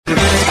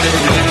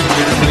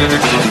Alrighty,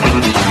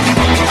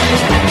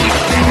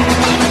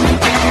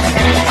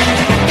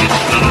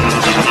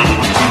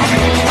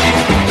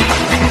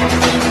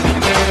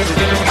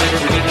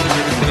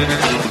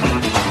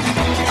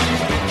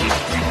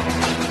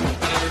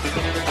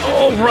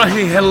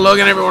 hello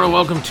again everyone and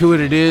welcome to it.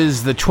 It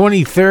is the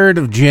 23rd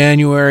of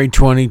January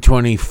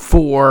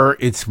 2024.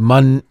 It's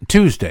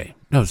Tuesday.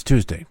 No, it's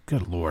Tuesday.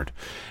 Good Lord.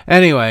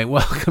 Anyway,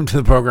 welcome to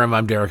the program.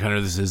 I'm Derek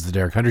Hunter. This is the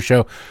Derek Hunter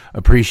Show.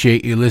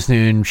 Appreciate you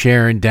listening,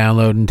 sharing,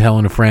 downloading,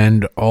 telling a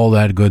friend, all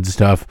that good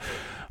stuff.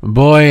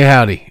 Boy,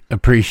 howdy.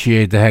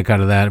 Appreciate the heck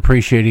out of that.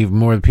 Appreciate even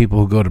more the people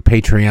who go to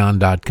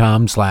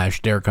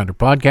patreon.com/Derek Hunter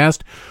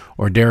Podcast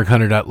or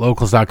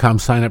DerekHunter.locals.com.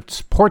 Sign up to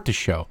support the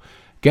show.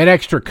 Get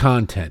extra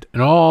content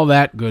and all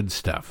that good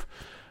stuff.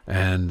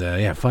 And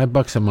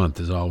 $5 a month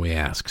is all we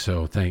ask.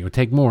 So we'll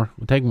take more,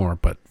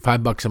 but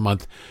 $5 a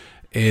month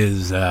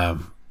is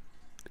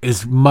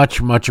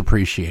much, much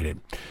appreciated.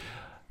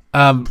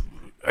 I'm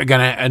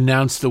gonna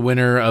announce the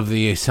winner of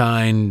the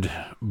assigned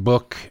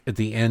book at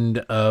the end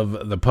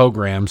of the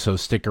program, so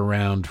stick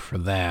around for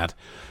that.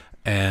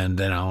 And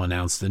then I'll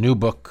announce the new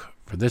book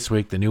for this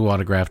week, the new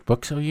autographed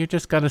book. So you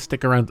just got to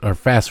stick around or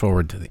fast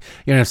forward to you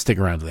don't have to stick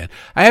around to the end.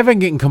 I have been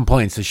getting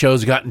complaints. The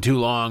show's gotten too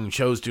long.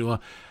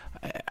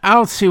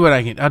 I'll see what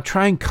I can. I'll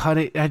try and cut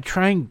it.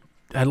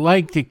 I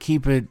like to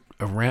keep it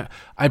around.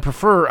 I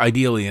prefer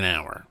ideally an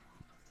hour.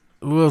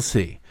 We'll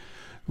see.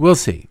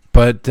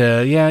 But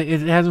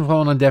it hasn't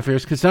fallen on deaf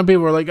ears because some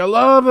people are like, I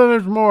love that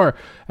there's more.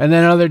 And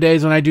then other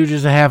days when I do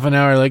just a half an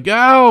hour, like,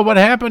 oh, what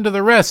happened to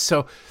the rest?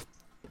 So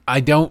I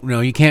don't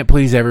know. You can't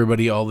please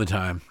everybody all the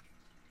time.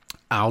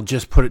 I'll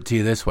just put it to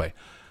you this way.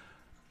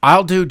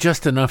 I'll do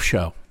just enough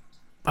show.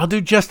 I'll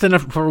do just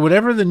enough for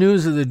whatever the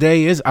news of the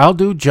day is. I'll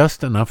do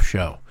just enough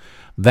show.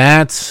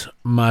 That's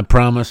my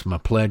promise, my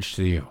pledge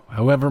to you.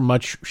 However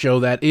much show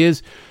that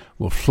is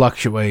will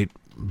fluctuate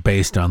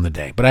based on the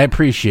day. But I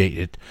appreciate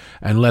it.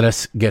 And let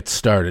us get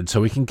started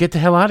so we can get the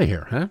hell out of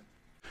here, huh?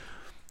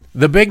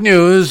 The big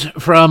news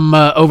from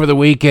over the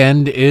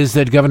weekend is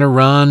that Governor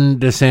Ron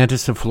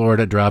DeSantis of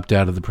Florida dropped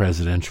out of the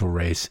presidential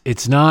race.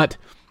 It's not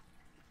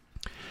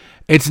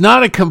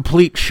a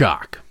complete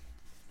shock.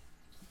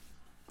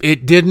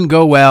 It didn't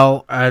go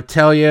well. I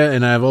tell you,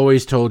 and I've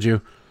always told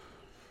you,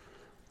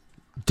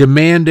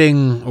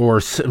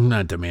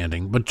 not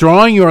demanding, but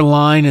drawing your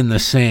line in the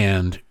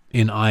sand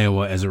in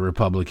Iowa as a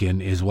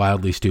Republican is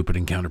wildly stupid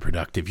and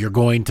counterproductive. You're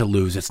going to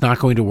lose. It's not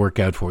going to work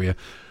out for you,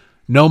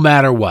 no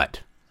matter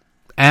what.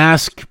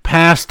 Ask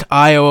past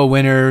Iowa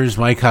winners,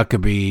 Mike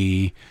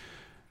Huckabee,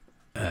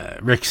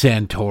 Rick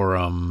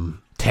Santorum,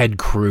 Ted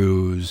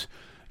Cruz,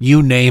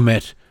 you name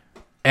it.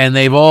 And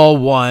they've all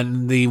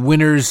won. The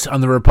winners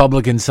on the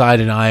Republican side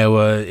in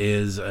Iowa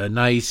is a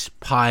nice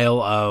pile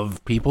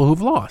of people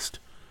who've lost,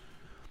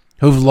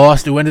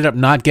 who ended up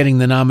not getting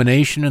the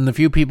nomination. And the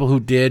few people who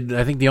did,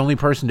 I think the only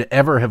person to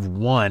ever have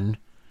won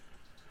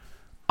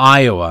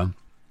Iowa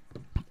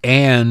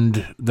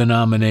and the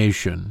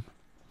nomination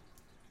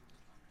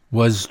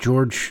was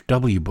George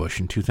W. Bush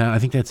in 2000. I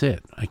think that's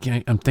it.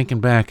 I'm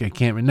thinking back. I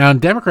can't. Now, in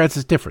Democrats,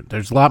 it's different.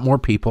 There's a lot more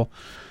people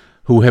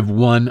who have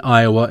won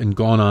Iowa and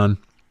gone on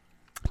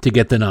to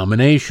get the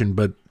nomination,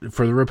 but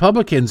for the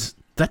Republicans,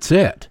 that's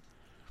it.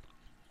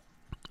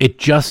 It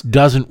just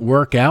doesn't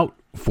work out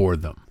for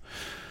them.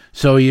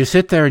 So you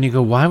sit there and you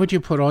go, why would you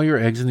put all your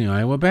eggs in the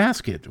Iowa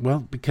basket?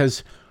 Well,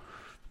 because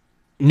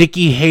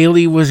Nikki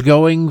Haley was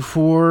going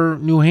for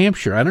New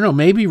Hampshire. I don't know,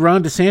 maybe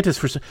Ron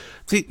DeSantis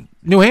See,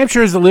 New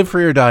Hampshire is the live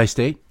free or die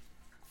state.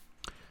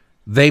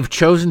 They've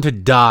chosen to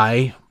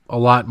die a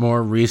lot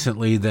more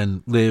recently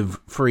than live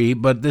free,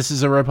 but this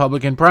is a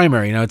Republican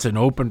primary. Now, it's an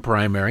open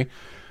primary.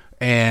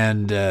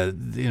 And,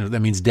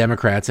 that means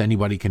Democrats,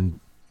 anybody can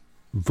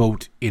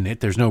vote in it.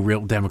 There's no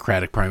real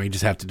Democratic primary. You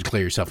just have to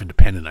declare yourself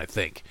independent, I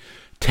think,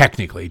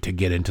 technically, to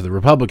get into the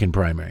Republican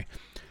primary.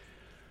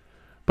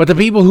 But the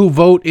people who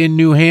vote in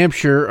New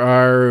Hampshire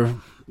are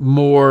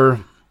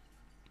more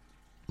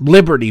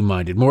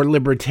liberty-minded, more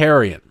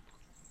libertarian,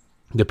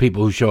 the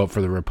people who show up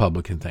for the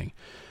Republican thing.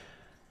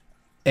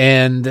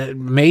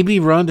 And maybe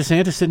Ron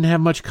DeSantis didn't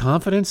have much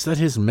confidence that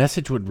his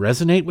message would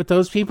resonate with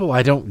those people.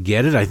 I don't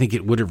get it. I think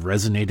it would have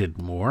resonated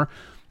more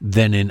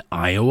than in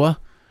Iowa,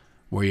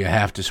 where you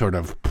have to sort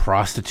of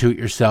prostitute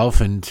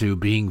yourself into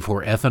being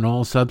for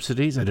ethanol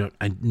subsidies. I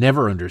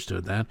never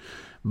understood that.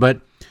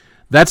 But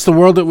that's the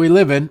world that we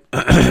live in.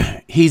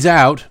 He's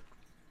out.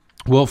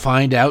 We'll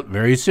find out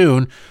very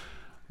soon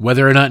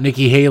whether or not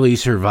Nikki Haley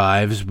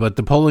survives. But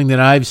the polling that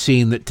I've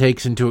seen that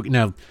takes into account...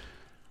 Now,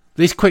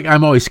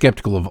 I'm always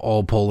skeptical of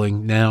all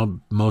polling now,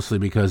 mostly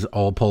because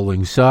all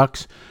polling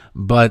sucks.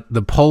 But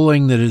the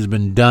polling that has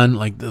been done,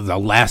 like the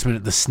last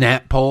minute, the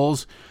snap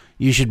polls,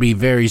 you should be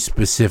very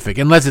specific.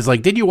 Unless it's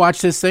like, did you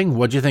watch this thing?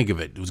 What'd you think of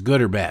it? It was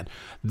good or bad?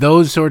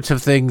 Those sorts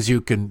of things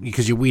you can,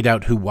 because you weed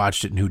out who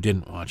watched it and who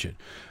didn't watch it.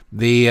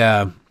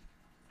 The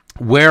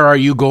where are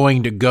you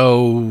going to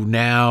go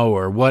now,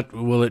 or what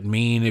will it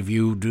mean if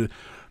you do?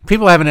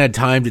 People haven't had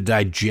time to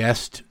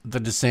digest the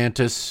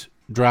DeSantis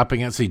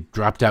dropping out. So he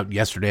dropped out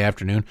yesterday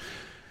afternoon.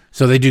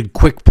 So they did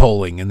quick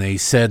polling, and they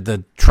said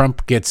that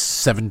Trump gets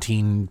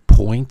 17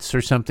 points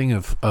or something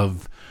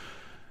of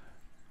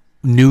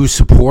new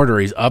supporter.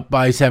 He's up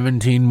by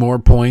 17 more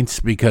points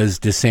because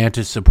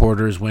DeSantis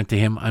supporters went to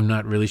him. I'm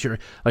not really sure.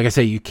 Like I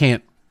say, you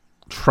can't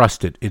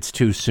trust it. It's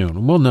too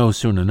soon. We'll know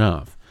soon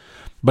enough.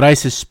 But I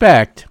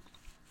suspect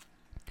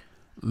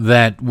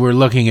that we're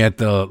looking at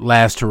the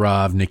last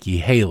hurrah of Nikki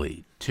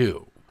Haley,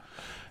 too.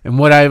 And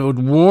what I would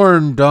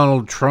warn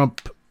Donald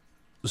Trump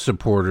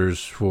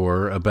supporters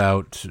for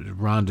about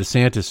Ron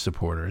DeSantis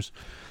supporters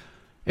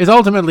is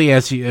ultimately,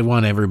 yes, you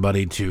want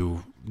everybody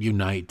to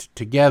unite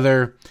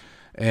together,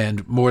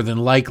 and more than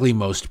likely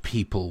most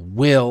people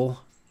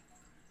will.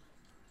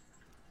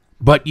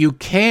 But you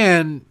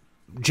can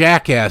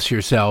jackass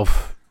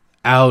yourself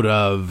out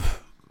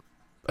of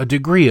a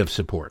degree of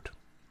support.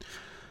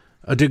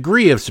 A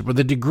degree of support.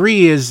 The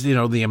degree is,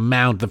 the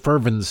amount, the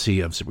fervency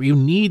of support. You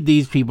need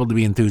these people to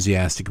be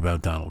enthusiastic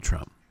about Donald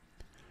Trump.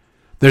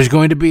 There's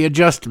going to be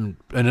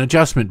an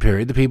adjustment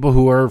period. The people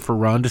who are for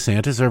Ron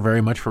DeSantis are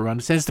very much for Ron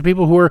DeSantis. The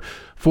people who are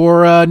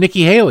for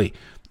Nikki Haley,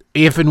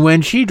 if and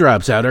when she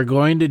drops out, are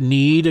going to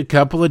need a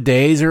couple of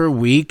days or a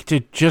week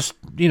to just,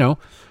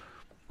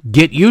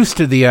 get used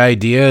to the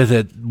idea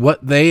that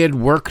what they had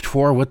worked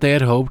for, what they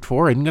had hoped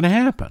for, isn't going to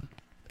happen.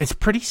 It's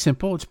pretty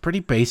simple. It's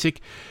pretty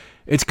basic.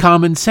 It's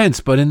common sense.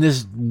 But in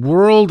this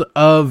world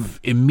of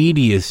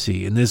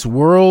immediacy, in this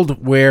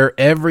world where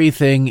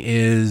everything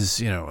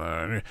is,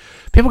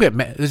 people get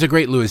mad. There's a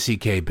great Louis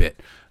C.K. bit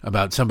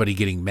about somebody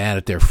getting mad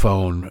at their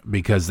phone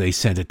because they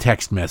sent a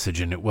text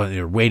message and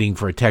they're waiting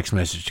for a text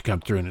message to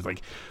come through. And it's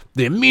like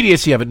the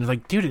immediacy of it. And it's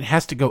like, dude, it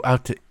has to go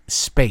out to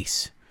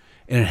space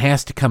and it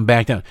has to come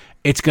back down.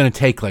 It's going to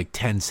take like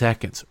 10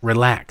 seconds.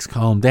 Relax,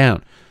 calm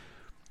down.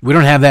 We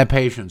don't have that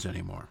patience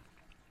anymore.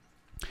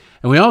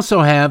 And we also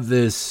have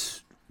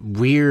this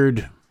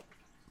weird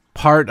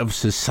part of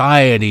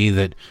society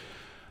that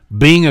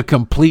being a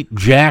complete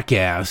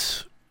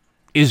jackass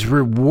is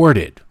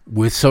rewarded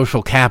with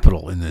social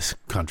capital in this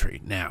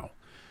country now.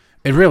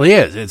 It really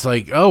is. It's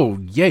like, oh,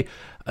 yay.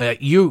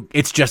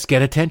 It's just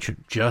get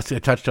attention. I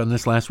touched on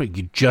this last week.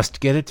 You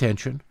just get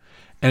attention.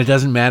 And it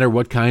doesn't matter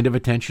what kind of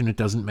attention. It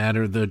doesn't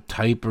matter the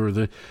type or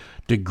the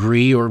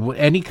degree or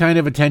any kind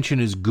of attention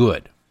is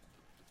good.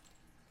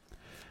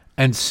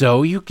 And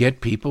so you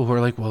get people who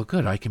are like, well,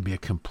 good, I can be a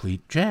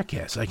complete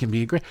jackass. I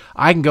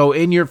can go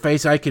in your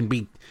face. And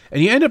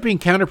you end up being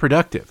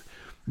counterproductive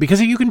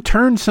because you can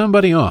turn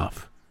somebody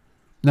off.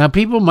 Now,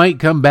 people might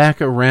come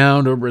back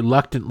around or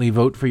reluctantly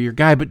vote for your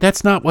guy, but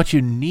that's not what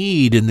you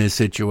need in this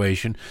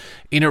situation,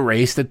 in a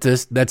race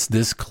that's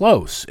this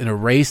close, in a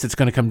race that's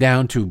going to come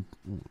down to,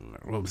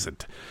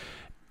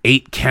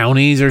 8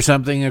 counties or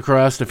something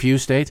across a few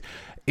states.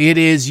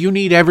 You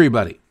need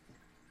everybody,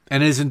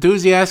 and as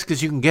enthusiastic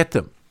as you can get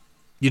them.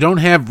 You don't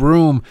have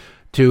room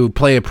to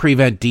play a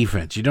prevent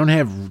defense. You don't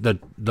have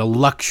the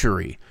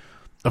luxury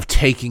of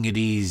taking it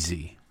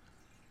easy.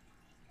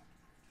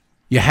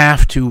 You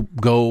have to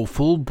go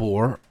full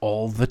bore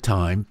all the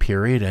time,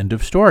 period, end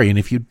of story. And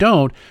if you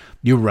don't,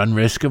 you run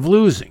risk of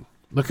losing.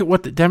 Look at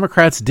what the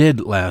Democrats did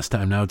last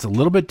time. Now, it's a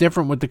little bit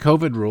different with the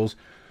COVID rules.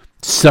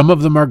 Some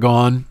of them are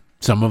gone.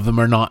 Some of them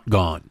are not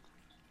gone.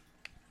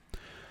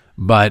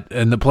 But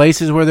in the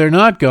places where they're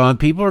not gone,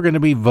 people are going to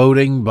be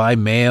voting by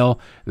mail.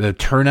 The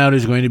turnout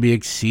is going to be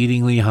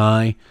exceedingly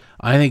high.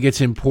 I think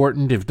it's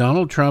important if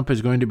Donald Trump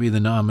is going to be the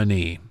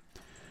nominee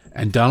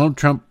and Donald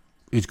Trump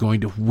is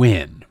going to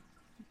win,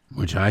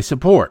 which I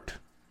support,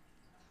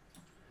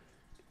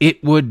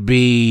 it would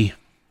be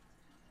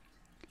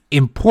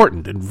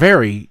important and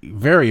very,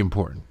 very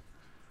important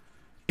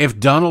if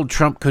Donald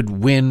Trump could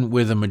win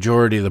with a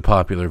majority of the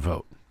popular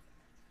vote.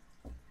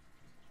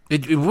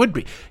 It would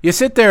be. You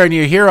sit there and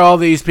you hear all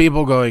these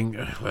people going,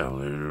 well,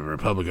 the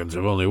Republicans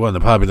have only won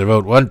the popular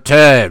vote one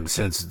time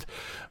since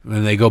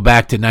when they go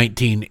back to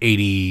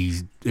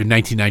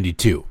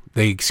 1992.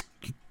 They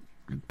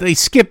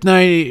skipped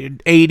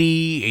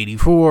 80,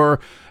 84,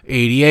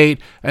 88,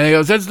 and they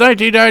go, since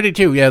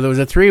 1992. Yeah, there was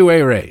a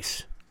 3-way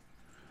race.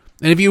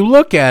 And if you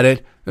look at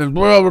it,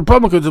 well,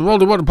 Republicans have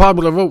only won the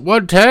popular vote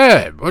one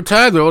time. One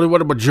time they only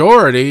won a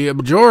majority of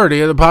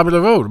the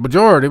popular vote.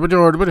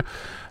 Majority.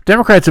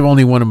 Democrats have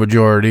only won a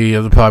majority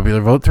of the popular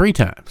vote 3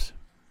 times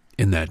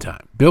in that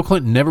time. Bill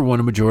Clinton never won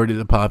a majority of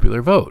the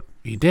popular vote.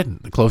 He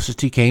didn't. The closest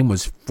he came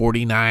was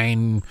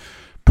 49%,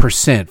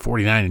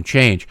 49 and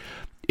change,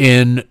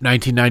 in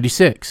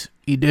 1996.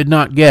 He did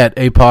not get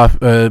a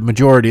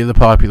majority of the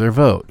popular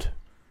vote.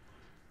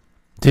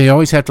 They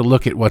always have to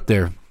look at what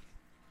they're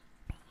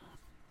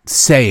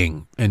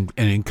saying and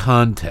in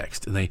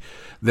context. And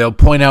they'll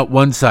point out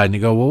one side and they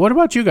go, well, what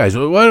about you guys?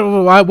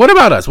 What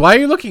about us? Why are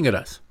you looking at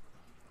us?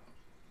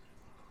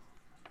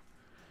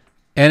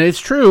 And it's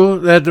true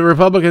that the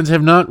Republicans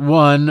have not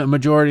won a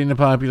majority in the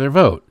popular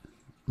vote.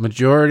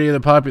 Majority of the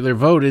popular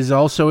vote is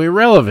also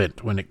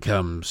irrelevant when it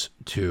comes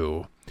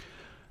to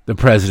the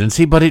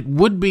presidency, but it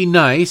would be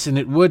nice and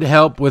it would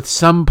help with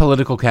some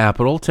political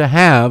capital to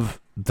have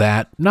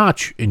that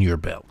notch in your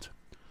belt.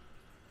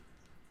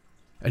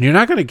 And you're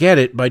not going to get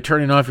it by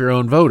turning off your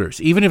own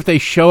voters. Even if they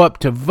show up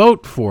to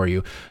vote for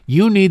you,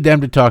 you need them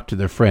to talk to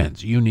their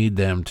friends. You need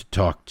them to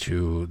talk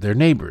to their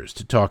neighbors,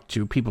 to talk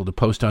to people, to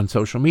post on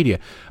social media.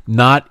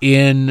 Not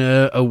in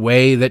a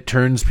way that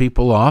turns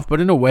people off,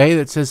 but in a way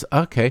that says,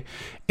 okay,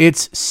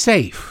 it's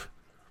safe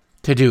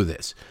to do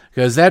this.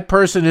 Because that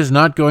person is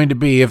not going to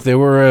be, if they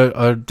were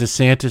a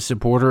DeSantis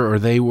supporter or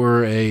they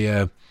were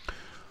a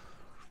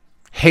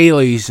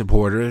Haley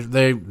supporter,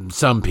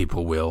 some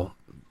people will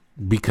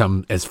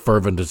become as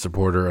fervent a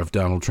supporter of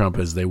Donald Trump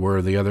as they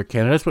were the other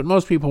candidates, but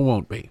most people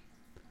won't be.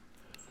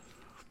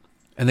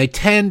 And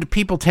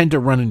people tend to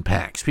run in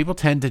packs. People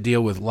tend to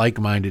deal with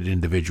like-minded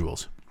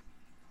individuals.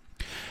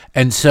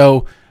 And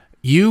so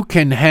you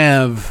can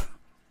have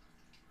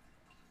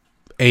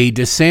a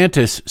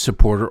DeSantis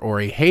supporter or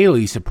a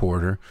Haley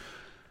supporter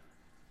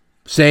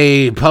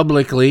say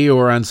publicly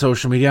or on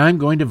social media, I'm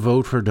going to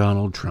vote for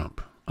Donald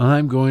Trump.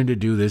 I'm going to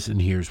do this,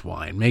 and here's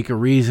why. And make a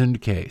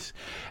reasoned case.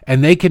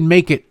 And they can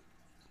make it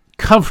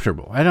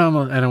comfortable. I don't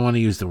want to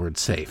use the word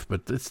safe,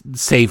 but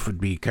safe would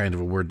be kind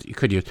of a word that you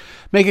could use.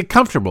 Make it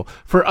comfortable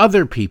for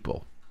other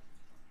people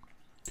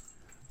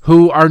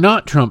who are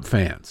not Trump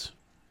fans,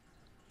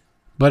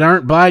 but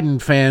aren't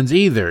Biden fans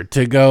either,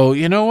 to go,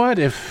 you know what,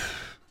 if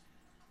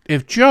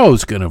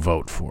Joe's going to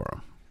vote for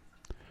him,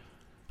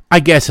 I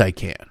guess I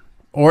can.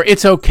 Or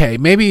it's okay.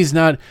 Maybe he's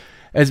not,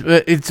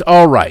 it's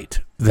all right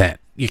then.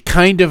 You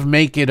kind of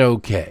make it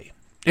okay.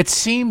 It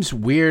seems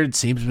weird,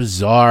 seems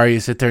bizarre.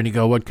 You sit there and you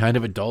go, what kind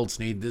of adults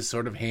need this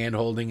sort of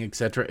hand-holding, et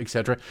cetera, et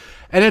cetera.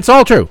 And it's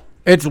all true.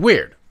 It's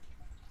weird.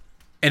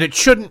 And it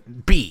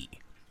shouldn't be.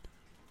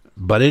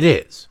 But it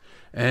is.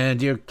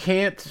 And you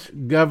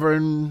can't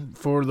govern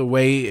for the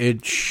way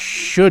it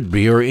should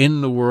be, or in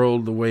the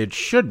world the way it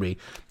should be.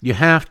 You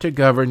have to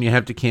govern, you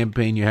have to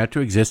campaign, you have to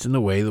exist in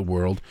the way the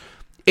world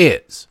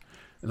is.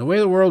 And the way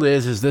the world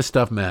is this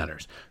stuff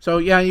matters. So,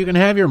 yeah, you can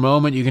have your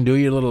moment. You can do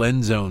your little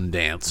end zone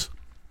dance.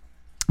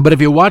 But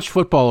if you watch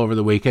football over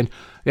the weekend,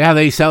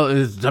 yeah,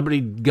 somebody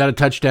got a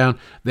touchdown.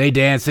 They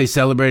dance. They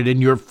celebrate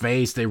in your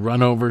face. They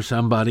run over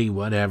somebody,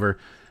 whatever.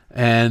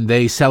 And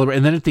they celebrate.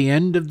 And then at the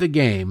end of the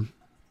game,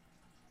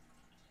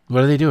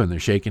 what are they doing? They're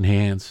shaking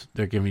hands.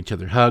 They're giving each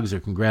other hugs. They're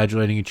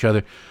congratulating each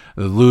other.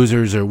 The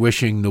losers are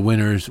wishing the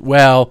winners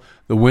well.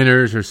 The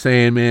winners are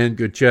saying, man,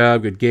 good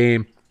job, good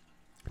game.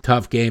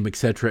 Tough game,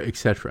 etc.,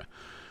 etc.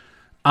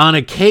 On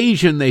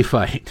occasion, they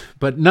fight,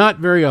 but not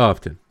very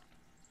often,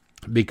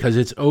 because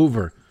it's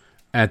over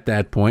at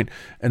that point,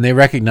 and they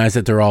recognize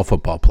that they're all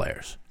football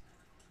players.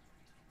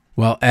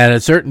 Well, at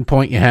a certain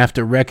point, you have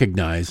to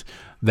recognize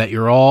that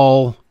you're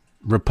all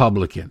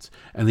Republicans,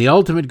 and the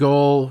ultimate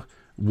goal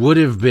would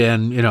have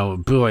been,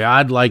 boy,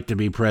 I'd like to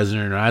be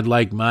president, or I'd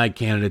like my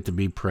candidate to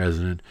be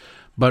president,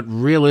 but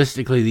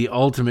realistically, the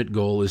ultimate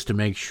goal is to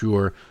make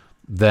sure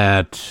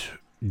that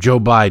Joe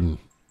Biden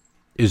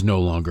is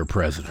no longer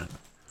president.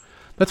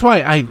 That's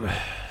why I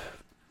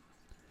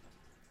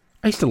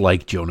used to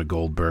like Jonah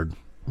Goldberg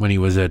when he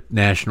was at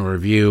National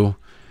Review.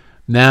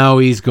 Now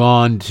he's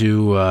gone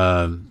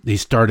to, he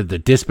started the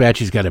Dispatch.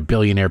 He's got a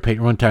billionaire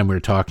patron. One time we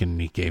were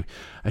talking and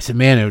I said,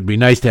 man, it would be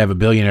nice to have a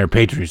billionaire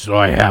patron. He said, oh,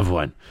 I have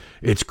one.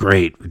 It's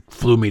great. It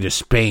flew me to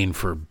Spain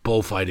for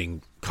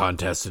bullfighting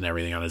contests and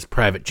everything on his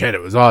private jet.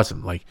 It was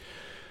awesome. Like,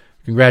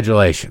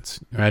 congratulations.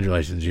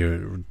 Congratulations.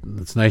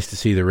 It's nice to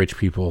see the rich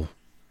people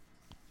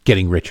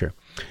getting richer.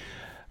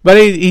 But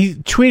he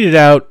tweeted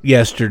out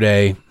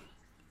yesterday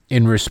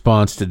in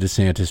response to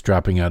DeSantis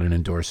dropping out and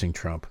endorsing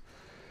Trump.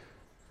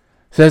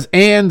 Says,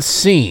 and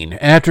scene.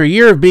 After a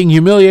year of being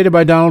humiliated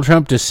by Donald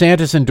Trump,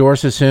 DeSantis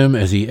endorses him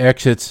as he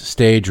exits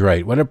stage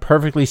right. What a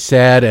perfectly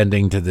sad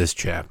ending to this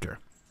chapter.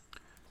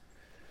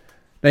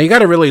 Now, you got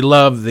to really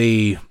love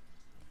the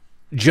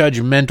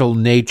judgmental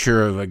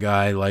nature of a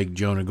guy like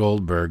Jonah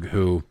Goldberg,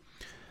 who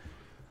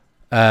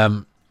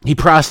he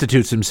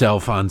prostitutes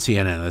himself on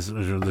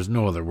CNN. There's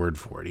no other word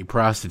for it. He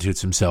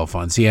prostitutes himself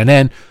on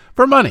CNN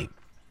for money.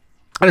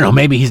 I don't know,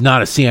 maybe he's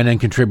not a CNN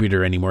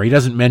contributor anymore. He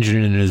doesn't mention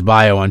it in his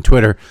bio on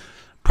Twitter,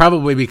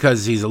 probably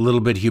because he's a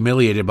little bit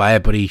humiliated by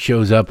it, but he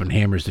shows up and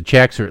hammers the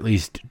checks, or at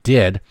least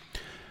did.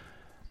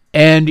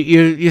 And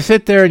you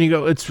sit there and you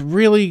go, it's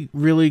really,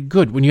 really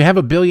good. When you have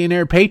a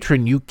billionaire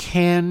patron, you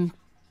can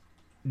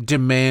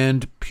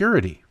demand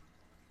purity.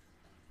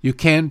 You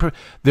can,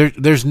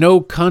 there's no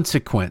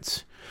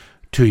consequence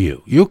to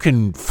you. You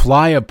can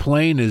fly a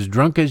plane as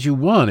drunk as you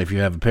want if you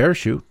have a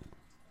parachute.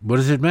 What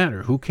does it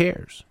matter? Who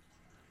cares?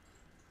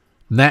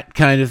 That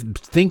kind of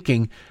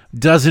thinking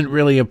doesn't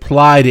really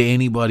apply to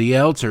anybody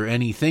else or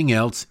anything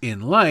else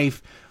in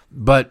life,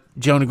 but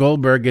Jonah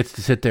Goldberg gets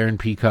to sit there and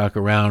peacock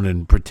around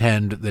and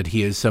pretend that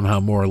he is somehow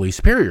morally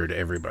superior to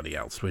everybody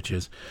else, which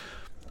is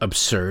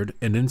absurd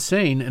and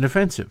insane and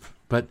offensive.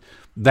 But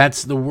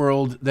that's the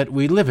world that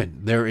we live in.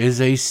 There is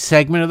a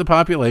segment of the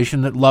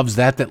population that loves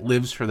that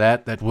lives for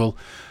that will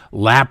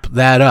lap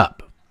that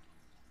up.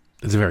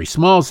 It's a very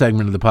small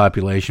segment of the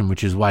population,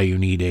 which is why you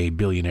need a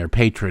billionaire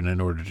patron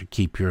in order to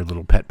keep your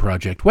little pet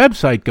project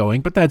website going,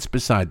 but that's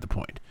beside the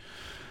point.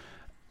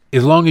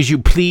 as long as you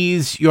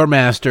please your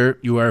master,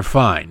 you are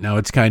fine. Now,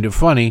 it's kind of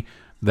funny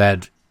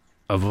that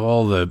of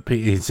all the,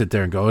 you sit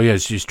there and go, oh,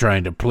 yes, she's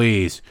trying to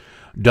please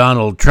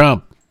Donald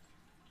Trump.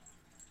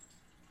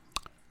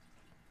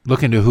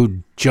 Look into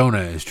who Jonah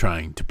is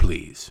trying to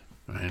please,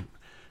 right?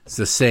 It's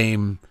the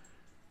same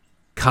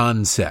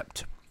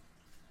concept,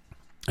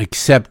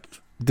 except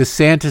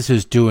DeSantis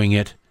is doing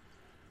it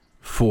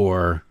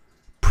for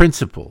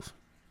principles,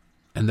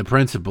 and the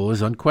principle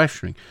is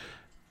unquestioning.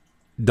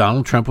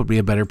 Donald Trump would be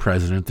a better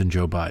president than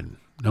Joe Biden.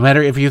 No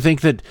matter if you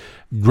think that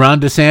Ron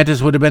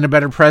DeSantis would have been a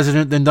better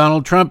president than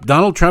Donald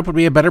Trump would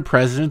be a better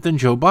president than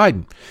Joe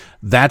Biden.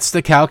 That's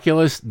the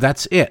calculus.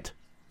 That's it.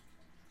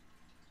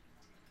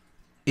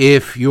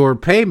 If your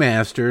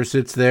paymaster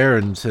sits there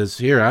and says,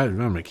 here, I'm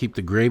going to keep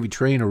the gravy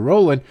train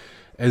a-rolling,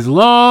 as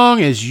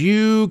long as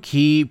you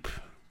keep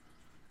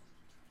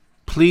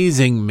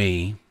pleasing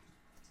me,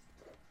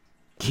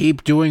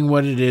 keep doing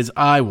what it is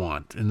I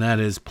want, and that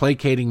is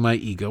placating my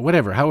ego,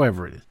 whatever,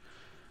 however it is.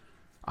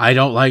 I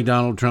don't like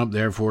Donald Trump,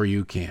 therefore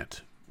you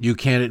can't. You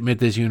can't admit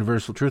this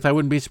universal truth. I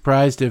wouldn't be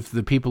surprised if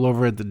the people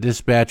over at the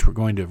Dispatch were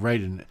going to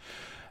write an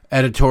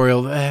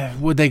editorial.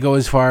 Would they go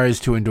as far as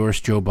to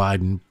endorse Joe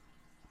Biden?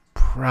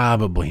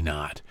 Probably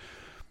not.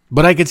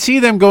 But I could see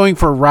them going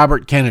for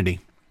Robert Kennedy.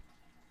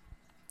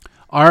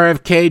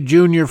 RFK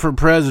Jr. for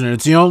president.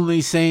 It's the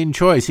only sane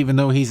choice, even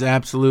though he's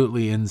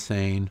absolutely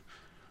insane.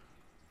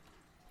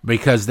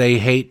 Because they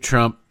hate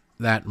Trump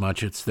that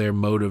much. It's their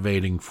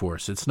motivating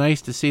force. It's nice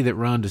to see that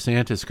Ron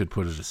DeSantis could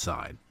put it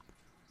aside.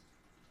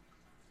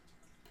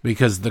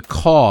 Because the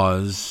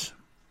cause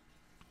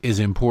is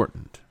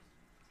important.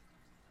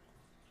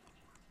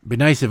 It'd be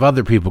nice if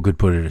other people could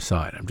put it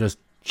aside. I'm just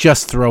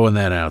throwing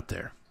that out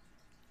there.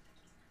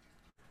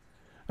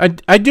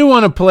 I do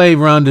want to play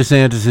Ron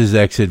DeSantis'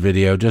 exit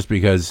video just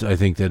because I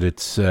think that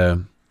it's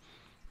a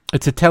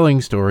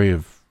telling story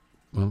of,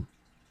 well,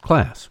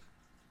 class.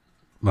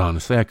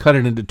 Honestly, I cut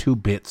it into 2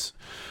 bits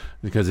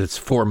because it's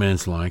 4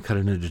 minutes long. I cut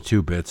it into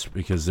 2 bits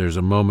because there's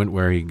a moment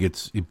where he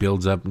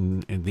builds up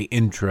in the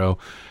intro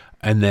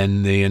and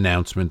then the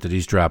announcement that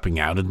he's dropping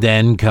out. And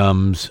then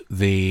comes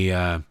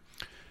the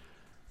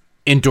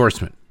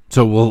endorsement.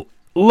 So we'll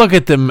look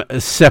at them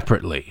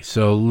separately.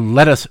 So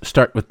let us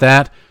start with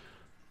that.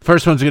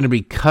 First one's going to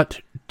be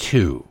cut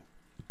 2.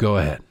 Go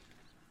ahead.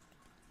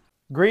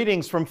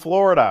 Greetings from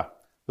Florida.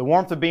 The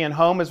warmth of being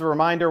home is a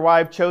reminder why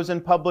I've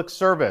chosen public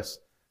service.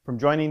 From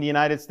joining the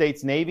United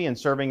States Navy and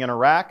serving in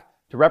Iraq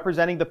to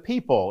representing the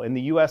people in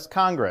the U.S.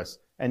 Congress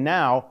and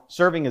now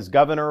serving as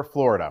governor of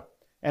Florida.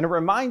 And it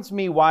reminds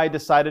me why I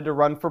decided to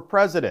run for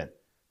president,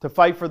 to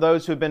fight for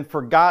those who have been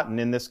forgotten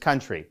in this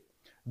country.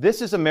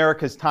 This is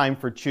America's time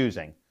for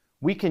choosing.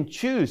 We can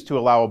choose to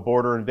allow a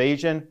border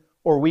invasion,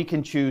 or we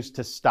can choose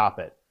to stop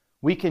it.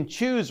 We can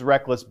choose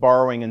reckless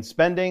borrowing and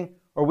spending,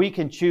 or we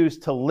can choose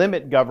to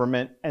limit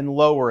government and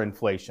lower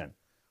inflation.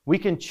 We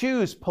can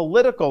choose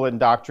political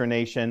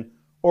indoctrination,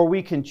 or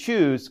we can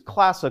choose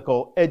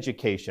classical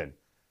education.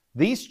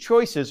 These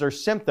choices are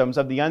symptoms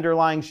of the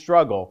underlying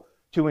struggle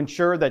to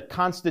ensure that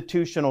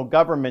constitutional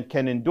government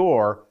can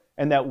endure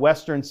and that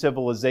Western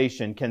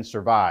civilization can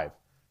survive.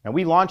 And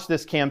we launched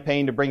this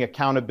campaign to bring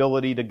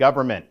accountability to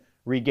government,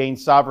 regain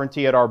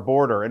sovereignty at our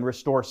border, and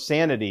restore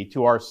sanity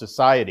to our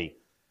society.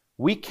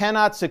 We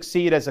cannot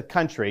succeed as a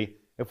country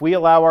if we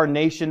allow our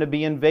nation to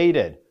be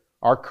invaded,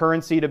 our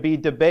currency to be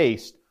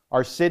debased,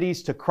 our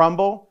cities to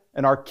crumble,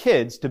 and our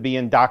kids to be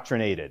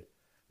indoctrinated.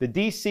 The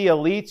DC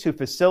elites who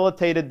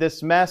facilitated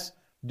this mess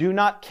do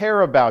not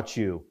care about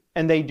you,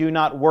 and they do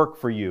not work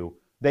for you.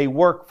 They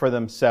work for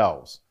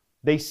themselves.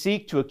 They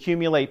seek to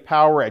accumulate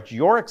power at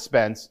your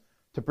expense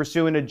to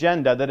pursue an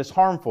agenda that is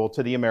harmful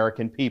to the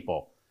American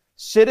people.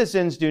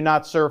 Citizens do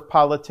not serve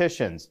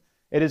politicians.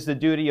 It is the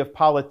duty of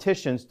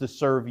politicians to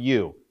serve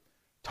you.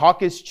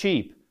 Talk is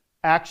cheap.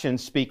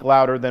 Actions speak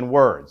louder than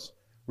words.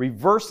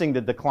 Reversing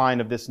the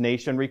decline of this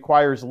nation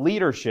requires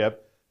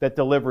leadership that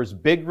delivers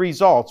big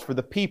results for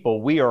the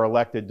people we are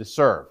elected to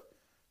serve.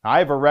 I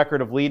have a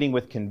record of leading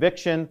with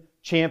conviction,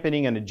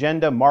 championing an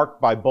agenda marked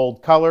by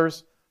bold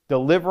colors,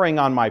 delivering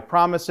on my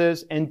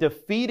promises, and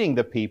defeating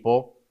the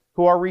people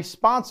who are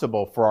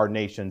responsible for our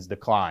nation's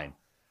decline.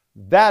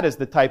 That is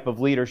the type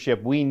of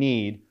leadership we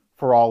need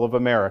for all of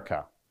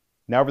America.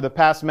 Now, over the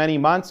past many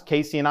months,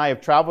 Casey and I have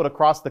traveled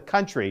across the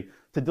country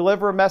to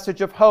deliver a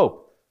message of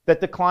hope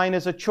that decline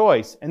is a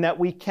choice and that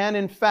we can,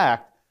 in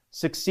fact,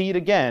 succeed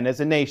again as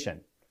a nation.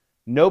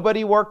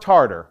 Nobody worked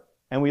harder,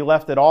 and we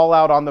left it all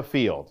out on the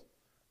field.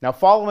 Now,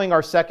 following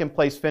our second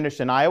place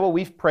finish in Iowa,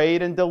 we've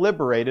prayed and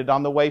deliberated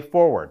on the way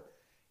forward.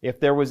 If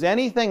there was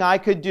anything I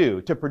could do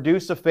to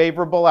produce a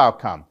favorable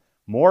outcome,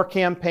 more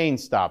campaign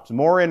stops,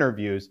 more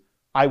interviews,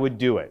 I would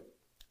do it.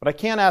 But I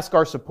can't ask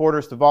our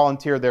supporters to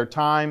volunteer their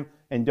time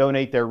and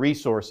donate their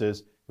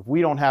resources if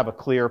we don't have a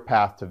clear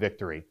path to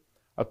victory.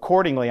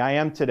 Accordingly, I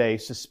am today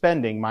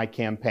suspending my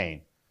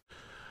campaign.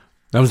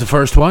 That was the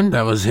first one.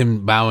 That was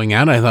him bowing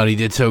out. I thought he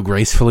did so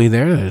gracefully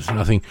there. There's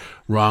nothing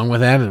wrong with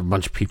that. A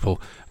bunch of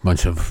people who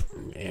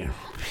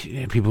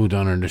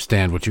don't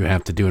understand what you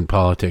have to do in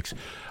politics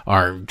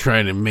are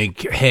trying to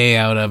make hay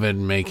out of it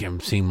and make him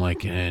seem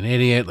like an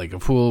idiot, like a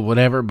fool,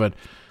 whatever. But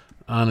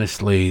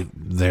honestly,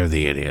 they're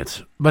the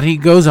idiots. But he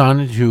goes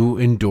on to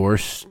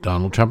endorse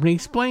Donald Trump, and he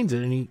explains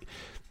it, and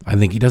I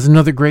think he does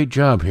another great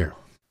job here.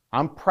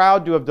 I'm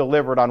proud to have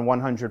delivered on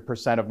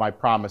 100% of my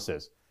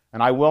promises,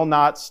 and I will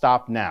not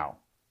stop now.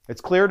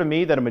 It's clear to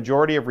me that a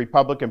majority of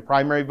Republican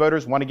primary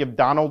voters want to give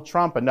Donald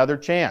Trump another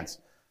chance.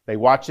 They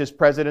watch his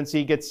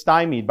presidency get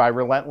stymied by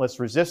relentless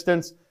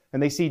resistance,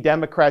 and they see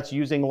Democrats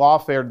using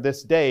lawfare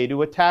this day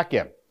to attack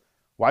him.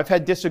 Well, I've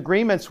had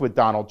disagreements with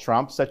Donald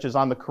Trump, such as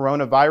on the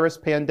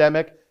coronavirus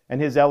pandemic and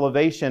his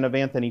elevation of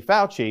Anthony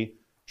Fauci.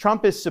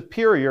 Trump is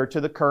superior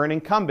to the current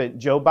incumbent,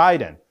 Joe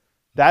Biden.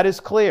 That is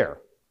clear.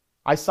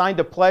 I signed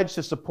a pledge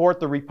to support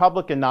the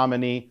Republican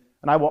nominee,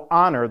 and I will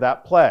honor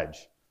that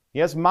pledge. He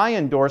has my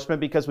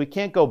endorsement because we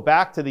can't go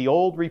back to the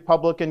old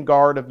Republican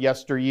guard of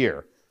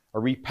yesteryear, a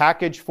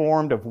repackaged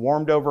form of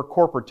warmed-over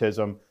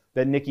corporatism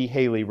that Nikki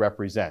Haley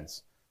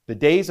represents. The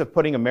days of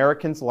putting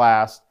Americans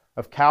last,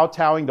 of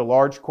kowtowing to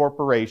large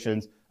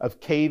corporations, of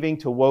caving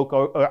to woke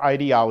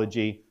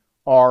ideology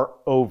are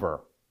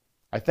over.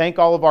 I thank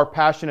all of our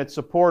passionate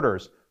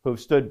supporters who have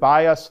stood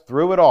by us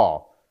through it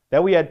all.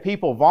 That we had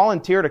people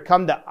volunteer to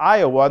come to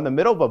Iowa in the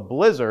middle of a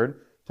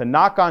blizzard to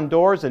knock on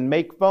doors and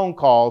make phone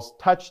calls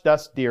touched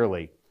us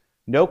dearly.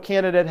 No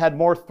candidate had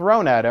more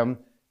thrown at him,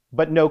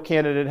 but no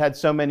candidate had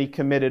so many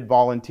committed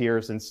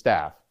volunteers and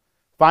staff.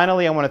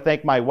 Finally, I want to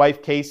thank my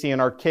wife, Casey,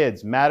 and our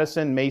kids,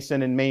 Madison,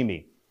 Mason, and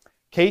Mamie.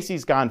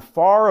 Casey's gone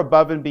far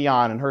above and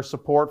beyond in her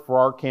support for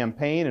our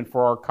campaign and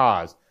for our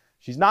cause.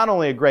 She's not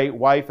only a great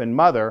wife and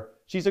mother,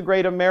 she's a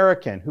great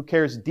American who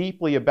cares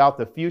deeply about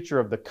the future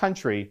of the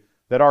country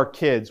that our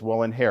kids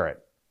will inherit.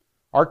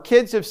 Our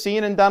kids have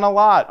seen and done a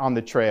lot on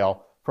the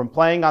trail, from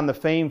playing on the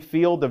famed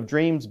Field of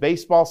Dreams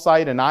baseball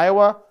site in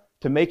Iowa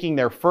to making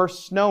their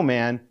first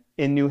snowman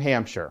in New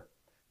Hampshire.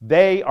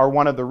 They are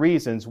one of the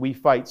reasons we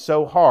fight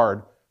so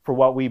hard for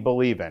what we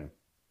believe in.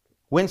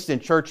 Winston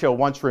Churchill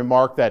once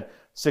remarked that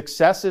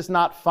success is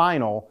not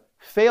final,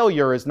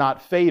 failure is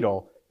not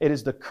fatal, it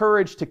is the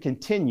courage to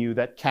continue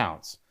that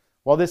counts.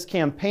 While this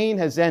campaign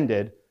has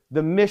ended,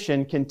 the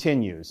mission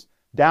continues.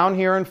 Down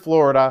here in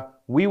Florida,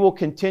 we will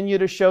continue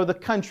to show the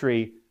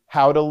country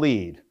how to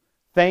lead.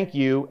 Thank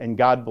you, and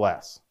God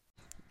bless.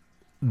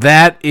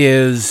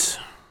 That's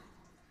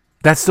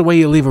the way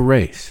you leave a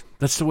race.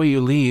 That's the way you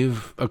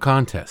leave a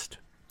contest.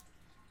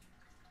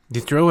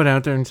 You throw it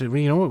out there and say, well,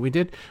 you know what we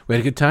did? We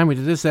had a good time. We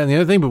did this, that, and the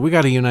other thing, but we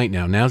got to unite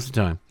now. Now's the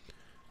time.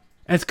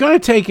 And it's going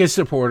to take his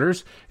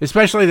supporters,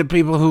 especially the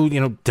people who,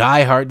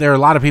 die hard. There are a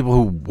lot of people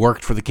who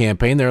worked for the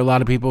campaign. There are a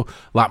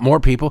lot more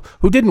people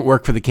who didn't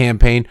work for the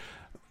campaign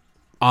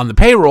on the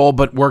payroll,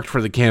 but worked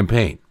for the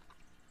campaign.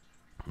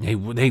 They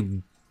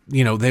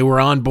were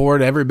on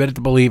board every bit at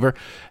the Believer,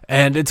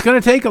 and it's going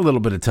to take a little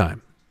bit of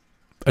time.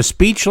 A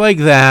speech like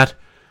that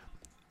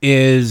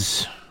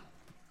is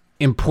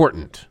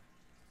important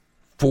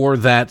for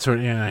that sort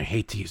of, I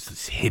hate to use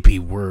these hippie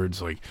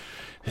words like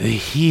the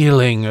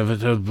healing of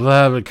it,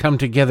 blah, come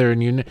together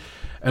and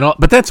all,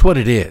 but that's what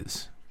it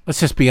is. Let's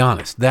just be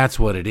honest. That's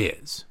what it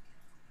is.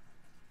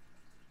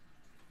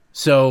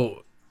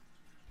 So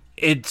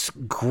it's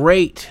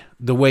great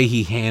the way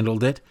he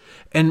handled it.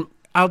 And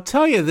I'll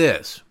tell you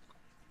this.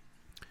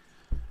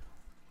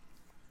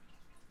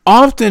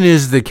 Often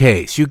is the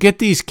case. You get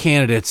these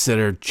candidates that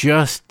are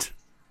just...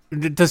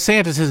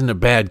 DeSantis isn't a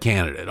bad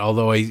candidate,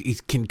 although he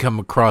can come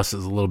across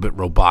as a little bit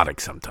robotic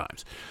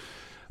sometimes.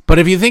 But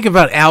if you think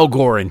about Al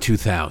Gore in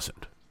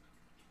 2000,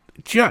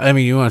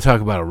 you want to talk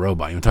about a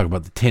robot. You want to talk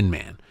about the Tin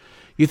Man.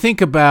 You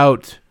think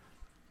about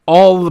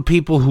all the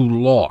people who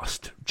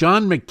lost.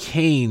 John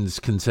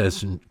McCain's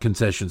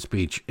concession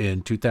speech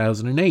in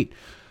 2008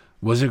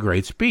 was a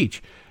great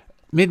speech.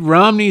 Mitt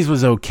Romney's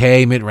was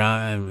okay. Mitt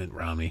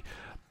Romney.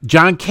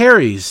 John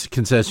Kerry's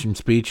concession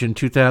speech in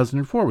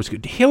 2004 was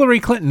good. Hillary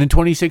Clinton in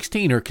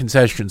 2016, her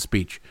concession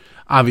speech.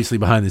 Obviously,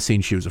 behind the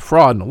scenes, she was a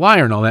fraud and a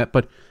liar and all that,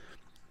 but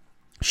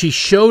she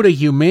showed a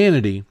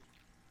humanity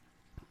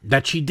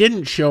that she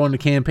didn't show on the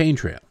campaign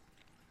trail.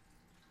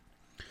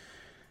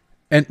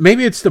 And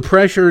maybe it's the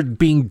pressure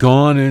being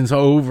gone and it's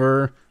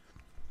over.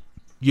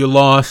 You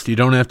lost. You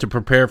don't have to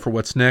prepare for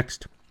what's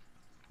next.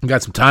 You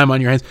got some time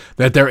on your hands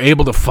that they're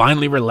able to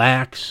finally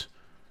relax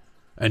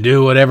and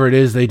do whatever it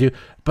is they do.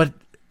 But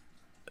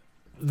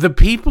the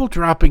people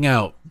dropping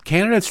out,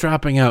 candidates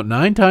dropping out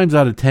 9 times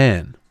out of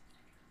 10,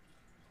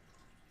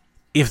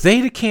 if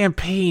they'd have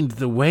campaigned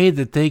the way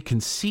that they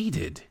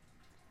conceded,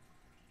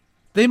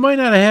 they might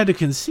not have had to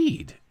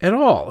concede at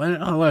all.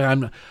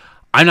 And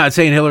I'm not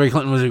saying Hillary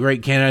Clinton was a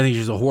great candidate. I think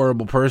she's a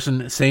horrible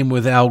person. Same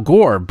with Al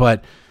Gore,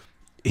 but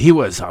he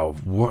was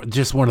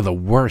just one of the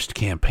worst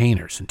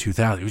campaigners in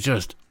 2000. He was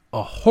just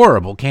a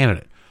horrible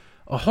candidate,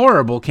 a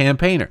horrible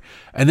campaigner.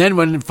 And then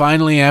when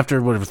finally, after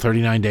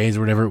 39 days or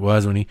whatever it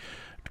was, when he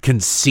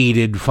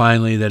conceded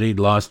finally that he'd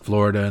lost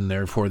Florida and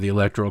therefore the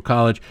Electoral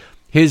College,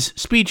 his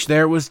speech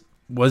there was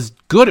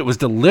good. It was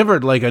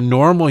delivered like a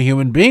normal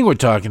human being would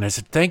talk. And I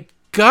said, thank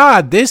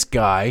God this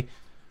guy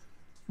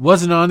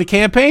wasn't on the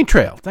campaign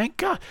trail. Thank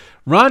God.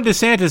 Ron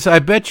DeSantis, I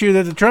bet you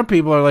that the Trump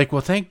people are like,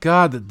 well, thank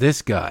God that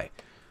this guy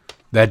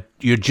that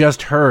you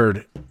just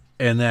heard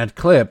in that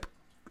clip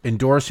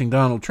endorsing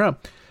Donald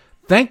Trump,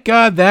 thank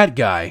God that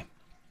guy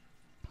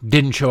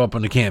didn't show up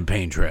on the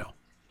campaign trail.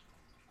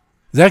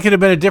 That could have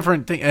been a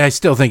different thing. I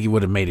still think he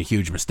would have made a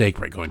huge mistake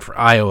by going for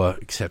Iowa,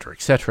 et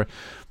cetera,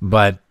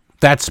 but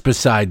that's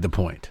beside the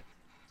point.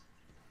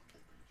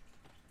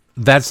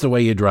 That's the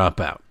way you drop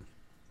out.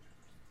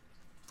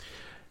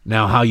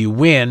 Now, how you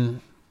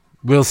win,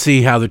 we'll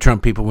see how the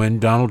Trump people win.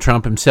 Donald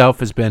Trump himself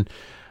has been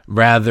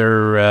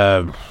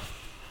rather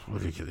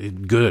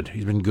good.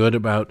 He's been good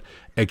about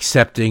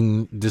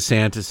accepting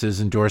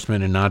DeSantis's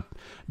endorsement and not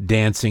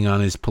dancing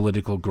on his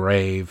political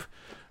grave.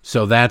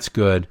 So that's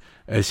good.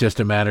 It's just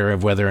a matter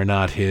of whether or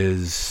not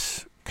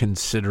his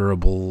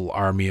considerable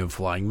army of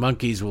flying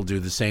monkeys will do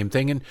the same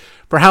thing. And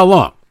for how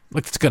long?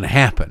 Look, it's going to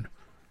happen.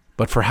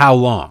 But for how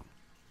long?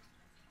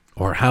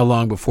 Or how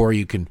long before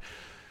you can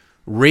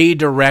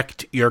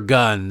redirect your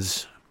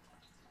guns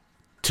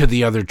to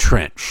the other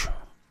trench?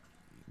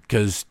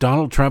 Because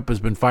Donald Trump has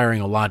been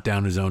firing a lot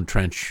down his own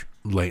trench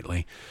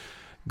lately,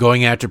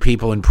 going after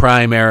people in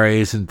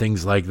primaries and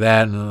things like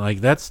that. And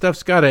like that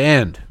stuff's got to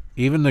end.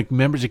 Even the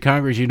members of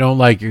Congress you don't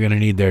like, you're going to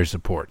need their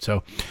support.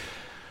 So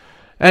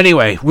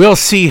anyway, we'll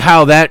see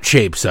how that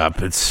shapes up.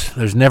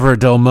 There's never a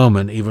dull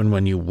moment, even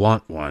when you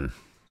want one.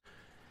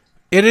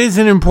 It is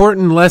an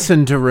important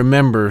lesson to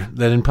remember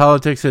that in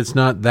politics, it's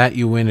not that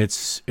you win,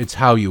 it's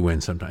how you win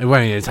sometimes. Well,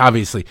 I mean, it's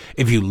obviously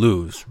if you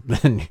lose,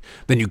 then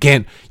you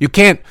can't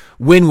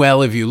win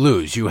well if you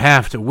lose. You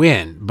have to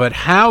win. But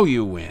how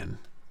you win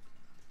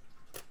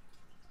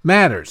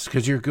matters,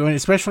 because you're going,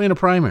 especially in a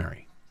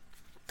primary.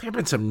 There have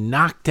been some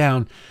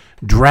knockdown,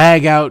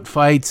 drag-out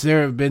fights.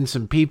 There have been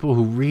some people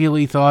who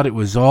really thought it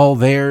was all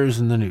theirs,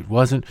 and then it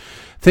wasn't.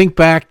 Think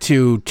back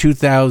to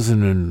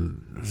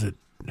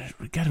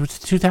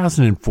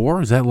 2004?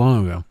 Was that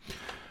long ago?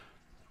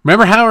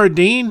 Remember Howard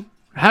Dean?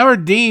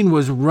 Howard Dean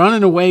was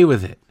running away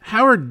with it.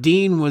 Howard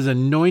Dean was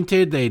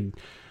anointed. They'd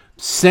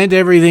sent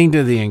everything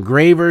to the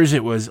engravers.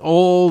 It was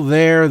all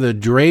there. The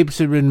drapes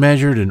had been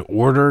measured and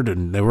ordered,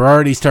 and they were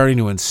already starting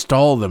to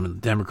install them in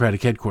the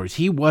Democratic headquarters.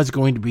 He was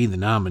going to be the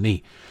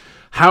nominee.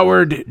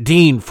 Howard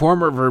Dean,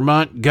 former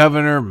Vermont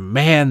governor,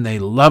 man, they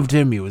loved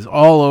him. He was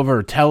all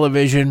over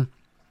television.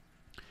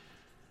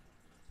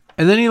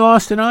 And then he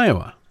lost in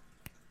Iowa.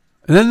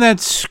 And then that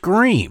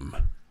scream.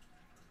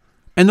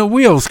 And the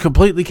wheels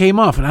completely came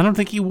off. And I don't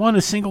think he won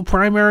a single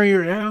primary,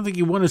 or I don't think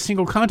he won a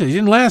single contest. He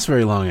didn't last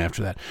very long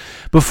after that.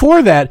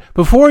 Before that,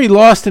 before he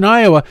lost in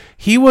Iowa,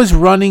 he was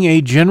running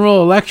a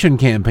general election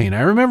campaign.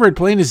 I remember it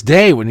plain as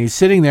day when he's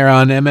sitting there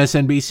on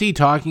MSNBC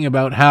talking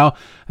about how,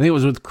 I think it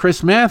was with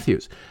Chris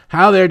Matthews,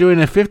 how they're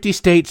doing a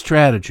 50-state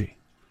strategy.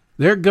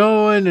 They're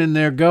going and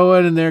they're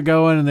going and they're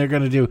going and they're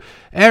going to do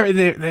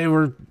everything. They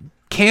were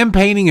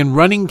campaigning and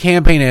running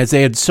campaign ads.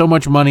 They had so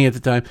much money at the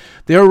time.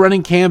 They were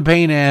running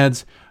campaign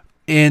ads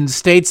in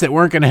states that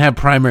weren't going to have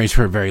primaries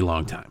for a very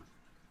long time,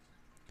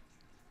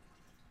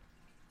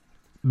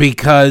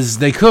 because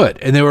they could,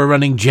 and they were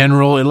running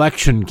general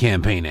election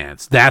campaign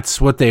ads.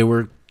 That's what they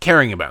were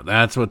caring about.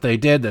 That's what they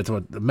did. That's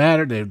what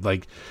mattered. They're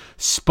like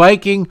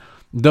spiking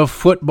the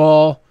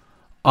football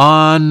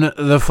on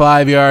the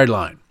 5-yard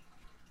line.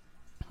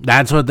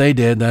 That's what they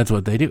did. That's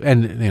what they do.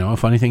 And, you know, a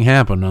funny thing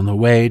happened on the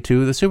way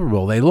to the Super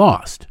Bowl. They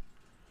lost.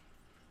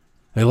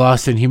 They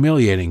lost in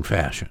humiliating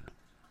fashion.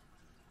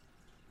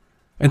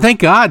 And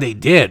thank God they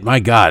did. My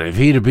God, if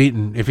he'd have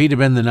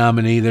been the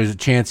nominee, there's a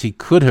chance he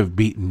could have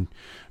beaten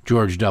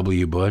George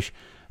W. Bush.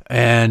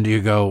 And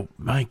you go,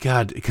 my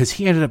God, because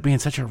he ended up being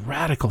such a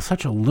radical,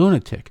 such a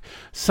lunatic,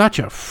 such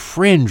a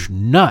fringe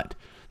nut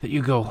that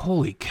you go,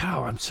 holy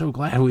cow, I'm so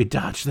glad we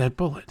dodged that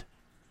bullet.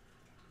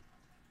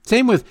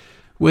 Same with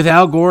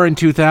Al Gore in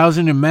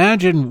 2000.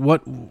 Imagine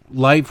what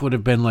life would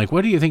have been like.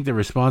 What do you think the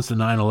response to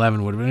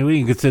 9/11 would have been?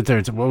 We could sit there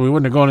and say, well, we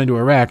wouldn't have gone into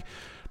Iraq.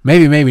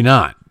 Maybe, maybe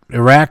not.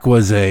 Iraq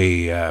was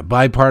a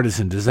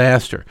bipartisan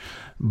disaster.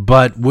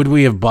 But would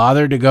we have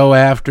bothered to go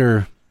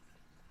after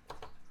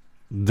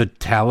the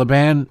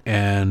Taliban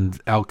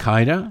and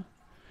Al-Qaeda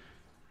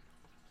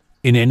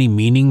in any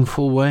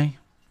meaningful way?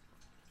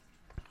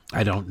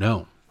 I don't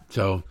know.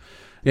 So,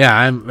 yeah,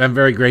 I'm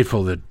very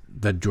grateful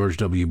that George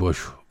W.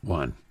 Bush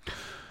won.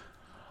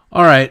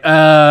 All right,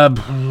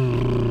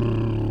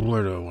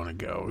 where do I want to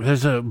go?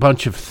 There's a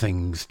bunch of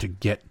things to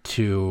get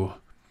to.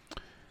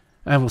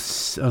 I'll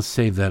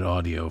save that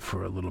audio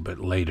for a little bit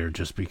later,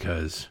 just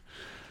because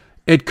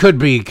it could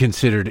be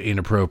considered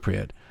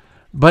inappropriate.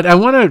 But I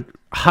want to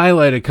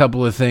highlight a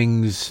couple of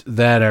things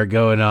that are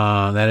going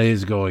on,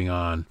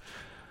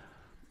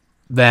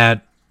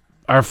 that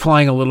are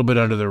flying a little bit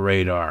under the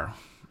radar.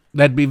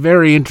 That'd be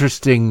very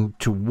interesting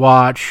to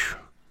watch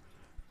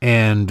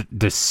and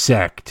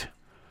dissect,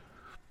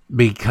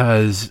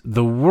 because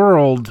the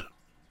world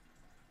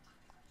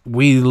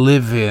we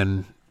live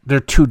in, they're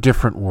two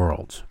different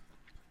worlds.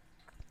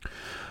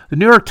 The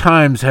New York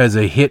Times has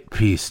a hit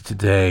piece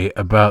today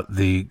about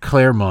the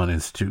Claremont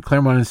Institute.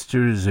 Claremont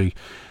Institute is a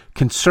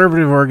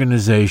conservative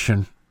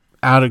organization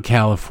out of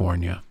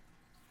California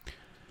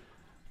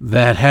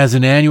that has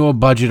an annual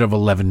budget of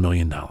 $11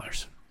 million.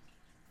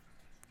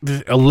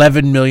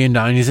 $11 million.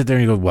 And you sit there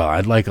and you go, well,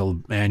 I'd like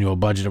an annual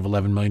budget of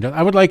 $11 million.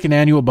 I would like an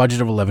annual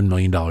budget of $11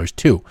 million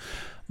too.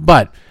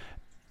 But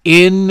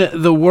in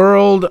the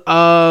world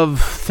of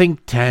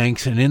think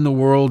tanks and in the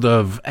world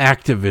of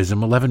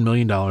activism, $11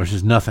 million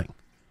is nothing.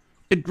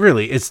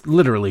 It's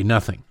literally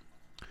nothing.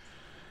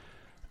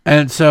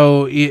 And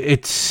so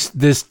it's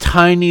this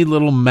tiny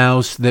little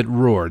mouse that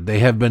roared. They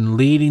have been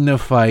leading the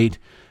fight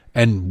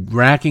and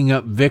racking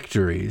up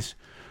victories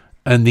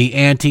in the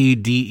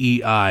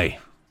anti-DEI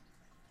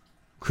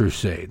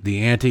crusade,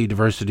 the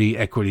anti-diversity,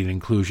 equity, and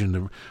inclusion,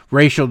 the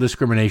racial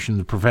discrimination,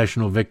 the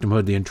professional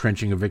victimhood, the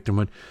entrenching of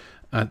victimhood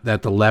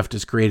that the left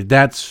has created.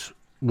 That's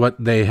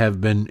what they have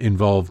been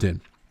involved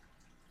in.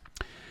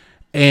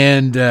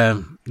 And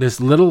this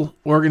little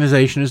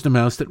organization is the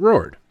mouse that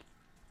roared.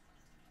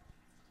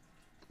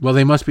 Well,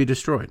 they must be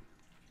destroyed.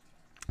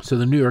 So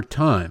the New York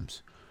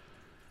Times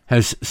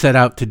has set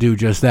out to do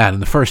just that in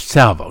the first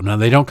salvo. Now,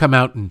 they don't come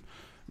out and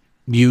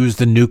use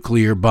the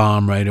nuclear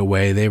bomb right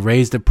away. They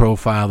raise the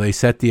profile. They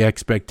set the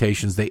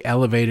expectations. They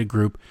elevate a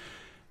group.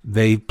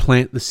 They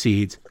plant the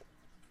seeds.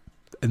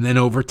 And then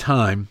over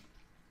time,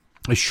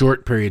 a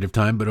short period of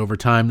time, but over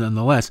time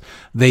nonetheless,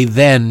 they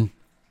then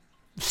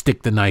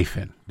stick the knife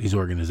in, these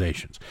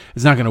organizations.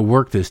 It's not going to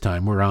work this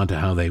time. We're on to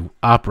how they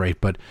operate,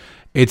 but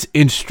it's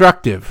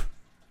instructive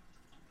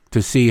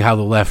to see how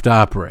the left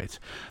operates.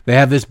 They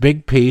have this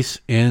big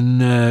piece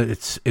in,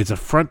 it's a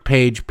front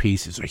page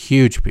piece. It's a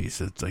huge piece.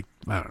 It's like,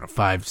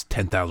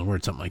 10,000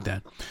 words, something like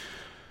that.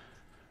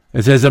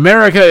 It says,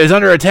 America is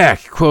under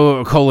attack,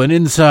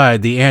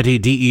 inside the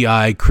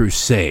anti-DEI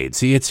crusade.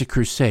 See, it's a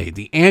crusade.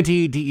 The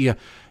anti-DEI.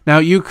 Now,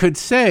 you could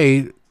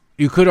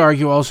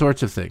argue all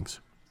sorts of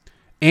things.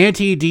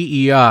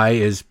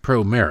 Anti-DEI is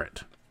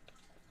pro-merit.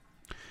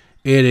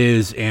 It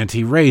is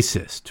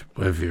anti-racist,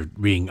 if you're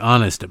being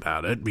honest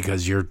about it,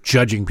 because you're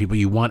judging people.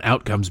 You want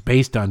outcomes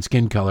based on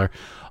skin color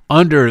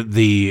under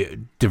the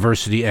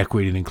diversity,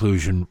 equity, and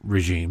inclusion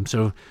regime.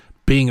 So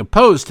being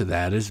opposed to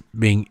that is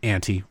being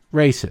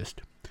anti-racist.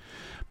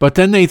 But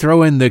then they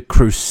throw in the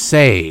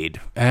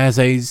crusade as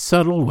a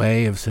subtle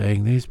way of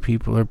saying these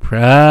people are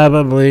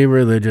probably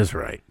religious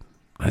right.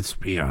 Let's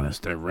be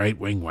honest, they're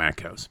right-wing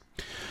wackos.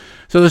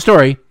 So the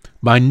story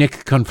by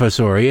Nick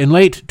Confessori. In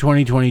late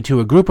 2022,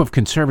 a group of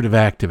conservative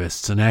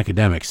activists and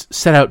academics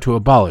set out to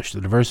abolish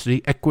the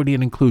Diversity, Equity,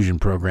 and Inclusion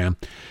program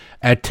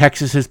at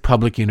Texas's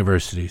public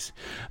universities.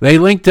 They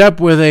linked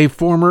up with a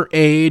former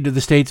aide to the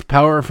state's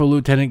powerful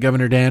Lieutenant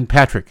Governor Dan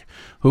Patrick,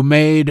 who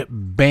made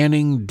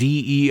banning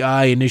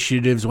DEI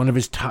initiatives one of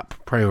his top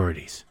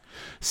priorities,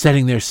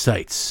 setting their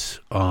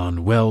sights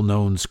on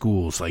well-known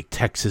schools like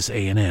Texas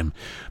A&M.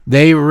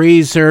 They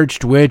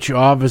researched which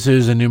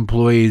offices and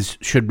employees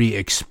should be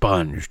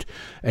expunged.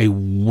 A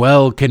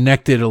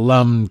well-connected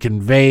alum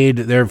conveyed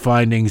their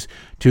findings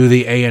to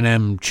the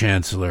A&M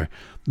chancellor.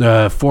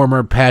 The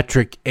former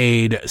Patrick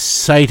aide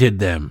cited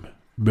them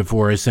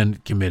before a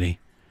Senate committee.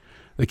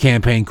 The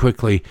campaign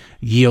quickly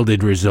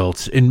yielded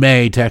results. In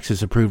May,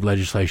 Texas approved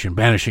legislation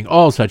banishing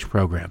all such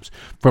programs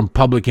from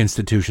public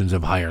institutions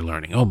of higher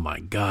learning. Oh my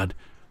God.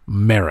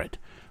 Merit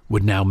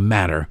would now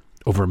matter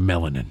over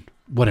melanin.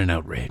 What an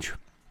outrage.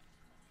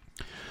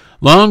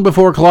 Long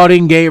before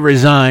Claudine Gay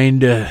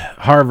resigned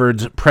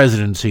Harvard's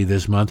presidency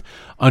this month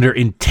under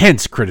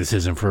intense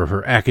criticism for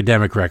her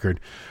academic record,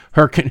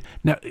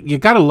 now you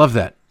got to love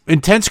that.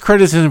 Intense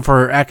criticism for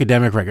her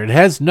academic record. It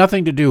has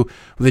nothing to do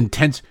with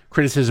intense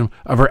criticism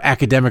of her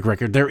academic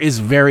record. There is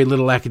very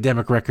little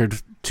academic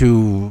record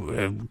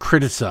to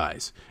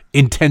criticize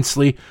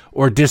intensely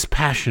or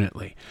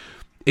dispassionately.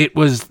 It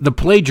was the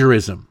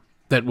plagiarism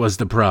that was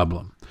the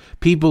problem.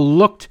 People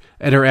looked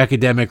at her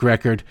academic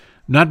record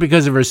not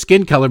because of her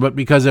skin color, but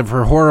because of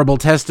her horrible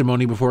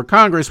testimony before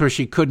Congress, where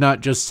she could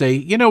not just say,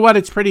 you know what,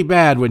 it's pretty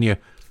bad when you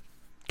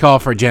call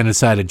for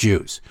genocide of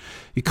Jews.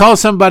 You call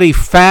somebody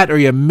fat or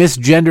you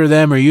misgender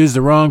them or use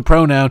the wrong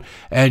pronoun,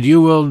 and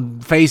you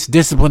will face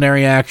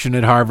disciplinary action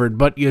at Harvard,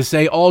 but you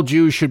say all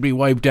Jews should be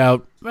wiped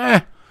out.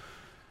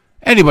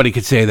 Anybody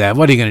could say that.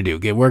 What are you going to do?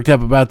 Get worked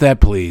up about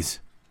that, please?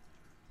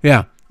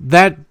 Yeah,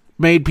 that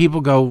made people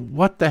go,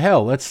 what the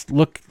hell? Let's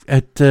look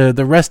at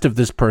the rest of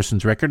this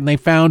person's record. And they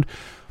found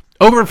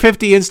over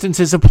 50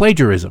 instances of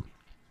plagiarism.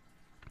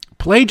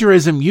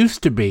 Plagiarism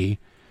used to be,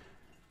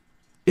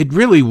 it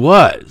really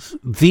was,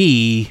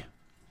 the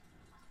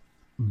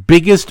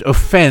biggest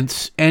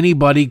offense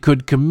anybody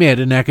could commit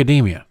in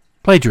academia.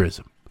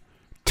 Plagiarism.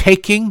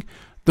 Taking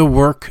the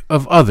work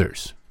of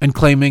others and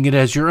claiming it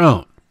as your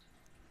own.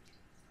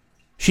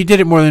 She did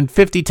it more than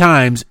 50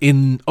 times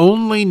in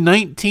only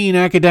 19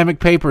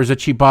 academic papers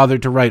that she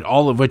bothered to write,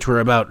 all of which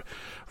were about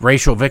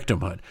racial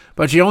victimhood.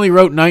 But she only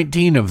wrote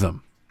 19 of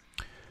them.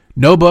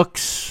 No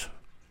books.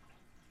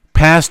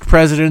 Past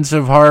presidents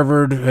of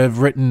Harvard have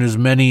written as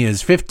many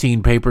as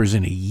 15 papers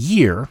in a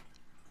year.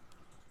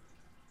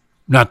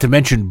 Not to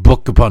mention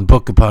book upon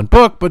book upon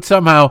book, but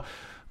somehow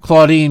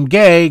Claudine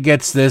Gay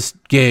gets this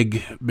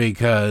gig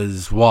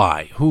because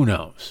why? Who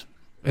knows?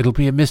 It'll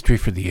be a mystery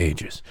for the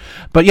ages.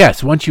 But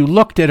yes, once you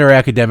looked at her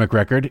academic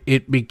record,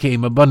 it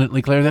became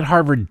abundantly clear that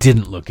Harvard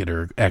didn't look at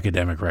her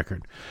academic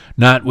record,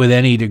 not with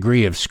any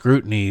degree of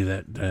scrutiny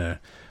that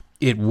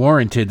it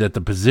warranted, that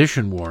the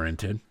position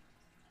warranted.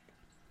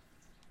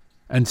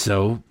 And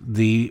so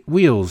the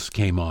wheels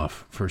came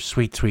off for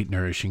sweet, sweet,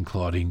 nourishing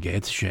Claudine Gay.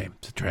 It's a shame.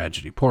 It's a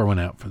tragedy. Pour one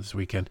out for this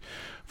weekend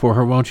for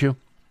her, won't you?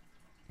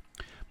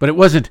 But it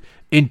wasn't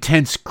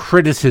intense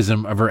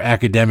criticism of her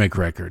academic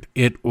record.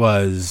 It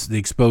was the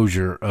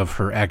exposure of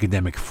her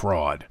academic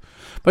fraud.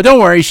 But don't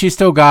worry, she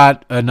still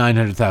got a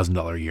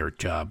 $900,000 a year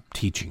job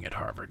teaching at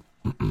Harvard.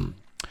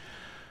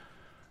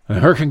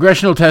 Her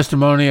congressional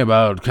testimony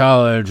about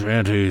college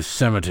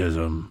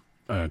anti-Semitism,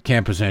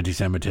 campus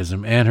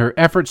anti-Semitism, and her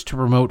efforts to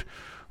promote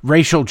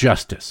racial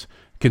justice.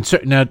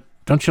 Now,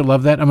 don't you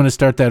love that? I'm going to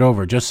start that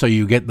over just so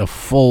you get the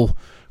full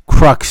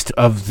crux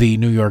of the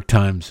New York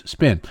Times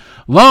spin.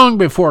 Long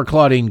before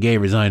Claudine Gay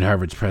resigned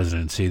Harvard's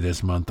presidency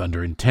this month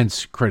under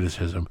intense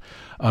criticism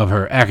of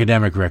her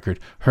academic record,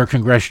 her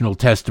congressional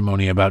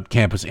testimony about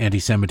campus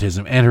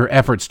anti-Semitism, and her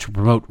efforts to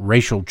promote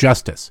racial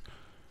justice.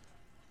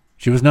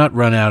 She was not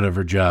run out of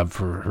her job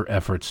for her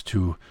efforts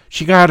to...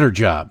 She got her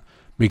job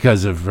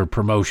because of her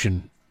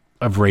promotion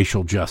of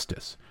racial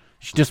justice.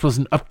 She just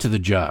wasn't up to the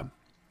job.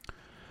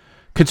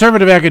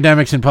 Conservative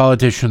academics and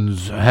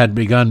politicians had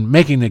begun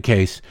making the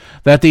case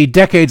that the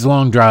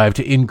decades-long drive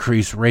to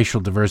increase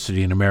racial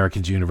diversity in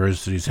American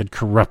universities had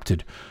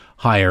corrupted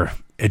higher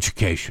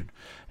education.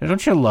 Now,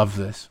 don't you love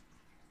this?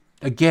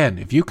 Again,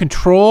 if you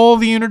control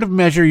the unit of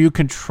measure, you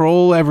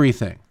control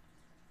everything.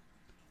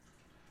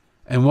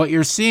 And what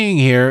you're seeing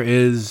here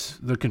is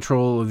the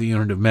control of the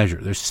unit of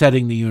measure. They're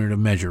setting the unit of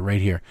measure right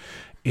here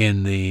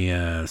in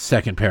the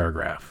second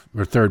paragraph,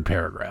 or third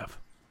paragraph.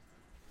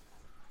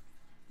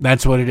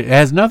 That's what it is. It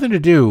has nothing to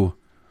do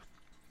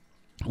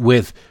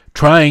with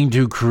trying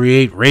to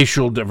create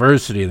racial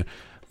diversity.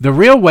 The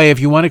real way, if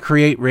you want to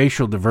create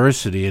racial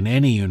diversity in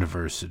any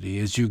university,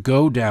 is you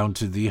go down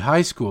to the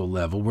high school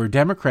level where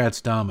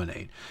Democrats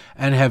dominate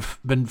and have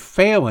been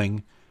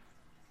failing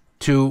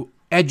to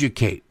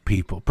educate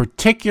people,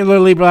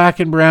 particularly black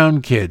and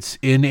brown kids,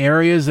 in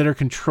areas that are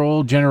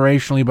controlled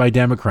generationally by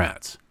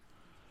Democrats.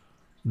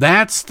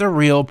 That's the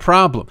real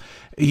problem.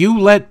 You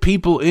let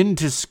people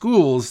into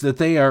schools that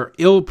they are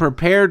ill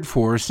prepared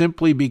for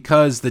simply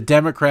because the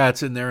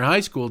Democrats in their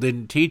high school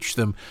didn't teach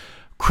them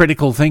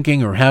critical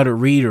thinking or how to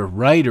read or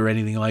write or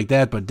anything like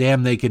that, but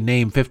damn, they can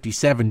name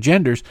 57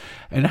 genders.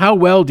 And how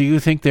well do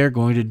you think they're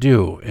going to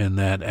do in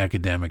that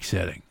academic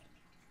setting?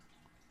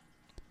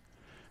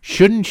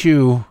 Shouldn't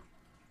you...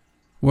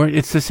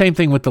 It's the same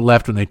thing with the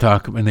left when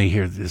they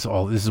hear this.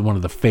 This is one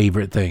of the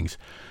favorite things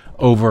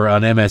over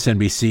on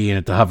MSNBC and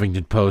at the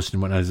Huffington Post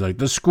and whatnot. It's like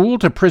the school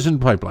to prison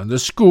pipeline. The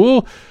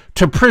school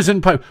to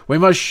prison pipeline. We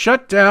must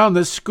shut down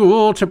the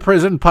school to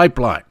prison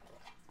pipeline.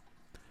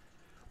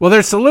 Well,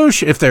 their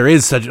solution, if there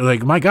is such,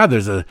 like, my God,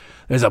 there's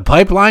a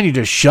pipeline. You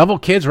just shovel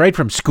kids right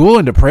from school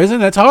into prison.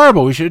 That's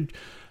horrible. We should.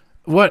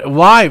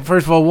 Why?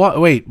 First of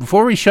all, wait.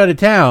 Before we shut it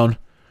down,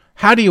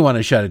 how do you want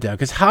to shut it down?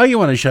 Because how you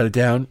want to shut it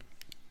down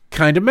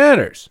kind of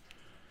matters.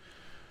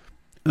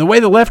 The way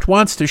the left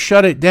wants to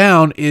shut it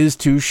down is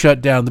to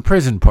shut down the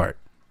prison part.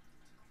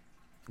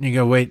 And you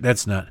go, wait,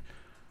 that's not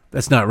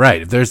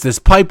right. If there's this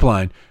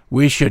pipeline,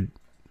 we should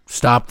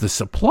stop the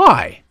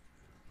supply,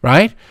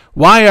 right?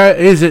 Why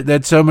is it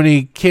that so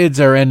many kids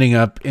are ending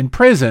up in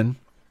prison?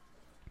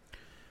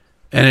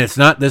 And it's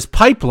not this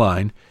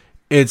pipeline.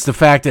 It's the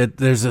fact that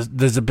there's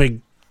a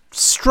big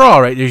straw,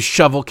 right? They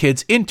shovel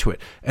kids into it.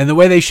 And the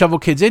way they shovel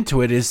kids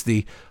into it is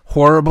the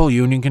horrible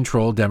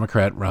union-controlled,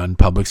 Democrat-run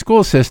public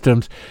school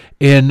systems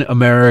in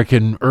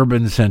American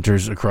urban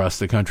centers across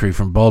the country,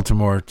 from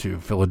Baltimore to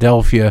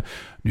Philadelphia,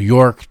 New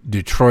York,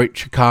 Detroit,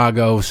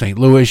 Chicago, St.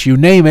 Louis, you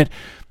name it,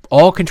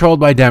 all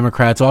controlled by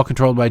Democrats,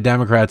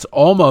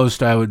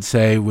 almost, I would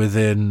say,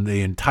 within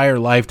the entire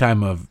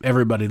lifetime of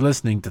everybody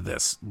listening to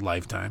this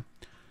lifetime.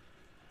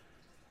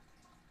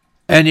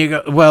 And you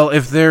go, well,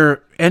 if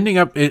they're ending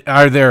up,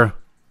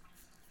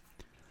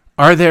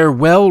 are there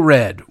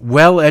well-read,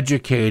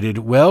 well-educated,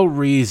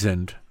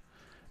 well-reasoned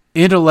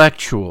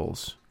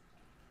intellectuals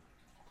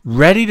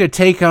ready to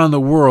take on the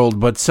world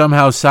but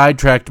somehow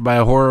sidetracked by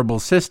a horrible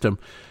system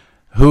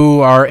who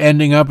are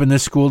ending up in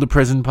this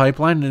school-to-prison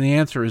pipeline? And the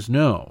answer is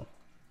no.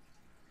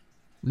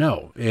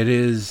 No, it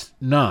is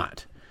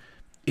not.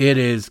 It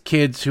is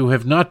kids who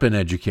have not been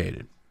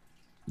educated.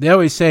 They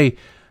always say,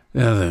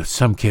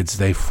 some kids,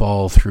 they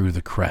fall through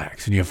the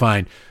cracks. And you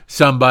find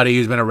somebody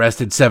who's been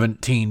arrested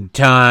 17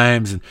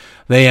 times and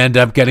they end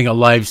up getting a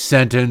life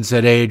sentence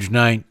at age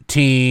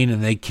 19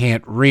 and they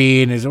can't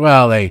read. And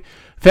they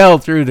fell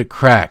through the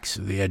cracks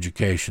of the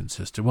education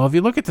system. Well, if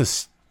you look at the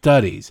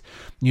studies,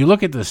 you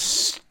look at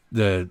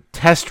the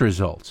test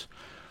results,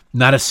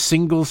 not a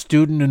single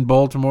student in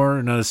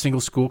Baltimore, not a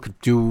single school could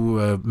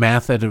do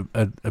math at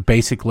a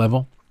basic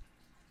level.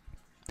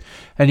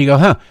 And you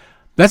go,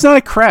 that's not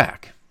a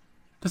crack.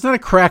 That's not a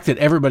crack that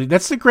everybody...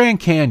 That's the Grand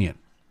Canyon.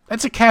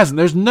 That's a chasm.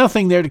 There's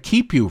nothing there to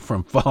keep you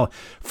from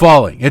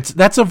falling.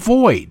 That's a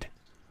void.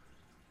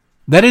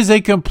 That is a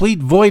complete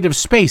void of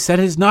space. That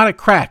is not a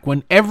crack.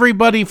 When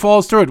everybody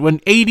falls through it, when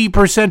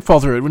 80%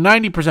 fall through it, when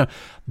 90%,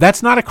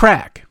 that's not a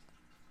crack.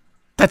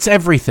 That's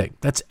everything.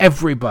 That's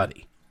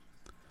everybody.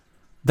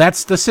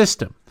 That's the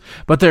system.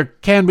 But there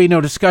can be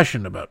no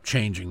discussion about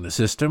changing the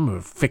system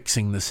or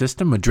fixing the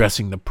system,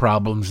 addressing the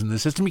problems in the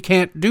system. You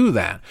can't do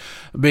that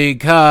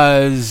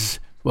because,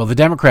 well, the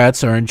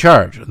Democrats are in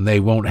charge and they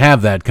won't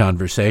have that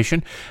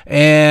conversation.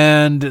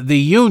 And the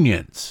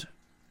unions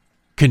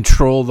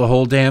control the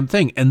whole damn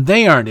thing, and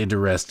they aren't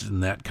interested in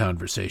that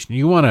conversation.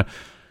 You want to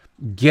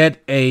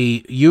get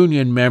a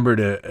union member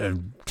a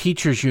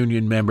teachers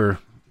union member,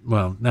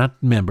 well,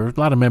 not member. A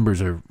lot of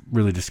members are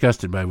really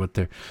disgusted by what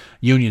their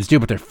unions do,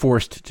 but they're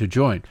forced to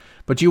join.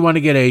 But you want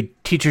to get a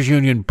teachers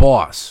union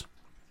boss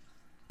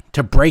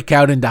to break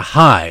out into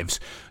hives,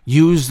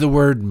 use the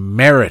word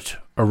merit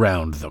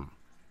around them.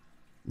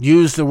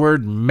 Use the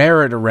word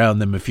merit around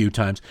them a few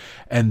times,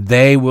 and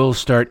they will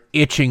start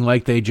itching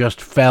like they just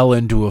fell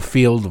into a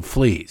field of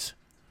fleas.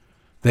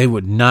 They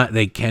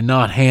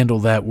cannot handle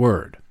that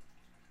word.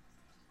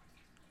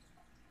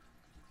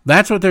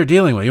 That's what they're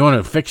dealing with. You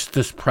want to fix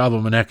this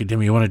problem in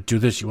academia. You want to do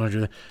this. You want to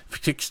do that.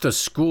 Fix the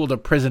school to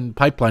prison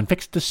pipeline.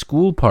 Fix the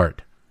school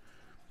part.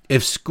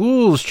 If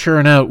schools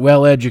churn out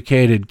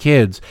well-educated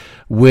kids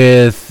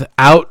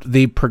without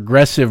the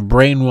progressive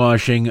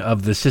brainwashing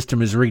of the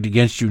system is rigged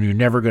against you and you're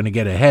never going to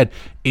get ahead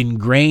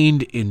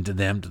ingrained into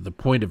them to the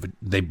point of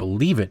they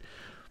believe it,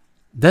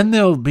 then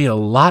there'll be a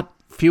lot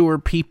fewer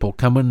people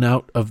coming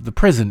out of the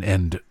prison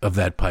end of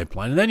that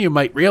pipeline. And then you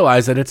might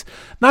realize that it's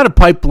not a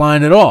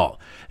pipeline at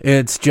all.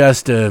 It's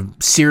just a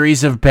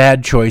series of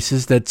bad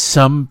choices that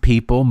some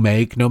people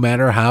make no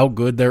matter how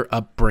good their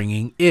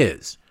upbringing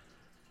is.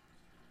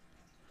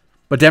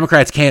 But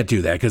Democrats can't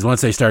do that because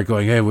once they start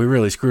going, hey, we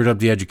really screwed up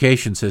the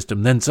education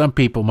system, then some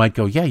people might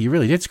go, yeah, you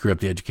really did screw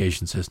up the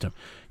education system.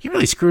 You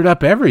really screwed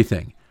up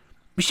everything.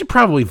 We should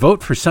probably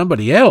vote for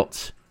somebody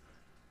else.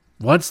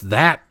 Once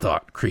that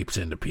thought creeps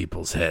into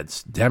people's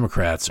heads,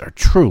 Democrats are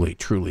truly,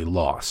 truly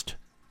lost.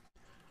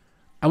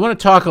 I want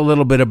to talk a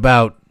little bit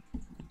about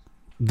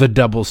the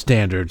double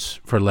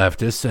standards for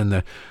leftists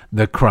and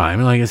the crime.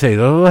 And like I say,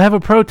 they'll have a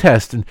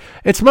protest, and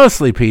it's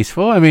mostly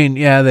peaceful. I mean,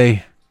 yeah,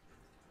 they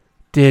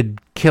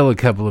did kill a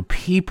couple of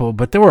people,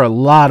 but there were a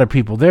lot of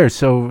people there.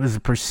 So as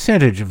a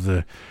percentage of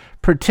the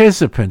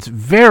participants,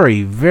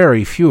 very,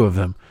 very few of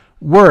them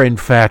were in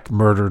fact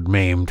murdered,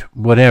 maimed,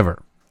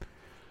 whatever.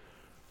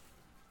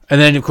 And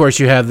then, of course,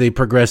 you have the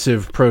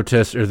progressive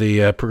protests or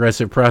the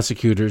progressive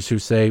prosecutors who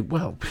say,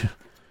 well,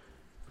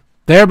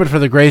 there but for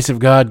the grace of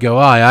God go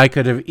I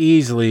could have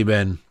easily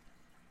been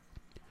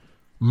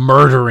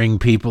murdering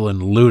people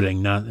and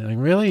looting. Not like,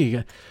 really?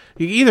 You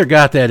either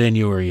got that in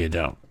you or you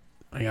don't.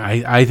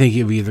 I think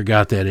you've either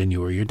got that in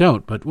you or you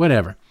don't, but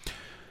whatever.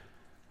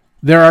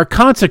 There are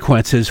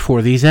consequences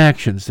for these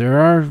actions. There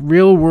are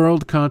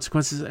real-world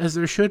consequences, as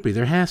there should be.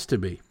 There has to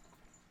be.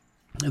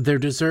 There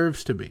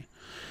deserves to be.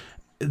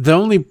 The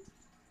only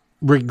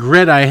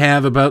regret I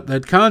have about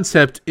that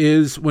concept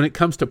is when it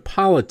comes to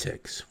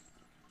politics.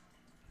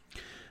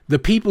 The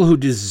people who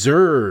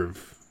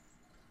deserve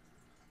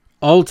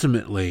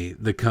ultimately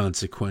the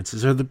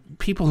consequences are the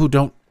people who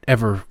don't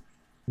ever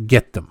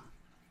get them.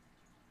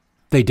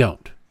 They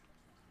don't.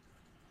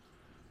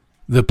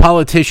 The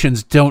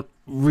politicians don't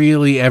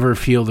really ever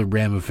feel the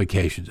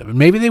ramifications of it.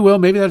 Maybe they will.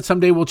 Maybe that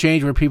someday will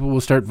change where people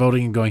will start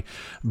voting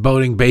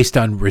voting based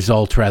on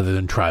results rather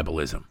than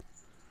tribalism.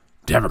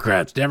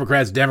 Democrats. Let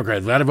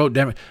it vote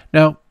Democrats.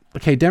 No,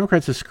 okay,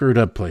 Democrats have screwed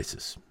up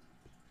places.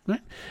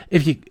 Right?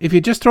 If you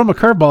just throw them a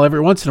curveball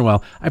every once in a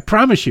while, I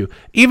promise you,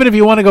 even if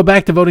you want to go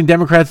back to voting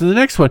Democrats in the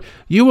next one,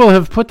 you will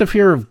have put the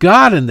fear of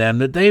God in them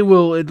that they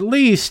will at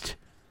least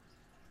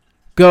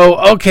go,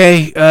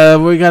 okay,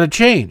 we got to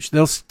change.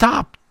 They'll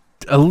stop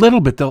a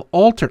little bit. They'll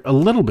alter a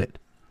little bit.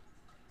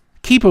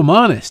 Keep them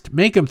honest.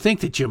 Make them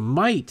think that you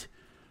might,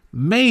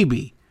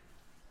 maybe,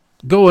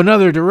 go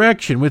another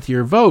direction with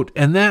your vote,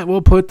 and that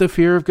will put the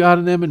fear of God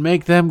in them and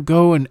make them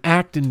go and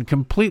act in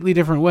completely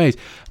different ways.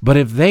 But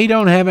if they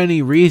don't have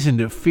any reason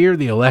to fear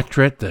the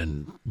electorate,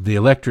 then the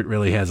electorate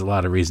really has a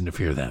lot of reason to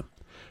fear them,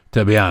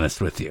 to be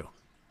honest with you.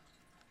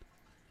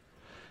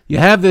 You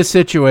have this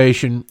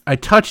situation. I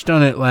touched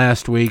on it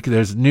last week.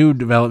 There's a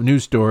new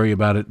story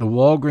about it. The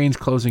Walgreens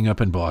closing up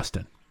in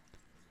Boston,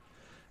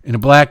 in a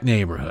black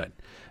neighborhood,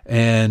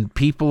 and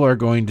people are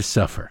going to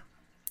suffer.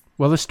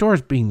 Well, the store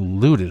is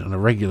being looted on a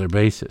regular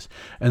basis,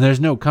 and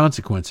there's no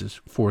consequences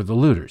for the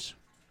looters.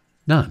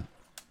 None.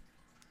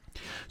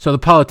 So the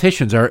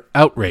politicians are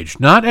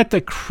outraged, not at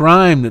the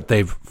crime that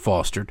they've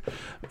fostered,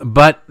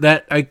 but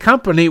that a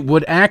company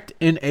would act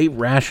in a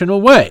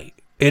rational way.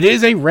 It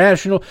is a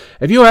rational.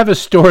 If you have a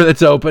store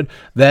that's open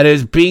that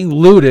is being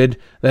looted,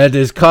 that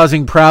is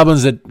causing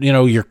problems that, you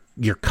know,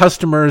 your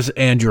customers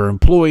and your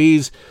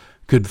employees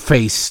could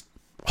face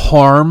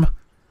harm,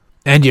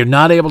 and you're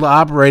not able to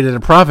operate at a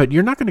profit,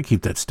 you're not going to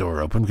keep that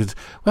store open because,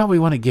 well, we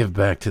want to give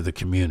back to the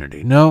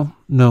community. No.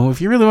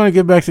 If you really want to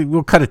give back,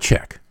 we'll cut a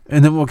check.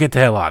 and then we'll get the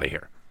hell out of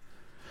here.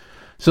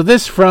 So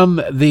this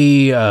from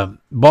the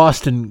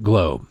Boston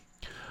Globe.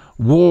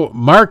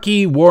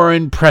 Markey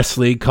Warren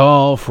Presley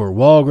call for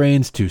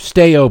Walgreens to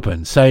stay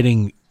open,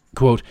 citing,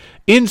 quote,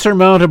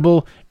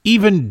 insurmountable,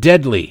 even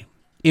deadly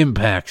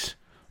impacts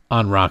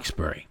on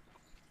Roxbury.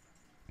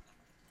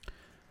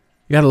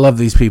 You got to love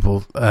these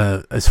people.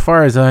 As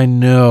far as I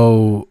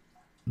know,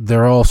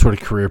 they're all sort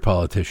of career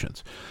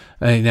politicians.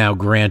 Now,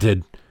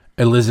 granted,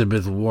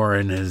 Elizabeth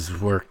Warren has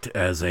worked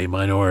as a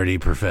minority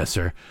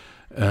professor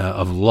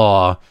of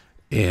law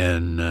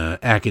in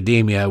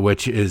academia,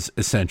 which is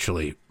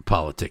essentially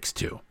politics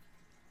too.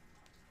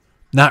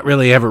 Not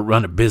really ever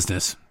run a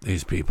business,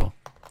 these people.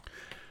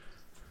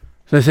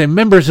 So they say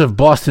members of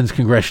Boston's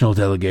congressional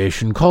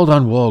delegation called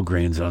on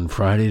Walgreens on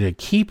Friday to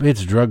keep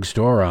its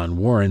drugstore on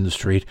Warren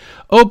Street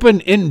open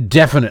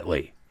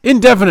indefinitely.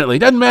 Indefinitely.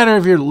 Doesn't matter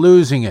if you're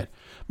losing it.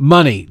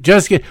 Money.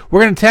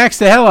 We're going to tax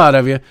the hell out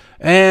of you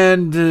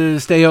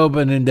and stay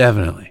open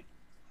indefinitely.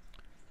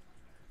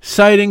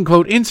 Citing,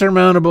 quote,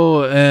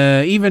 insurmountable,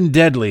 even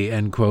deadly,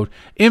 end quote,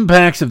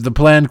 impacts of the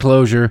planned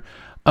closure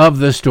of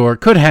the store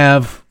could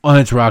have on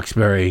its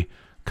Roxbury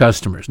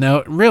customers.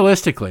 Now,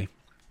 realistically,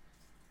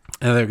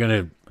 they're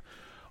going to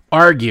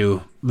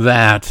argue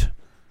that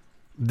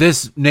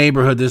this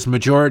neighborhood, this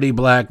majority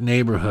black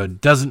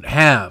neighborhood, doesn't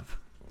have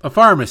a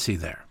pharmacy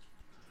there.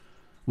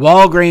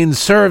 Walgreens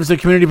serves the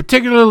community,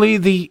 particularly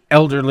the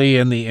elderly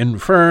and the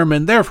infirm,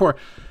 and therefore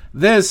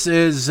this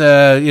is,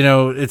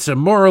 it's a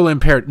moral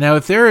imperative. Now,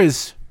 if there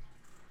is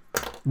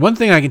one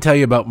thing I can tell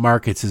you about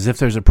markets is if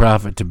there's a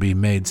profit to be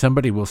made,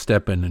 somebody will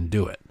step in and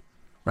do it,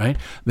 right?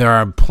 There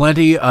are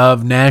plenty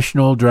of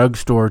national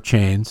drugstore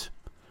chains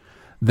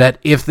that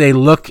if they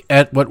look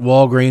at what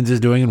Walgreens is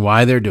doing and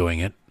why they're doing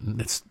it,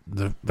 it's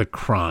the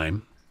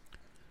crime.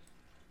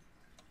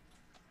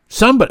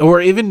 Somebody, or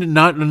even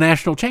not a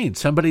national chain,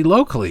 somebody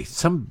locally,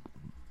 some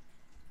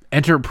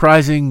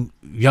enterprising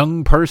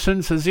young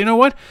person says, you know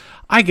what,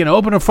 I can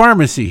open a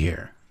pharmacy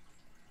here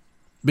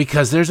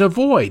because there's a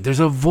void. There's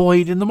a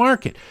void in the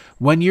market.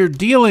 When you're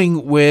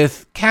dealing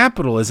with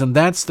capitalism,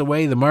 that's the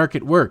way the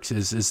market works.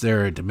 Is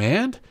there a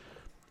demand?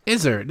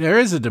 There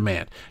is a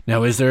demand.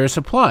 Now, is there a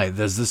supply?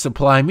 Does the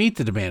supply meet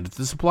the demand? If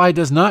the supply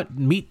does not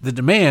meet the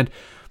demand,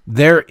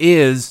 there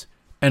is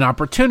an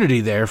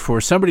opportunity there for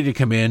somebody to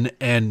come in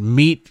and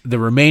meet the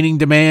remaining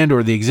demand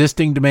or the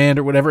existing demand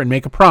or whatever and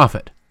make a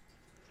profit.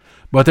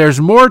 But there's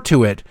more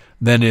to it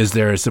than is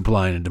there a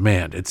supply and a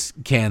demand. It's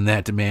can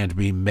that demand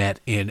be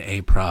met in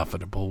a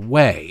profitable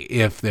way?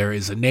 If there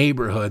is a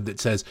neighborhood that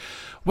says,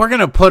 we're going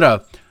to put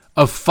a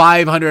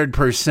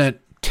 500%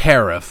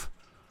 tariff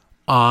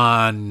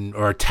on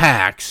or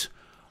tax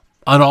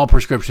on all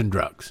prescription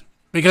drugs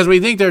because we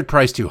think they're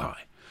priced too high.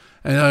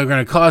 And they're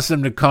going to cost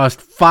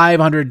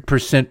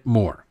 500%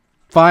 more,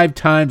 5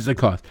 times the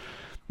cost.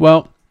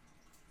 Well,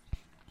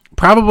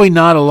 probably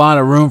not a lot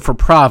of room for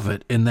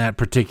profit in that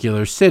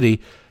particular city,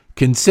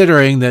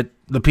 considering that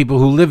the people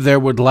who live there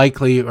would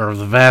likely, or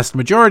the vast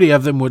majority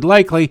of them would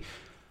likely,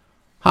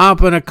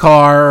 hop in a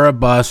car or a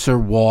bus or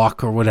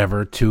walk or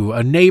whatever to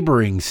a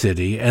neighboring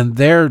city and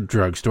their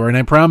drugstore. And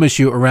I promise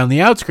you, around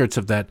the outskirts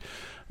of that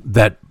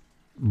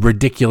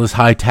ridiculous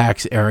high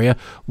tax area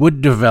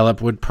would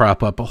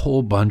prop up a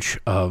whole bunch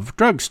of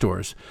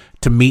drugstores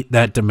to meet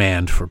that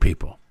demand for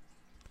people.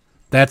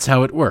 That's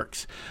how it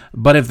works.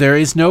 But if there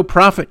is no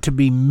profit to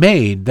be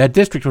made, that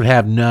district would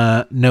have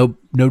no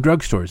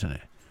drugstores in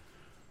it.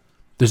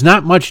 There's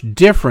not much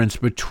difference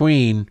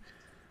between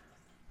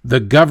the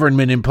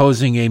government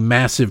imposing a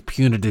massive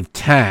punitive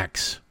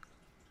tax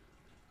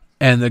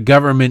and the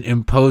government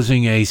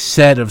imposing a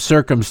set of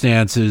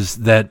circumstances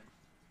that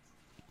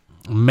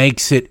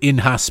makes it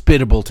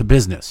inhospitable to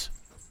business,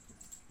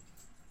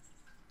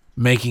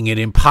 making it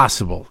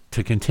impossible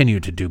to continue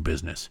to do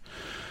business.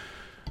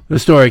 The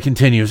story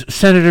continues.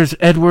 Senators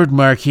Edward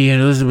Markey and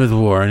Elizabeth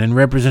Warren and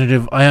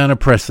Representative Ayanna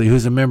Pressley,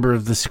 who's a member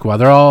of the squad,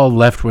 they're all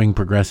left-wing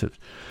progressives,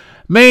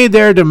 made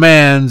their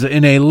demands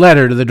in a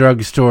letter to the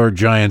drugstore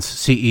giant's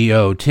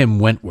CEO, Tim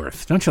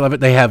Wentworth. Don't you love it?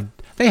 They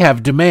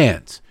have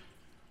demands.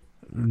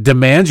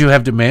 You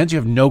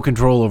have no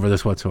control over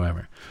this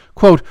whatsoever.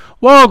 Quote,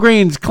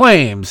 Walgreens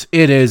claims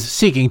it is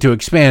seeking to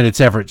expand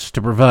its efforts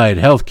to provide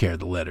health care,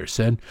 the letter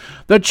said.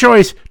 The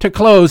choice to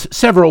close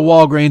several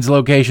Walgreens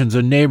locations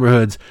in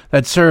neighborhoods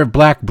that serve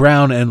black,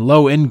 brown, and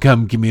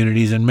low-income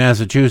communities in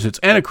Massachusetts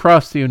and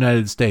across the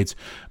United States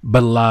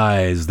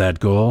belies that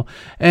goal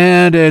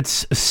and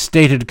its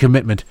stated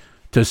commitment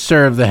to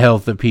serve the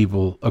health of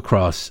people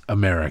across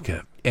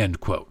America,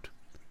 end quote.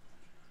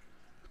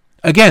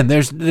 Again,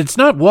 it's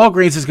not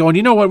Walgreens is going,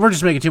 you know what, we're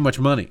just making too much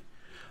money.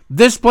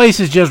 This place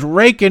is just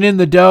raking in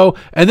the dough,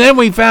 and then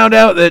we found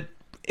out that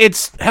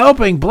it's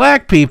helping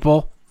black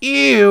people.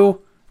 Ew,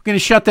 we're going to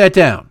shut that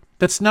down.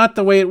 That's not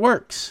the way it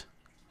works.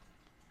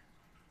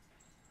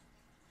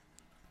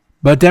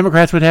 But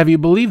Democrats would have you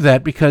believe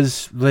that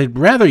because they'd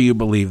rather you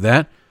believe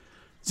that.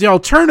 The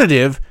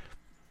alternative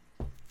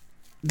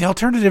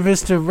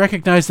is to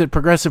recognize that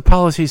progressive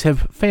policies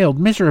have failed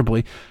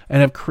miserably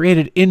and have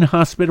created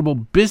inhospitable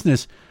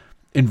business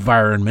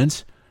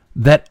environments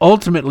that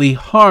ultimately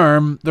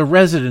harm the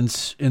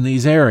residents in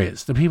these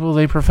areas, the people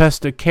they profess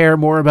to care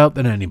more about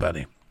than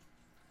anybody.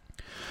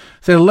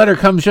 So the letter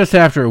comes just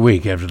after a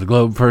week after the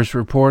Globe first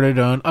reported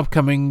on the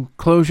upcoming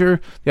closure,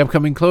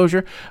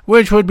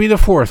 which would be the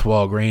fourth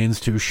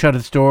Walgreens to shut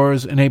its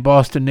doors in a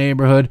Boston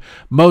neighborhood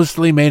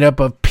mostly made up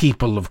of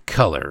people of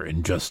color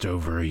in just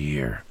over a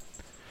year.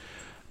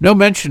 No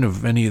mention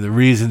of any of the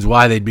reasons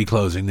why they'd be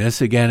closing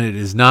this. Again, it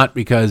is not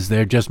because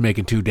they're just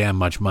making too damn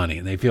much money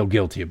and they feel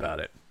guilty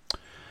about it.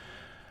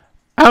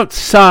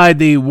 Outside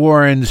the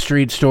Warren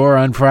Street store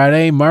on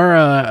Friday,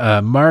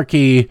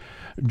 Markey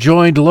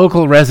joined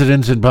local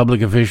residents and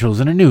public officials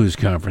in a news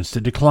conference to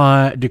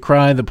decry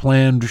the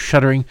planned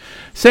shuttering,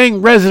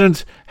 saying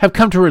residents have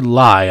come to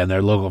rely on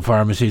their local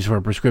pharmacies for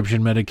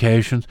prescription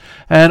medications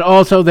and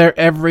also their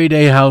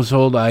everyday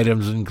household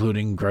items,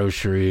 including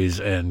groceries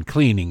and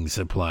cleaning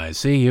supplies.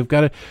 See, you've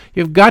got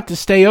to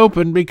stay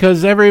open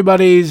because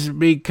everybody's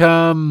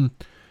become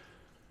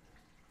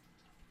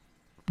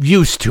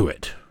used to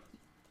it.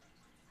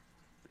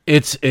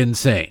 It's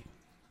insane.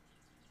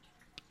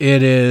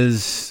 It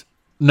is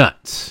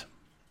nuts.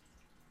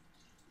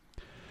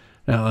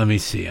 Now, let me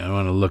see. I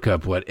want to look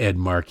up what Ed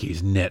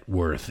Markey's net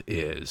worth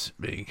is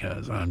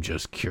because I'm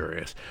just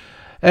curious.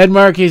 Ed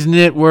Markey's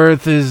net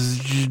worth is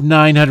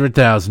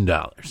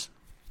 $900,000.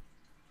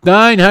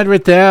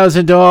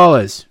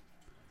 $900,000.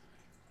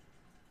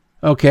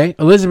 Okay,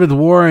 Elizabeth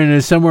Warren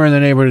is somewhere in the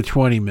neighborhood of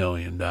 $20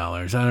 million.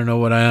 I don't know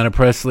what Ayanna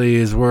Pressley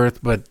is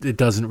worth, but it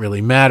doesn't really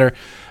matter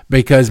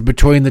because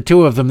between the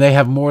two of them, they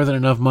have more than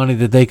enough money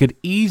that they could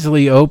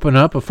easily open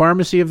up a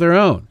pharmacy of their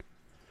own.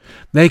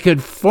 They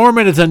could form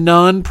it as a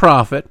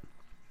nonprofit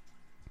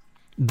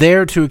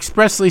there to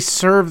expressly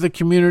serve the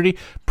community,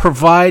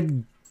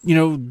 provide,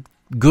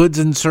 goods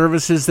and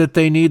services that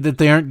they need that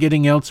they aren't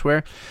getting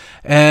elsewhere,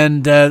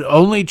 and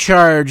only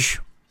charge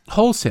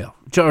wholesale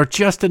or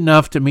just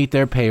enough to meet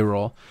their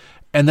payroll,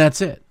 and that's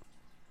it.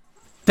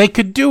 They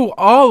could do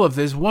all of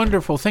these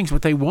wonderful things,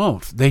 but they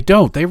won't. They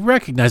don't. They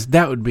recognize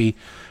that would be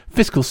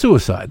fiscal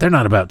suicide. They're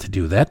not about to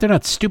do that. They're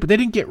not stupid. They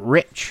didn't get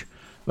rich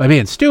by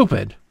being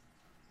stupid.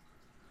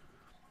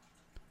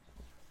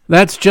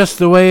 That's just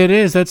the way it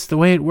is. That's the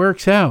way it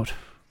works out.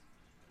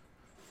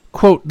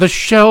 Quote, the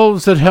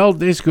shelves that held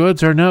these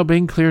goods are now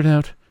being cleared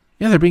out.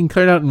 Yeah, they're being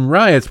cleared out in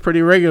riots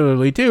pretty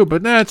regularly, too,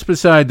 but that's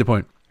beside the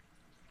point.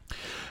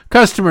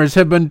 Customers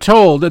have been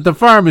told that the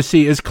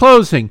pharmacy is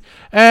closing,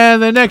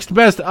 and the next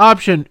best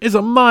option is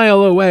a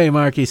mile away,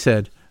 Markey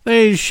said.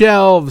 These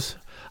shelves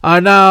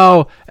are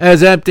now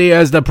as empty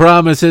as the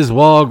promises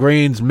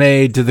Walgreens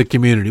made to the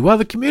community. Well,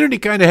 the community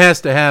kind of has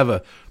to have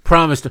a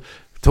promise to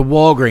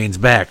Walgreens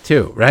back,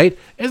 too, right?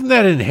 Isn't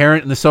that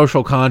inherent in the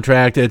social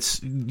contract?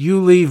 It's you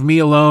leave me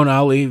alone,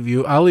 I'll leave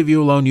you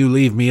alone, you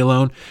leave me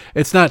alone.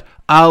 It's not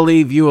I'll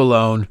leave you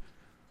alone.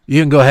 You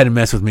can go ahead and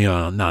mess with me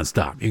on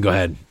nonstop. You can go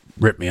ahead and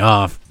rip me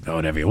off,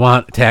 whatever you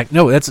want, attack.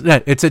 No, it's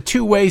a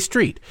two-way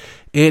street.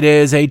 It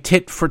is a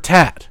tit for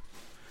tat.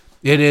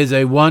 It is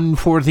a one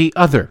for the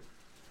other.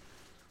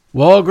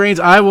 Walgreens,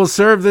 I will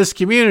serve this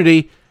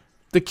community.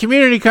 The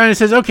community kind of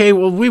says, okay,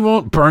 well, we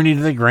won't burn you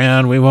to the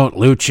ground. We won't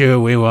loot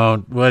you. We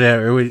won't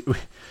whatever.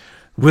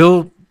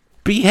 We'll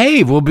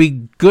behave. We'll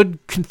be good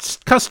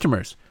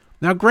customers.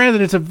 Now,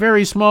 granted, it's a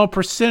very small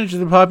percentage of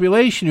the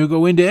population who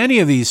go into any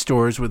of these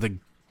stores with a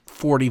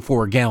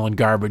 44-gallon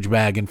garbage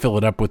bag and fill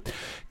it up with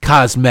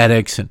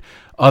cosmetics and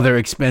other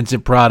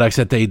expensive products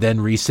that they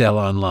then resell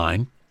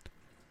online.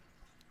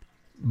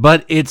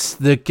 But it's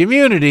the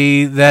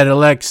community that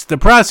elects the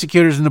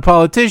prosecutors and the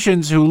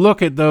politicians who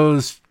look at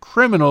those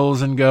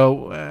criminals and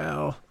go,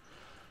 well,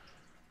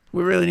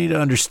 we really need to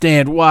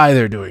understand why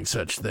they're doing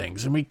such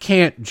things. And we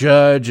can't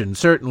judge, and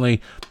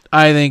certainly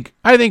I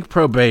think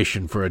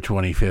probation for a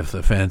 25th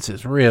offense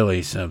is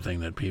really something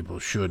that people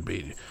should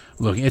be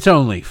looking. It's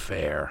only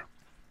fair.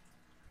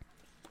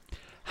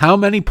 How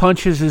many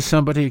punches is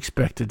somebody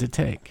expected to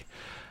take?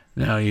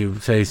 Now you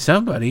say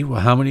somebody,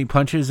 well, how many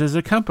punches is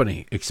a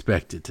company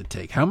expected to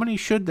take? How many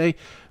should they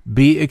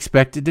be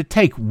expected to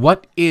take?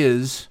 What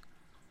is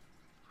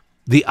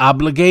the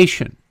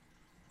obligation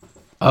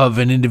of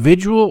an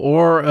individual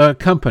or a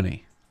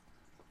company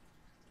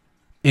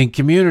in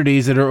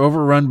communities that are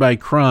overrun by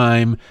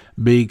crime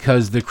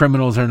because the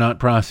criminals are not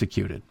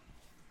prosecuted?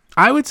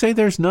 I would say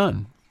there's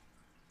none.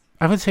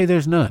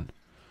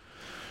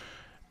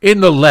 In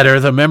the letter,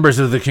 the members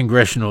of the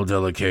congressional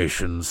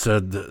delegation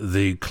said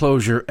the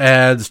closure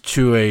adds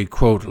to a,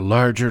 quote,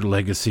 larger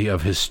legacy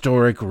of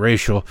historic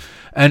racial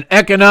and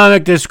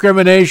economic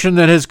discrimination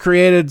that has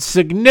created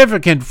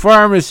significant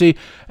pharmacy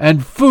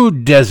and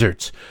food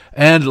deserts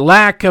and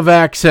lack of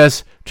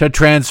access to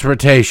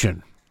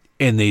transportation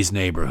in these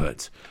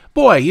neighborhoods.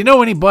 Boy, you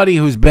know anybody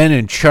who's been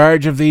in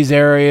charge of these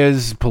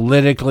areas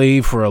politically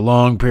for a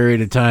long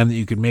period of time that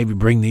you could maybe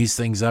bring these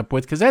things up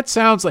with? Because that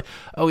sounds like,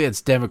 oh yeah,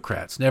 it's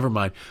Democrats. Never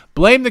mind.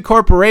 Blame the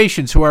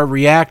corporations who are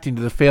reacting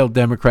to the failed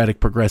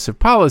Democratic progressive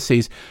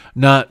policies,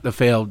 not the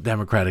failed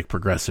Democratic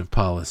progressive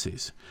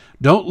policies.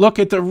 Don't look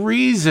at the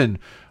reason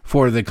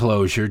for the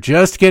closure.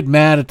 Just get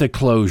mad at the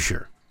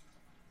closure.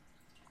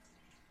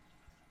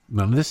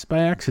 None of this is by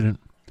accident.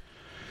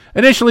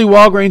 Initially,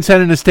 Walgreens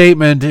said in a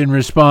statement in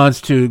response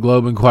to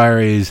Globe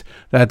inquiries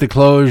that the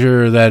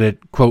closure that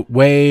it, quote,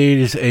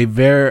 weighs a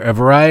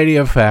variety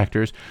of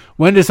factors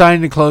when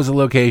deciding to close a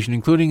location,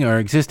 including our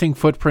existing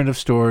footprint of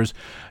stores,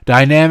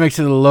 dynamics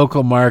of the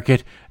local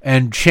market,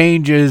 and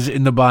changes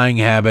in the buying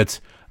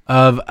habits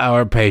of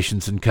our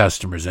patients and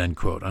customers, end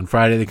quote. On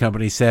Friday, the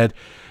company said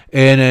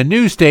in a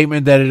new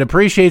statement that it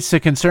appreciates the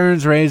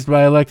concerns raised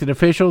by elected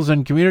officials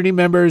and community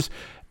members,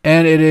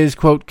 and it is,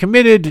 quote,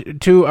 committed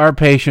to our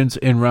patients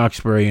in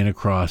Roxbury and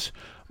across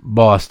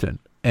Boston,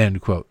 end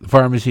quote. The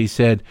pharmacy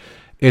said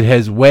it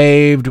has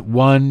waived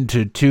 1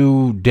 to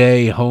 2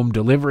 day home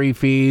delivery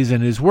fees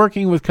and is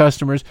working with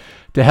customers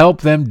to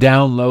help them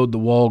download the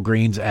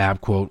Walgreens app,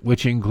 quote,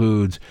 which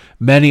includes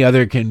many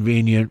other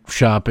convenient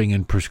shopping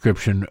and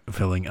prescription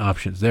filling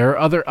options. There are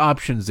other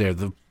options there.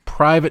 The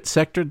private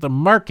sector, the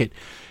market,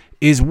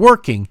 is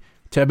working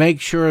to make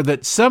sure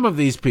that some of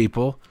these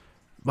people,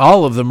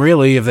 all of them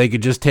really, if they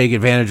could just take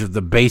advantage of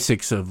the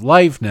basics of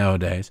life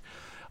nowadays,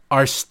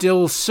 are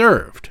still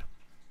served.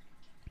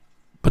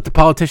 But the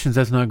politicians,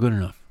 that's not good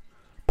enough.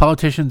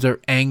 Politicians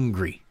are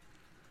angry.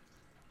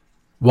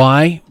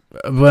 Why?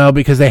 Well,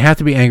 because they have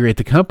to be angry at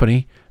the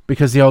company,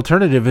 because the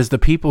alternative is the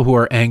people who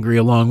are angry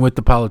along with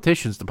the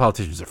politicians. The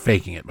politicians are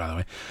faking it, by the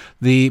way.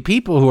 The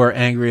people who are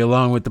angry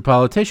along with the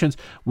politicians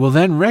will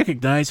then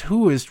recognize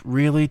who is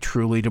really,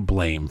 truly to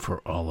blame for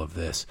all of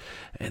this.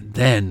 And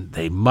then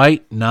they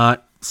might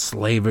not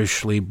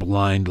slavishly,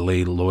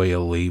 blindly,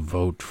 loyally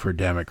vote for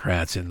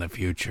Democrats in the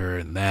future,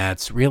 and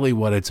that's really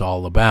what it's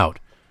all about.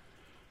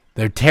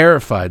 They're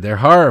terrified, they're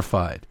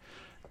horrified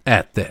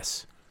at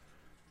this.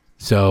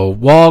 So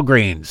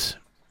Walgreens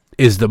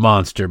is the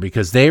monster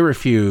because they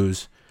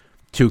refuse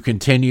to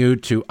continue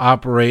to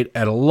operate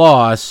at a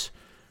loss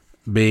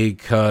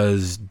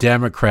because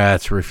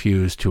Democrats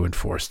refuse to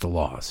enforce the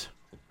laws.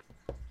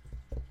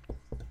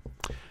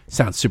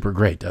 Sounds super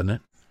great, doesn't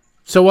it?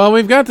 So while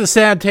we've got the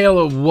sad tale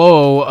of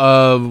woe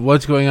of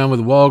what's going on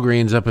with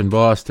Walgreens up in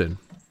Boston,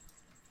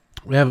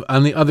 we have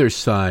on the other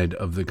side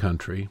of the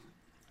country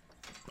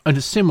a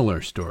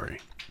similar story.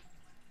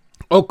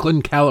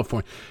 Oakland,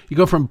 California. You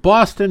go from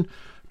Boston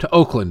to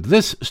Oakland.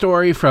 This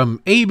story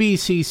from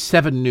ABC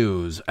 7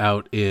 News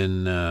out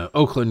in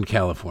Oakland,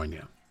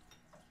 California.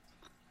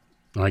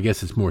 Or I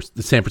guess it's more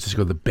the San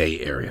Francisco, the Bay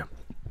Area,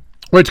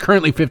 where it's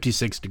currently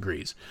 56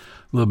 degrees.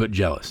 A little bit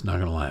jealous, not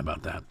going to lie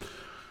about that.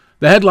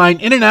 The headline,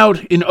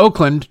 In-N-Out in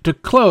Oakland to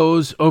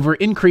close over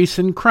increase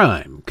in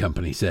crime,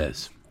 company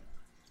says.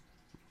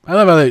 I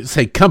love how they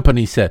say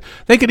company said.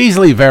 They could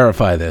easily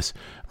verify this,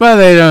 but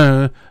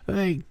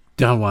they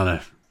don't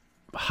want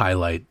to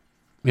highlight,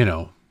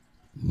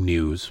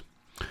 news.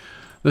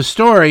 The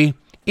story,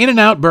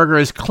 In-N-Out Burger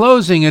is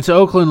closing its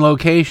Oakland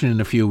location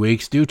in a few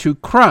weeks due to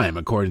crime,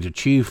 according to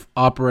Chief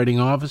Operating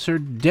Officer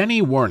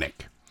Denny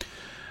Warnick.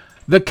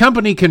 The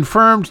company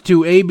confirmed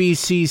to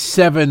ABC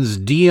 7's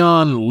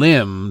Dion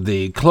Lim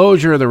the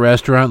closure of the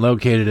restaurant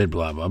located at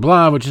blah, blah,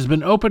 blah, which has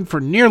been open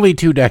for nearly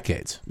 2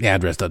 decades. The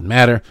address doesn't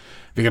matter.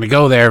 If you're going to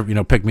go there,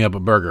 pick me up a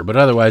burger. But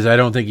otherwise, I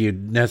don't think you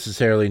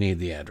necessarily need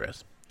the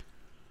address.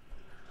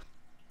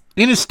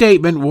 In a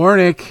statement,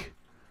 Warnick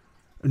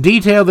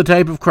detailed the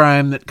type of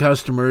crime that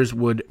customers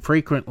would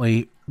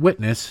frequently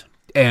witness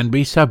and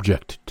be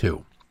subject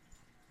to.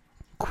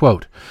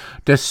 Quote,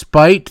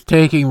 despite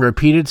taking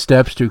repeated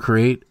steps to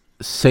create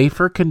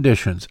safer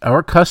conditions,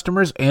 our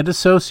customers and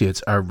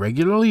associates are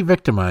regularly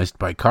victimized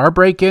by car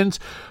break-ins,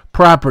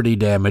 property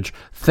damage,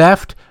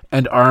 theft,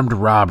 and armed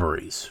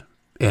robberies,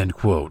 end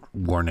quote,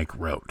 Warnick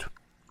wrote.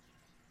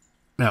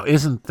 Now,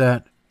 isn't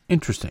that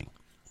interesting?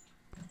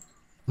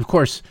 Of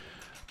course,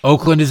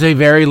 Oakland is a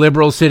very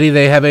liberal city.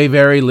 They have a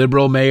very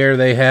liberal mayor.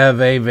 They have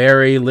a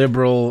very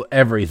liberal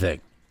everything.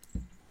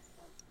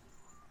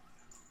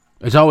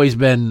 There's always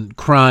been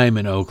crime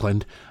in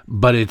Oakland,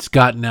 but it's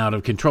gotten out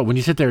of control. When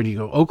you sit there and you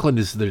go, Oakland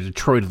is the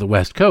Detroit of the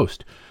West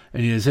Coast,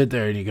 and you sit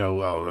there and you go,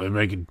 well, they're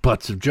making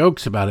butts of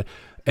jokes about it,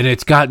 and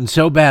it's gotten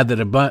so bad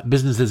that a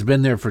business that's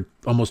been there for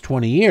almost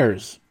 20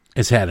 years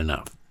has had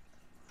enough.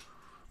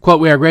 Quote,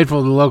 we are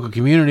grateful to the local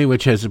community,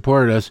 which has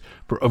supported us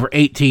for over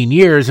 18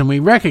 years, and we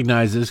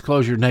recognize this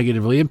closure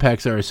negatively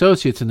impacts our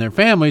associates and their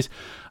families.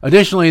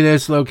 Additionally,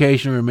 this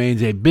location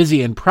remains a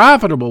busy and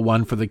profitable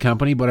one for the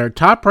company, but our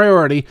top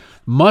priority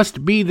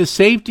must be the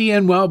safety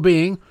and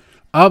well-being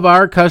of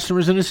our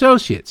customers and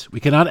associates. We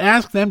cannot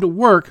ask them to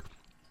work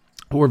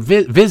or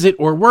visit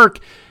or work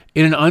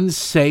in an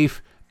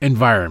unsafe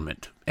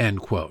environment,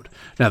 end quote.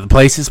 Now, the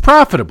place is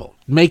profitable,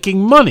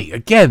 making money.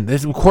 Again,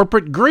 there's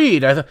corporate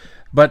greed.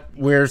 But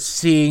we're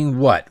seeing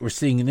what? We're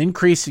seeing an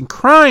increase in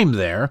crime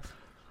there,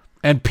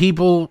 and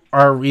people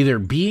are either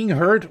being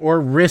hurt or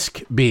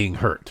risk being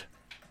hurt.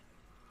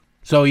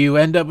 So you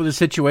end up with a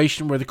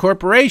situation where the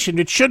corporation,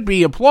 it should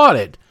be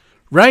applauded,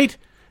 right?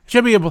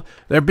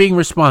 They're being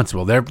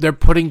responsible. They're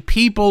putting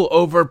people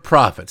over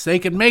profits. They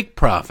can make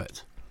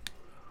profits.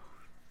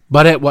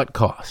 But at what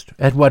cost?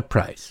 At what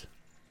price?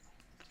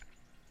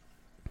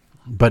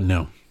 But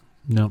no,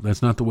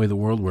 that's not the way the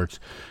world works.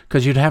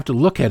 Because you'd have to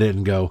look at it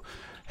and go,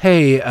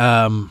 hey,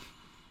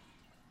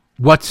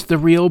 what's the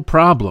real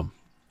problem?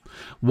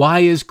 Why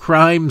is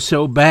crime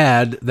so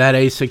bad that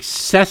a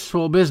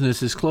successful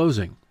business is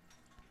closing?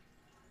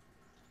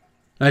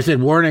 I said,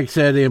 Warnick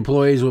said the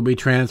employees will be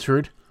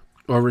transferred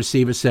or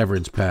receive a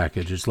severance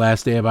package. Its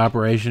last day of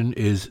operation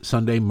is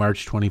Sunday,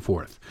 March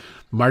 24th.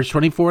 March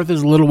 24th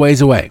is a little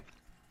ways away.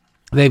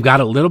 They've got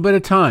a little bit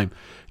of time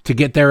to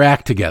get their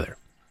act together.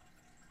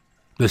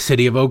 The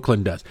city of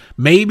Oakland does.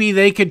 Maybe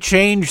they could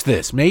change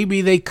this.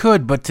 Maybe they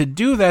could. But to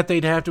do that,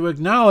 they'd have to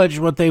acknowledge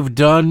what they've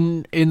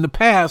done in the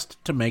past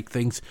to make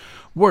things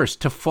worse,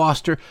 to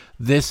foster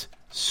this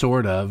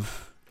sort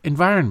of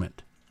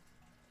environment.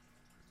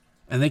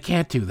 And they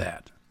can't do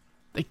that.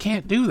 They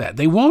can't do that.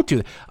 They won't do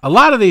that. A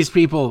lot of these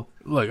people,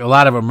 look, a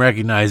lot of them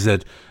recognize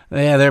that,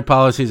 yeah, their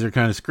policies are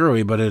kind of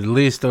screwy, but at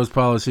least those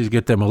policies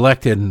get them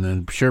elected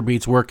and sure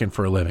beats working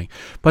for a living.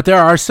 But there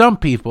are some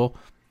people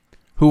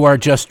who are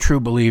just true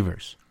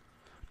believers.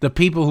 The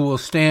people who will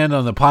stand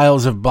on the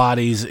piles of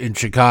bodies in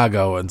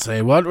Chicago and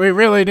say, what we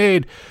really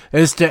need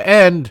is to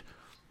end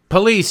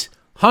police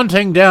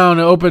hunting down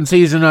open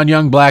season on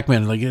young black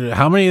men. Like,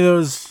 how many of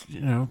those,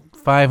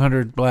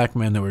 500 black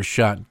men that were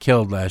shot and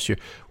killed last year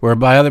were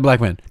by other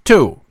black men?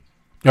 2.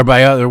 Or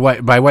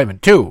by white men?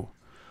 2.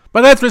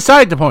 But that's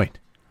beside the point.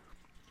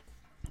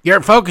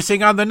 You're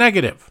focusing on the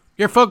negative.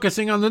 You're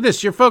focusing on the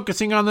this. You're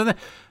focusing on the that.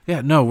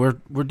 Yeah, no,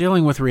 we're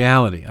dealing with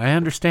reality. I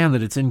understand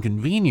that it's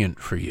inconvenient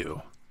for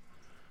you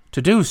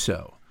to do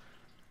so.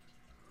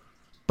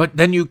 But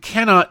then you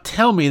cannot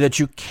tell me that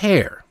you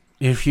care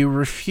if you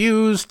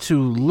refuse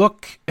to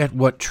look at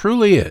what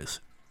truly is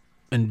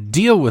and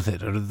deal with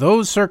it under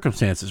those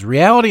circumstances,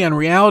 reality on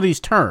reality's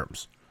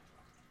terms.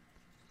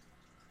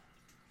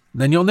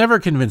 Then you'll never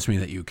convince me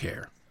that you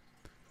care.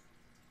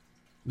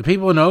 The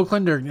people in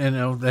Oakland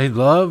are, they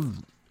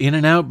love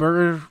In-N-Out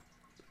Burger.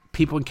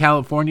 People in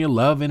California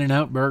love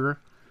In-N-Out Burger.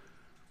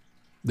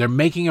 They're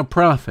making a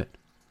profit.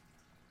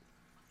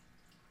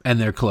 And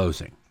they're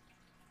closing.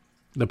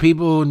 The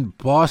people in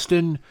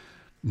Boston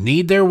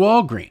need their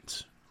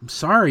Walgreens. I'm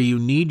sorry, you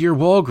need your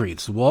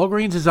Walgreens.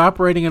 Walgreens is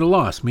operating at a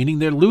loss, meaning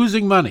they're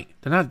losing money.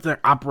 They're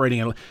operating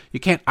at a loss. You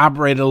can't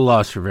operate at a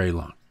loss for very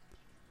long.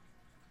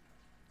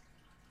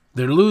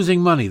 They're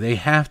losing money. They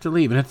have to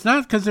leave. And it's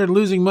not because they're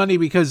losing money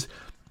because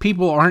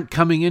people aren't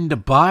coming in to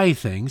buy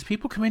things.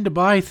 People come in to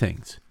buy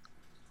things.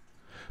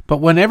 But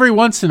when every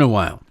once in a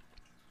while,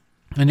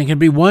 and it can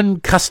be one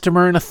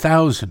customer in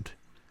 1,000,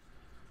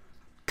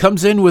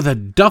 comes in with a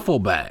duffel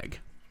bag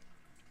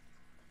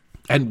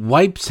and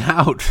wipes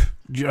out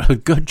a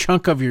good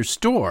chunk of your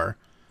store,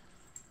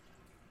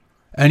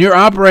 and you're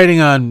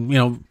operating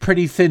on,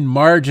 pretty thin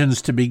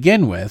margins to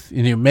begin with,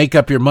 and you make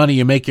up your money,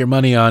 you make your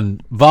money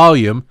on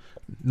volume,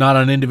 not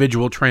on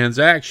individual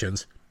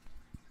transactions,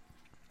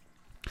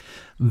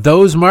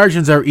 those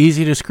margins are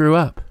easy to screw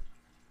up.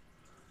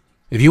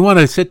 If you want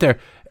to sit there,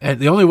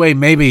 the only way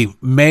maybe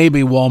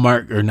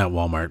Walgreens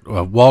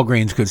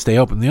could stay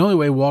open. The only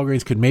way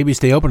Walgreens could maybe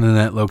stay open in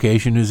that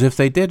location is if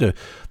they did a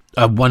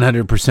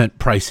 100%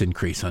 price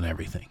increase on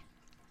everything.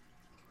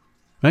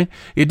 Right?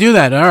 You do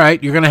that, all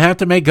right, you're going to have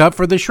to make up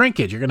for the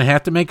shrinkage. You're going to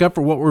have to make up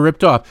for what we're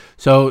ripped off.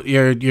 So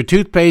your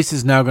toothpaste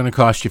is now going to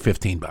cost you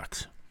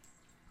 $15.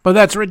 But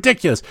that's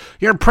ridiculous.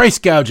 You're price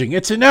gouging.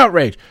 It's an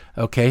outrage.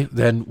 Okay,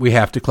 then we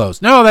have to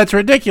close. No, that's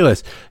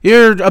ridiculous.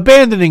 You're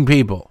abandoning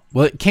people.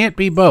 Well, it can't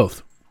be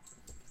both.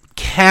 It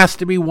has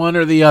to be one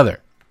or the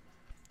other.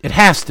 It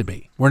has to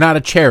be. We're not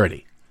a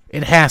charity.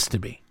 It has to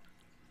be.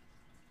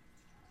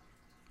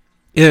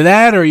 Either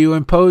that or you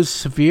impose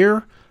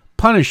severe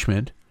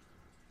punishment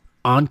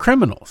on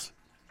criminals.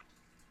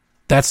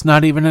 That's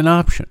not even an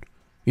option.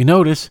 You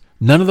notice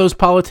none of those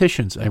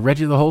politicians, I read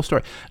you the whole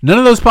story, none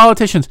of those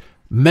politicians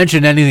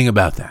mentioned anything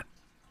about that.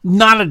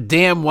 Not a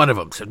damn one of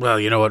them said, well,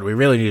 you know what we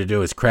really need to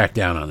do is crack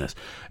down on this.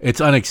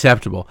 It's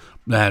unacceptable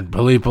that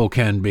people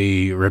can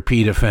be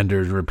repeat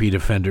offenders,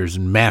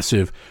 and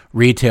massive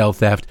retail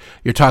theft.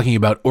 You're talking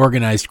about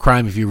organized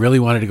crime. If you really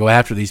wanted to go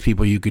after these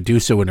people, you could do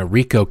so in a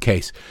RICO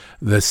case,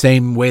 the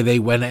same way they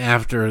went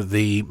after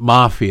the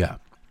mafia.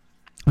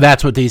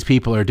 That's what these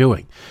people are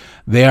doing.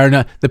 They are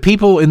not, the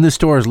people in the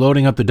stores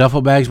loading up the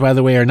duffel bags, by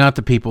the way, are not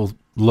the people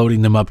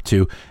loading them up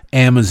to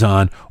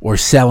Amazon or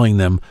selling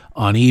them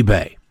on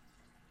eBay.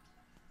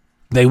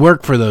 They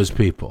work for those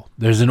people.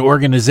 There's an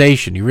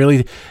organization. You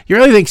really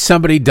think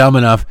somebody dumb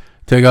enough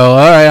to go, all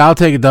right, I'll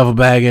take a duffel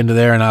bag into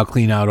there and I'll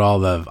clean out all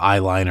the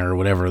eyeliner or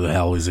whatever the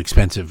hell is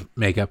expensive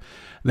makeup.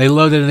 They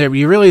load it in there.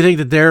 You really think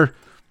that they're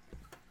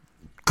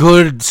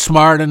good,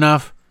 smart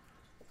enough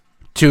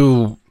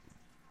to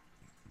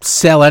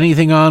sell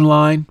anything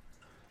online,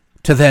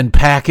 to then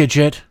package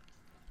it,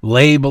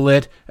 label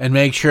it, and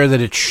make sure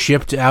that it's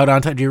shipped out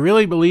on time? Do you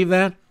really believe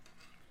that?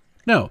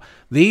 No.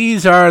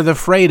 These are the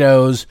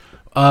Fredos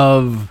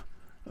of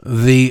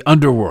the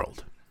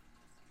underworld.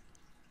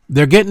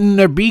 They're getting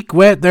their beak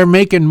wet. They're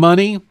making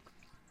money.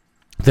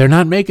 They're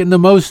not making the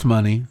most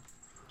money.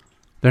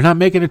 They're not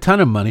making a ton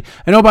of money.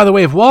 And oh, by the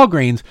way, if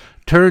Walgreens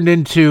turned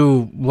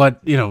into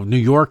what, New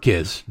York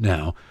is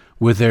now,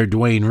 with their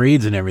Dwayne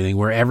Reeds and everything,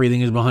 where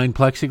everything is behind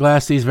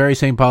plexiglass, these very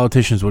same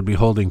politicians would be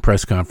holding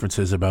press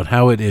conferences about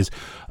how it is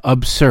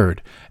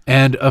absurd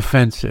and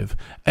offensive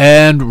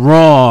and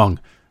wrong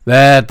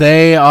that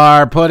they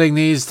are putting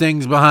these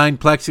things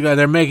behind plexiglass.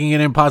 They're making it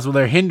impossible.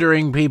 They're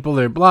hindering people.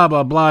 They're blah,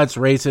 blah, blah. It's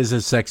racist.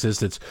 It's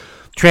sexist. It's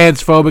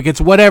transphobic.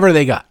 It's whatever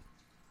they got.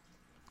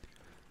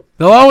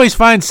 They'll always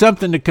find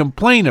something to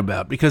complain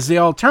about, because the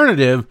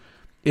alternative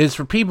is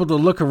for people to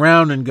look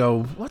around and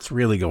go, what's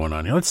really going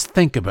on here? Let's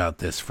think about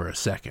this for a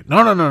second.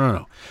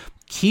 No.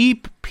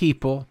 Keep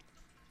people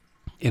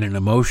in an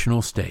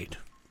emotional state.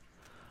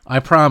 I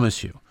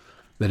promise you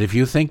that if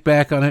you think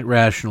back on it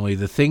rationally,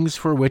 the things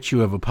for which you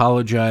have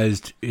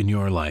apologized in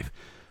your life,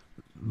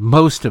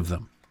 most of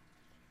them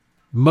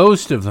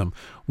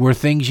were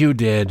things you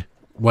did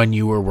when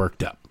you were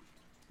worked up,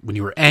 when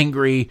you were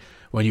angry,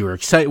 when you were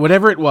excited,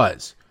 whatever it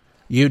was.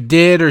 You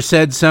did or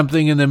said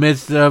something in the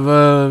midst of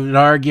an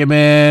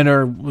argument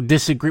or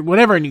disagree,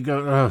 whatever, and you go,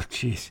 oh,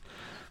 jeez,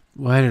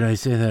 why did I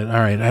say that? All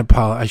right,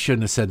 I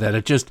shouldn't have said that.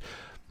 It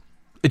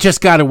just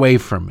got away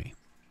from me.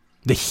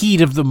 The heat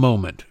of the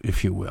moment,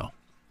 if you will.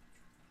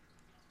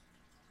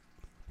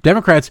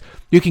 Democrats,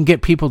 you can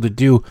get people to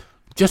do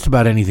just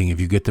about anything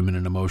if you get them in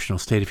an emotional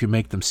state. If you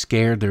make them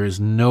scared, there is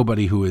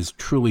nobody who is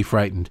truly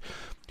frightened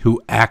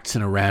who acts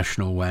in a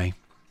rational way.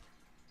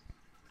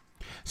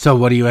 So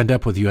what do you end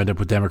up with? You end up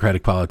with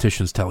Democratic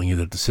politicians telling you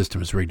that the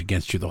system is rigged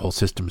against you. The whole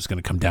system is going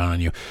to come down on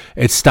you.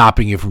 It's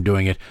stopping you from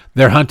doing it.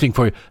 They're hunting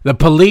for you. The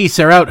police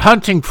are out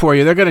hunting for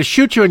you. They're going to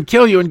shoot you and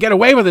kill you and get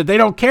away with it. They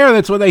don't care.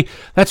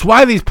 That's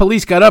why these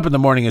police got up in the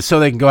morning, is so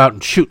they can go out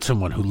and shoot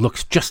someone who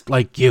looks just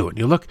like you. And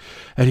you look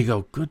and you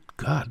go, good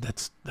God,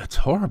 that's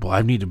horrible.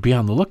 I need to be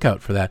on the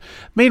lookout for that.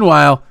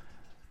 Meanwhile,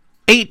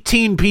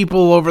 18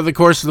 people over the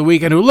course of the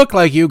weekend who look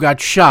like you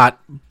got shot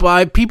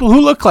by people who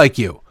look like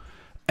you.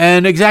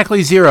 And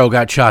exactly 0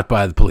 got shot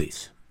by the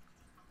police.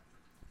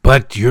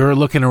 But you're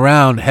looking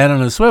around, head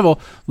on a swivel,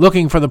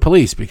 looking for the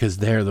police because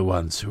they're the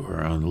ones who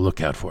are on the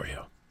lookout for you.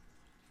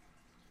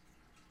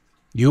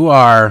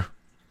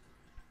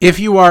 If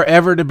you are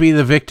ever to be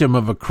the victim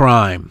of a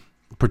crime,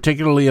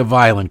 particularly a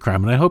violent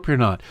crime, and I hope you're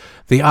not,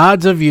 the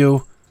odds of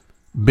you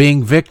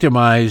being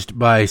victimized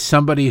by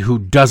somebody who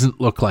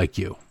doesn't look like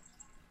you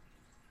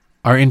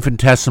are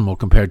infinitesimal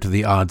compared to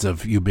the odds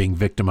of you being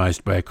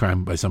victimized by a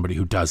crime by somebody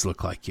who does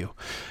look like you.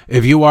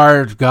 If you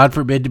are, God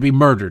forbid, to be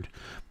murdered,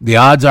 the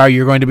odds are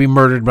you're going to be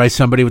murdered by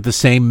somebody with the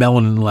same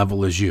melanin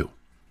level as you.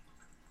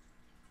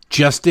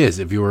 Just is.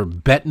 If you were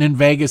betting in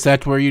Vegas,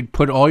 that's where you'd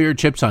put all your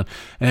chips on.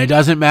 And it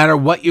doesn't matter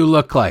what you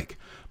look like.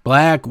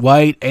 Black,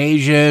 white,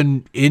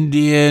 Asian,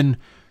 Indian,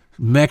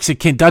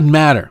 Mexican, doesn't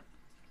matter.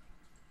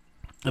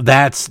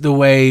 That's the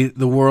way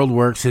the world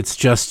works. It's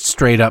just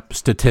straight up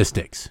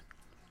statistics.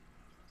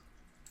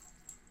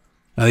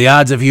 Now, the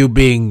odds of you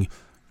being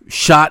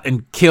shot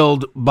and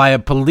killed by a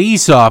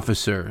police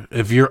officer,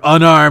 if you're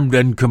unarmed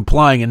and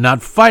complying and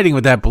not fighting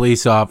with that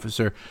police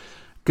officer,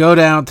 go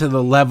down to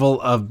the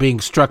level of being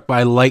struck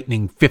by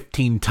lightning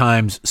 15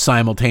 times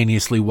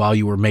simultaneously while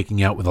you were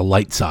making out with a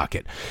light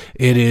socket.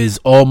 It is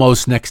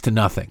almost next to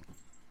nothing.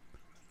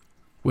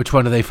 Which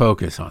one do they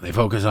focus on? They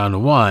focus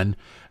on one,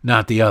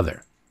 not the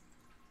other.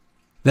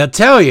 They'll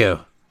tell you,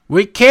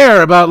 we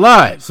care about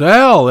lives.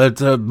 Well, it's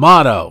a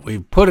motto. We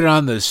put it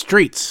on the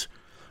streets.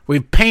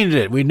 We've painted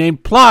it. We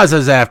named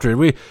plazas after it.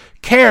 We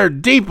care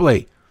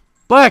deeply.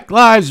 Black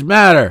Lives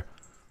Matter.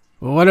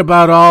 Well, what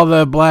about all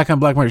the black on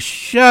black murder?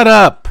 Shut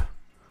up.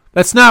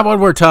 That's not what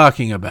we're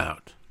talking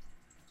about.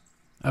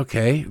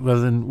 Okay,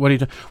 well then what are you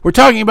talking? We're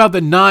talking about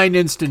the 9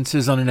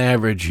 instances on an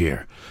average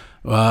year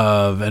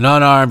of an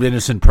unarmed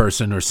innocent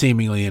person or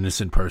seemingly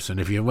innocent person.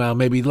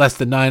 Maybe less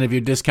than 9 if you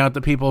discount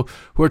the people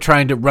who are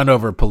trying to run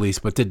over police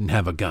but didn't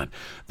have a gun.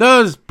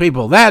 Those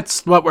people,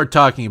 that's what we're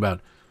talking about.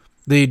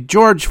 The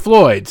George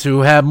Floyds,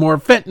 who have more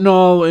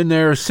fentanyl in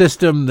their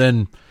system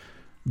than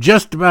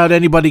just about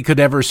anybody could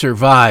ever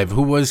survive,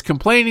 who was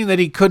complaining that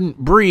he couldn't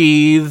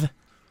breathe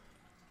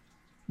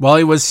while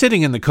he was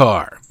sitting in the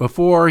car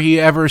before he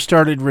ever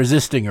started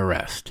resisting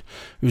arrest.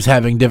 He was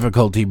having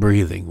difficulty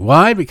breathing.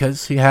 Why?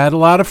 Because he had a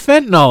lot of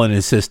fentanyl in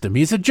his system.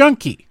 He's a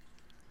junkie.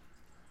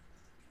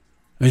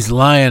 He's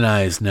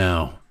lionized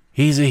now.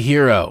 He's a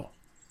hero.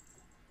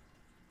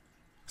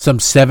 Some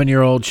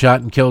 7-year-old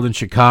shot and killed in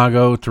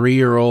Chicago,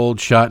 3-year-old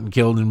shot and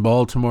killed in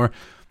Baltimore.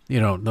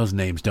 Those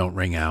names don't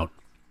ring out.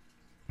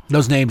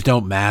 Those names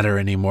don't matter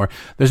anymore.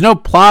 There's no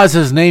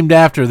plazas named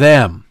after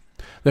them.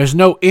 There's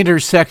no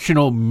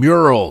intersectional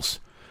murals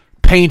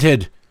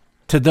painted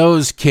to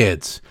those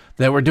kids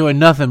that were doing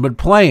nothing but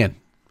playing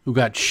who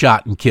got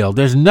shot and killed.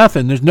 There's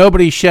nothing. There's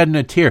nobody shedding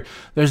a tear.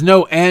 There's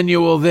no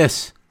annual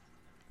this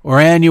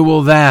or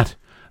annual that.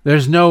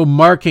 There's no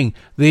marking.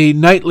 The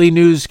nightly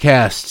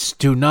newscasts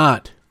do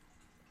not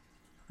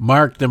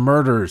mark the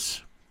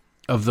murders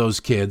of those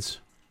kids.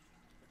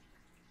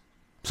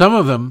 Some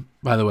of them,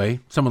 by the way,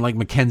 someone like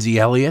Mackenzie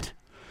Elliott,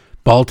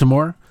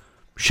 Baltimore,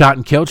 shot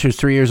and killed. She was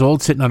 3 years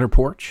old, sitting on her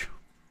porch.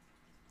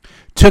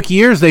 Took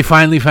years. They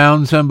finally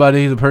found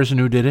somebody, the person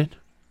who did it.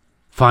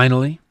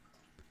 Finally.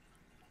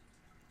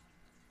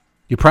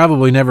 You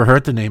probably never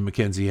heard the name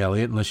Mackenzie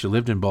Elliott unless you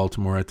lived in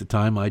Baltimore at the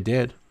time. I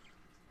did.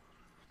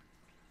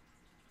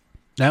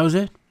 That was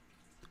it.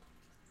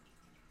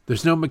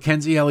 There's no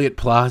Mackenzie Elliott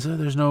Plaza.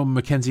 There's no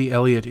Mackenzie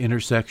Elliott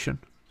intersection.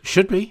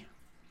 Should be.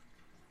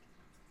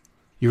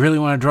 You really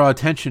want to draw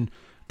attention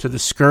to the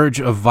scourge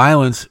of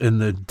violence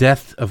and the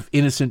death of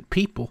innocent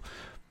people.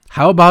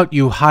 How about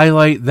you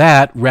highlight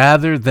that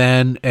rather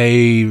than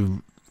a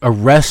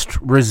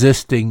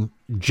arrest-resisting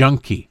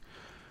junkie?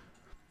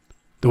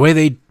 The way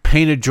they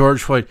painted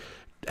George Floyd,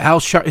 Al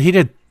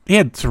Sharpton, he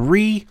had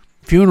 3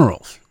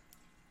 funerals.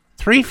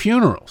 3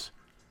 funerals.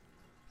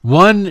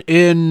 One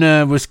in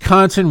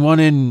Wisconsin, one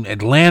in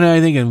Atlanta, I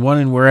think, and one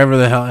in wherever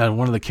the hell,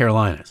 one of the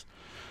Carolinas.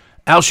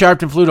 Al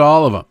Sharpton flew to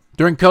all of them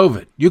during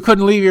COVID. You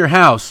couldn't leave your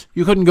house.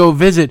 You couldn't go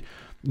visit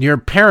your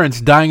parents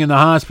dying in the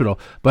hospital.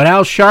 But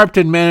Al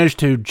Sharpton managed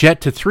to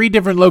jet to 3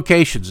 different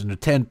locations and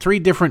attend 3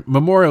 different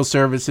memorial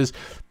services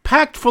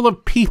packed full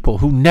of people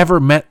who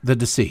never met the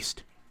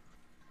deceased.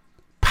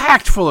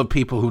 Packed full of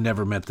people who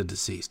never met the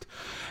deceased.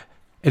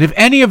 And if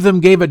any of them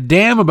gave a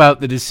damn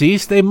about the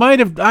deceased, they might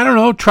have,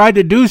 tried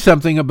to do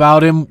something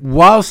about him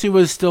whilst he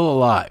was still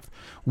alive.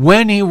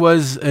 When he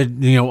was a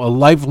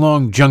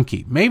lifelong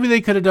junkie. Maybe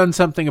they could have done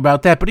something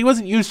about that, but he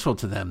wasn't useful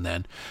to them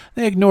then.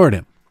 They ignored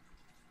him.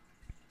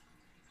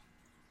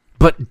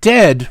 But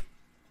dead,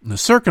 the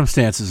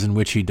circumstances in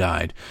which he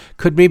died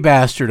could be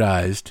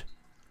bastardized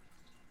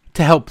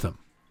to help them.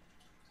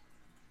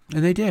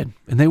 And they did,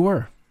 and they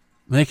were.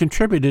 And they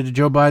contributed to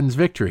Joe Biden's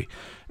victory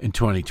in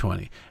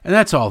 2020. And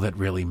that's all that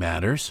really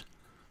matters.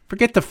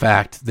 Forget the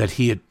fact that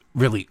he had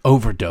really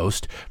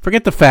overdosed.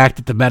 Forget the fact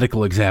that the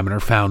medical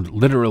examiner found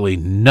literally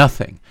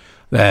nothing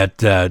that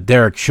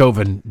Derek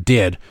Chauvin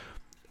did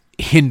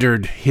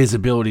hindered his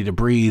ability to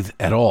breathe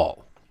at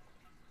all.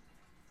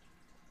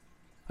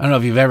 I don't know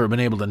if you've ever been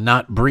able to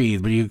not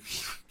breathe, but you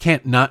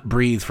can't not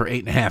breathe for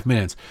 8.5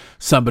 minutes.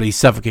 Somebody's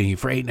suffocating you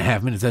for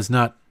 8.5 minutes. That's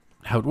not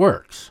how it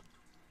works.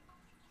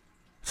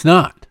 It's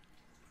not.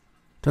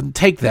 It doesn't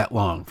take that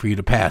long for you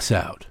to pass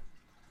out.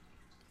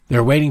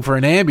 They're waiting for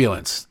an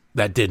ambulance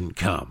that didn't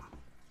come.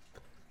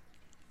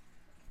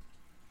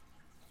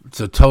 It's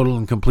a total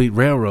and complete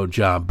railroad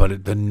job,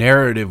 but the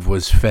narrative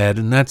was fed,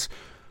 and that's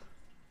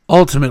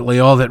ultimately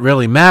all that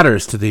really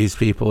matters to these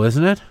people,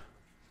 isn't it?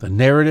 The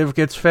narrative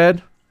gets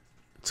fed.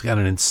 It's got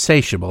an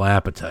insatiable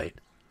appetite.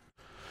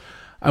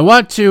 I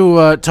want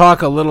to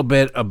talk a little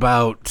bit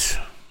about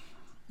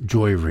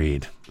Joy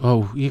Reid.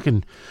 Oh, you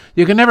can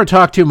never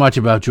talk too much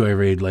about Joy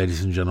Reid,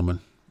 ladies and gentlemen.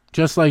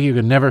 Just like you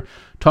can never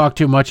talk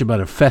too much about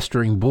a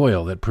festering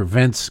boil that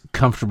prevents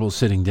comfortable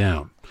sitting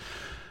down.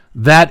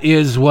 That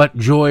is what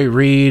Joy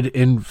Reid,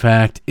 in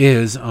fact,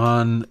 is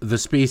on The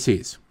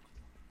Species.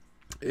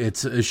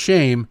 It's a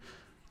shame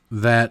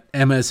that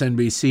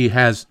MSNBC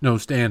has no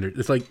standards.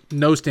 It's like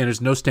no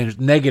standards,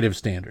 negative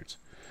standards.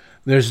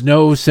 There's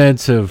no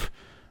sense of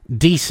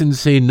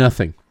decency,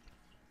 nothing.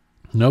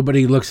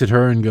 Nobody looks at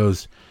her and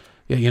goes,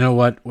 yeah, you know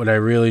what? What I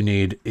really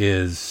need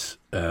is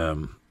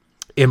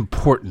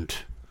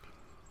important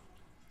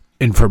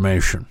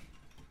information.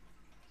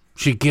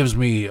 She gives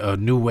me a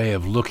new way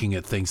of looking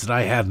at things that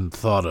I hadn't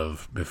thought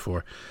of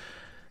before.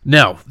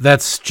 No,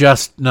 that's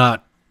just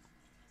not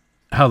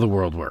how the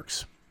world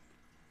works.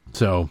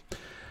 So,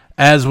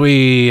 as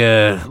we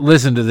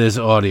listen to this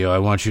audio, I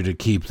want you to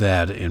keep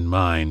that in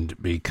mind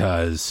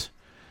because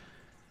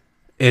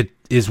it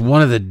is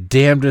one of the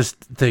damnedest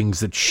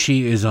things that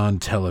she is on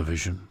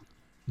television.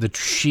 That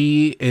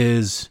she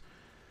is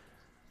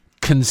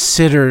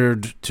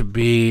considered to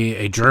be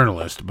a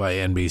journalist by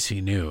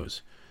NBC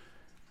News.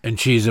 And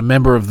she's a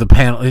member of the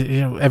panel.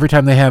 You know, every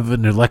time they have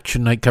an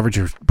election night coverage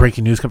or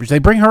breaking news coverage, they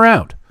bring her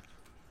out.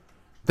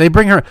 They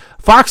bring her.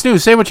 Fox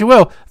News, say what you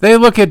will. They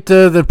look at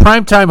the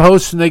primetime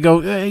hosts and they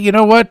go, you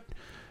know what?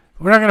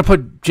 We're not going to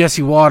put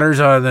Jesse Waters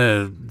on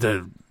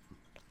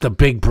the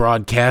big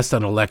broadcast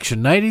on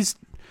election night.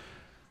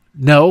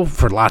 No,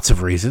 for lots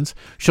of reasons.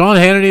 Sean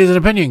Hannity is an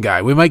opinion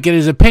guy. We might get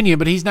his opinion,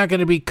 but he's not going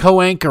to be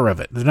co-anchor of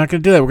it. They're not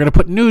going to do that. We're going to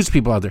put news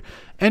people out there.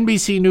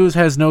 NBC News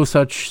has no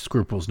such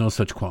scruples, no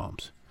such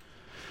qualms.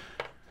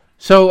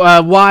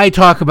 So why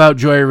talk about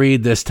Joy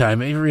Reid this time?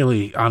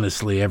 Really,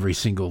 honestly, every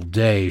single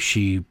day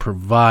she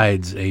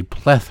provides a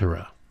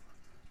plethora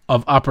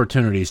of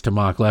opportunities to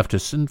mock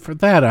leftists, and for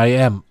that I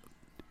am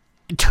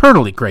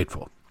eternally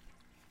grateful.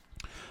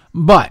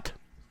 But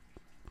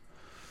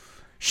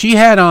she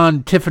had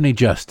on Tiffany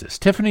Justice.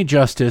 Tiffany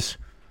Justice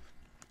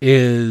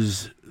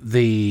is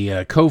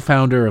the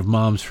co-founder of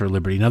Moms for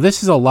Liberty. Now,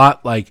 this is a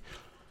lot like,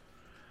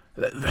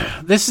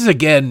 this is,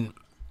 again,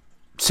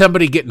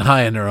 somebody getting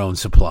high in their own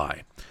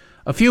supply.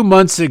 A few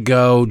months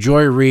ago,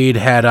 Joy Reid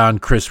had on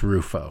Chris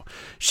Rufo.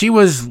 She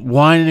was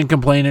whining and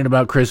complaining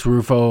about Chris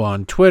Rufo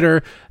on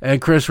Twitter,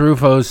 and Chris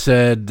Rufo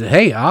said,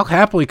 hey, I'll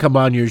happily come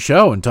on your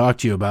show and talk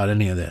to you about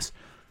any of this.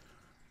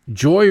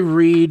 Joy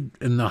Reid,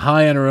 in the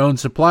high on her own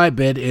supply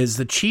bit, is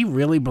that she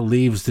really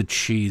believes that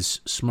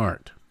she's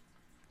smart.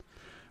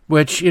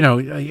 Which, you know,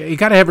 you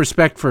got to have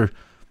respect for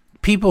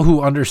people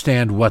who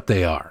understand what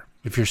they are.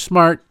 If you're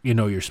smart, you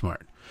know you're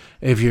smart.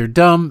 If you're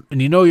dumb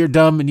and you know you're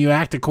dumb and you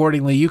act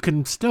accordingly, you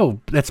can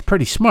still, that's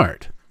pretty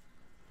smart.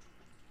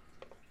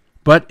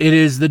 But it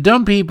is the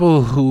dumb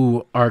people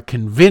who are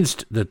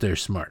convinced that they're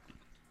smart.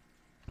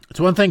 It's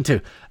one thing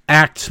to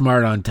act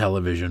smart on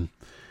television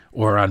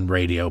or on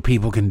radio.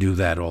 People can do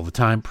that all the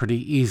time pretty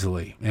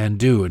easily and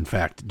do, in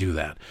fact, do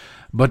that.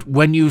 But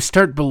when you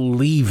start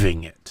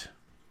believing it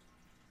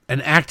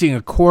and acting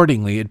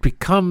accordingly, it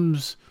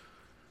becomes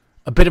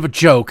a bit of a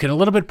joke and a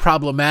little bit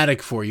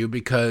problematic for you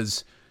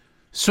because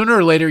sooner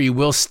or later you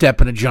will step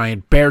in a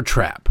giant bear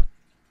trap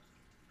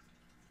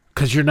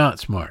because you're not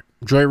smart.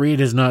 Joy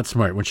Reid is not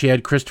smart. When she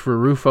had Christopher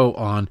Rufo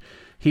on,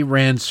 he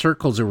ran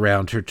circles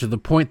around her to the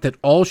point that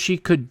all she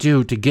could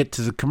do to get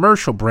to the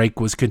commercial break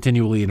was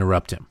continually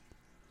interrupt him.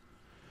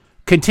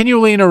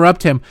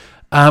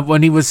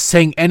 When he was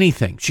saying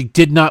anything. She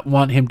did not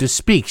want him to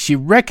speak. She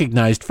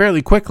recognized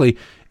fairly quickly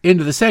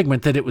into the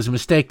segment that it was a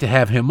mistake to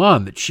have him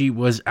on, that she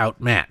was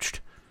outmatched.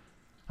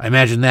 I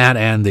imagine that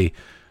and the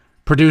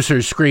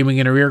producers screaming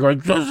in her ear going,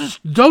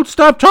 "Don't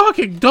stop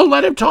talking. Don't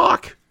let him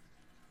talk."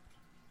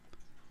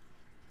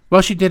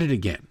 Well, she did it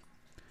again.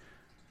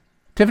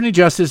 Tiffany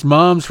Justice,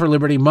 Moms for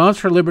Liberty. Moms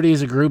for Liberty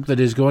is a group that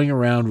is going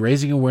around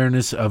raising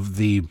awareness of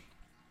the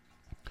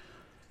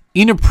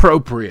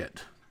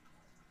inappropriate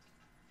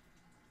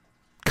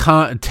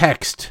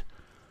text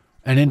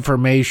and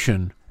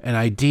information and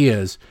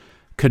ideas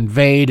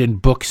conveyed in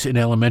books in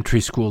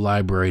elementary school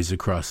libraries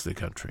across the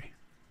country.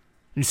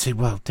 You say,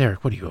 well,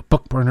 Derek, what are you, a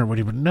book burner? What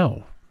do you?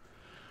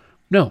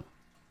 No.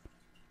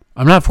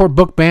 I'm not for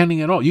book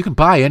banning at all. You can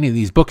buy any of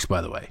these books, by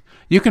the way.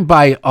 You can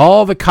buy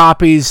all the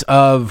copies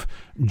of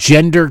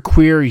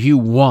genderqueer you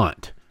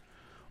want.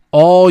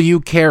 All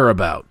you care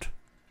about.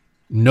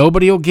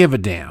 Nobody will give a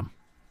damn.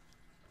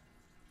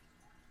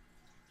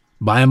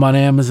 Buy them on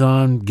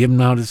Amazon, give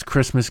them out as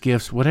Christmas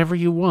gifts, whatever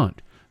you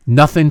want.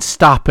 Nothing's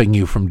stopping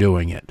you from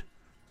doing it.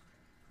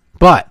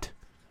 But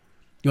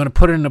you want to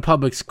put it in a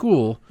public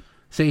school,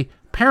 say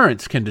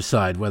parents can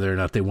decide whether or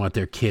not they want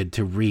their kid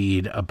to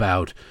read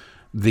about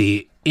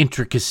the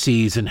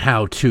intricacies and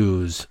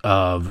how-tos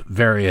of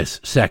various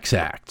sex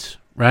acts,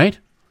 right?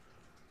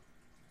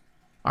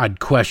 I'd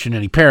question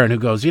any parent who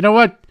goes, you know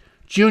what,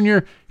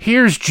 Junior,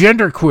 here's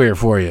genderqueer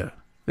for you.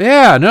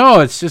 Yeah,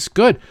 no, it's just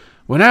good.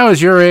 When I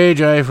was your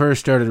age, I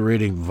first started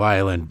reading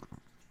violent,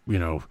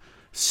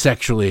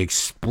 sexually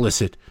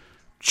explicit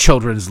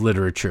children's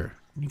literature.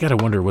 You got to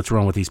wonder what's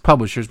wrong with these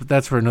publishers, but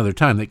that's for another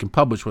time. They can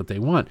publish what they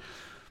want.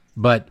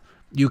 But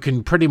you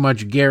can pretty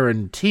much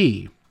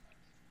guarantee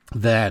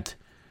that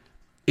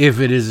if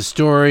it is a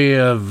story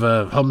of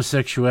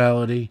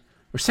homosexuality,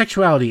 or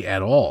sexuality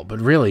at all, but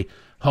really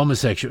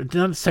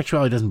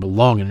sexuality doesn't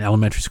belong in an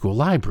elementary school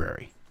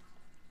library.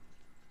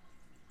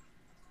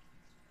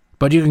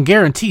 But you can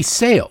guarantee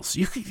sales.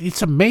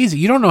 It's amazing.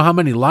 You don't know how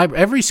many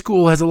libraries. Every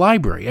school has a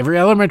library. Every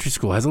elementary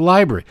school has a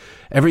library.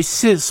 Every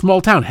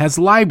small town has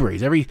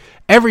libraries.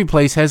 Every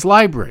place has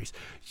libraries.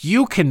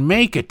 You can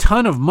make a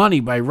ton of money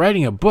by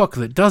writing a book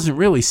that doesn't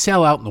really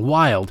sell out in the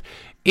wild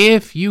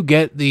if you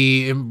get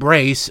the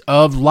embrace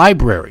of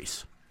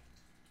libraries.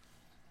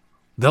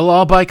 They'll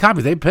all buy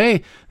copies. They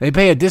pay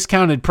a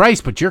discounted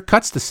price, but your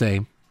cut's the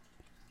same.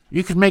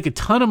 You can make a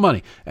ton of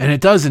money, and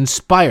it does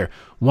inspire.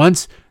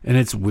 And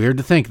it's weird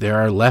to think, there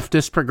are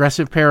leftist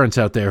progressive parents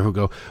out there who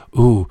go,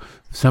 ooh,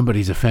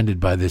 somebody's offended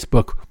by this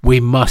book. We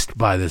must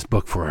buy this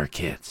book for our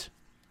kids.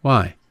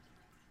 Why?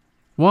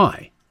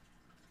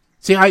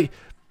 See, I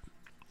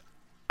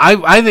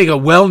think a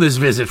wellness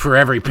visit for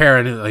every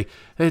parent is like,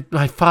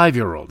 my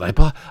 5-year-old. I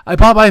bought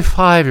my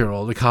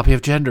 5-year-old a copy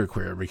of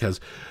Genderqueer because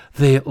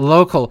the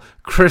local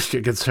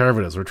Christian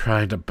conservatives were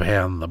trying to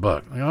ban the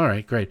book. Like, all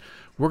right, great.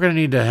 We're going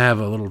to need to have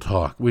a little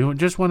talk. We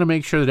just want to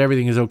make sure that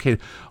everything is okay.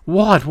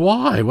 What?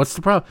 Why? What's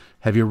the problem?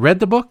 Have you read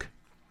the book?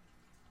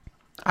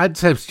 I'd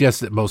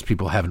suggest that most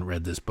people haven't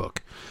read this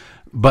book,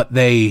 but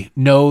they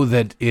know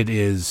that it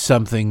is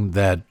something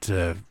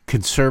that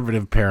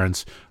conservative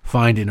parents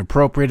find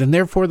inappropriate, and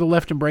therefore the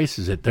left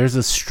embraces it. There's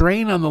a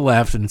strain on the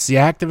left, and it's the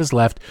activist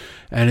left,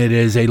 and it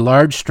is a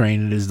large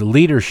strain. It is the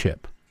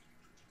leadership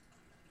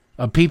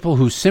of people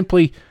who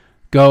simply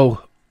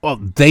go, well,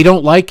 they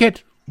don't like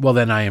it? Well,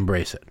 then I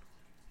embrace it.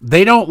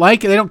 They don't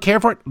like it, they don't care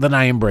for it, then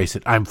I embrace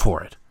it. I'm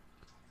for it.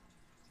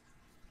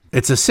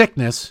 It's a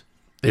sickness.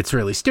 It's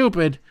really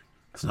stupid.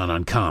 It's not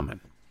uncommon.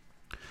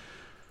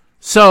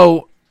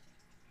 So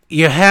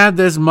you had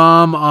this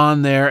mom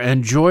on there,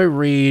 and Joy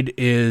Reid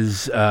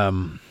is,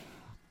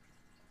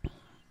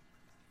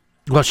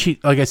 she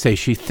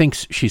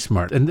thinks she's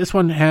smart. And this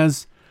one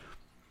has,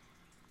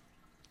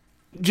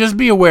 just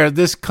be aware,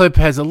 this clip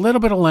has a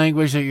little bit of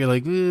language that you're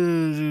like,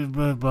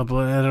 blah, blah,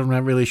 blah, I'm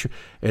not really sure.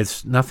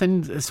 It's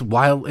nothing, it's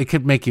wild. It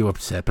could make you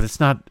upset, but it's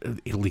not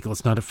illegal.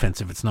 It's not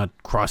offensive. It's not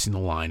crossing the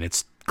line.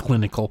 It's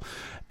clinical,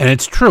 and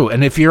it's true.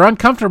 And if you're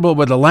uncomfortable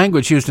with the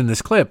language used in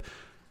this clip,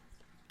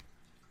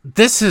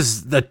 this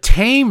is the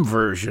tame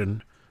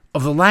version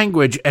of the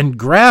language and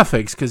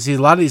graphics, because a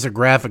lot of these are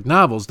graphic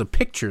novels, the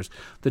pictures,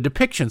 the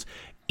depictions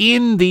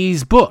in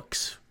these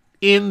books,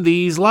 in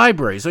these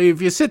libraries. So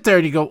if you sit there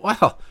and you go,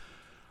 well,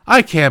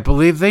 I can't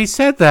believe they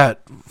said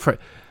that.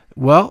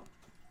 Well,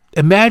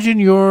 imagine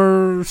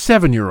your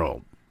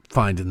 7-year-old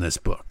finding this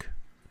book.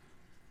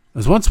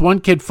 Because once one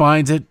kid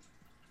finds it,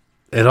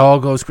 it all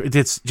goes.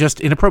 It's just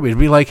inappropriate. It'd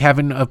be like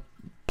having a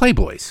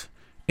Playboys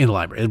in the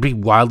library. It'd be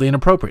wildly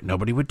inappropriate.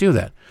 Nobody would do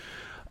that.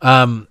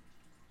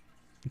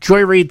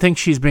 Joy Reid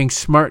thinks she's being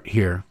smart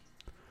here.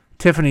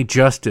 Tiffany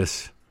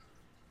Justice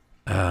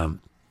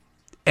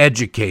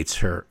educates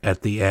her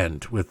at the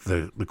end with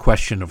the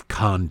question of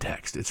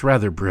context. It's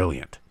rather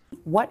brilliant.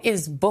 What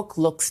is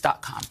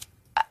booklooks.com?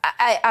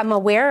 I'm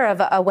aware of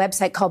a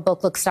website called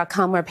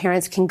booklooks.com where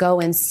parents can go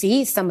and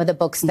see some of the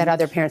books that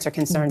other parents are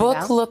concerned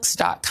about.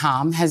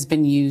 Booklooks.com has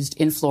been used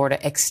in Florida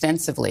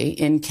extensively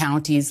in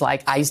counties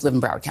like, I used to live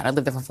in Broward County. I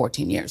lived there for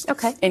 14 years.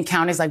 Okay. In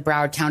counties like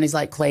Broward, counties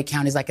like Clay,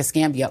 counties like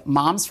Escambia,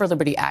 Moms for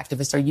Liberty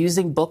activists are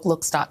using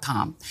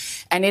booklooks.com.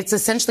 And it's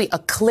essentially a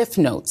Cliff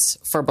Notes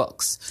for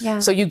books. Yeah.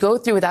 So you go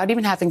through without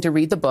even having to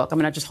read the book. I'm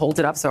going to just hold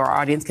it up so our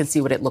audience can see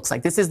what it looks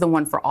like. This is the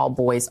one for All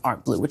Boys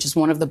Aren't Blue, which is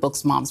one of the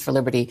books Moms for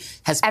Liberty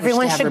has pushed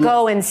Everyone to have should removed.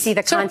 go and see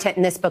the content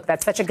in this book.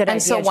 That's such a good idea.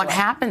 And so what Joy.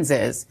 happens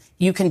is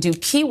you can do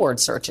keyword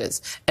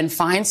searches and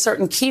find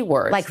certain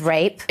keywords. Like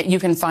rape? You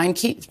can find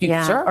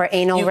sure. Or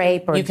anal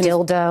rape or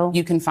dildo.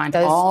 You can find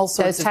all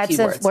sorts those of types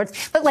keywords. of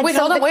words. But like wait,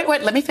 hold on. Wait.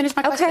 Let me finish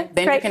my question. Okay,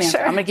 Then great, you can answer.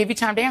 sure. I'm going to give you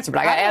time to answer, but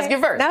I got to ask you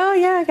first. No,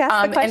 yeah, I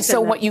got the question. And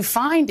so what you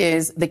find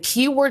is the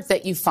keywords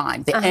that you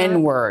find, the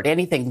N-word,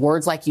 anything,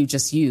 words like you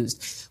just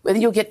used,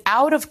 then you'll get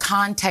out of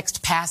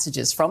context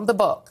passages from the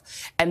book.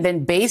 And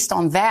then based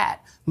on that,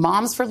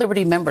 Moms for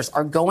Liberty members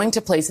are going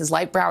to places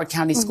like Broward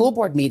County School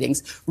Board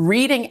meetings,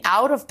 reading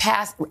out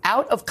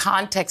of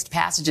context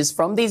passages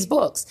from these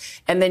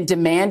books, and then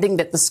demanding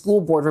that the school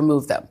board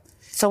remove them.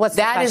 So what's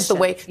that is the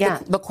way. Yeah.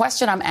 The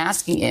question I'm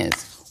asking is,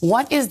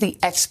 what is the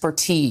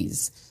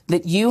expertise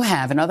that you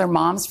have and other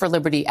Moms for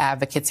Liberty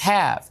advocates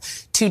have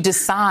to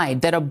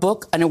decide that a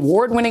book, an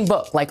award-winning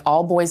book like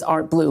All Boys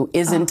Aren't Blue,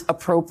 isn't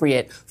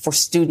appropriate for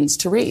students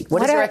to read?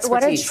 What is your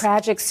expertise? What a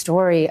tragic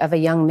story of a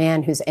young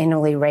man who's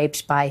anally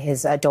raped by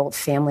his adult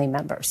family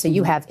member. So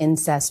you have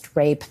incest,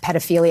 rape,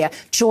 pedophilia.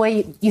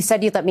 Joy, you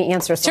said you'd let me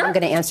answer, so Sure. I'm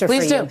going to answer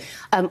Please for do.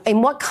 you.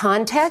 In what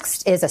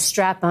context is a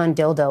strap-on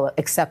dildo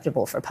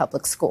acceptable for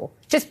public school?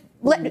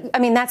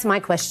 That's my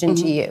question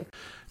to you.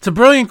 It's a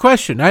brilliant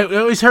question. I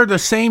always heard the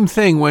same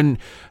thing when,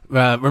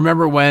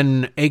 remember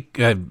when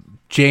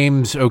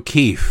James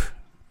O'Keefe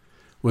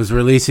was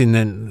releasing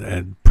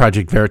in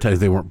Project Veritas,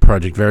 they weren't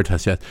Project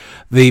Veritas yet,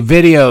 the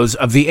videos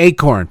of the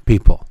Acorn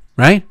people,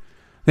 right?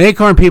 The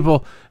Acorn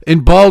people in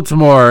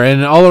Baltimore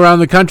and all around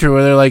the country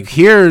where they're like,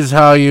 here's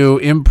how you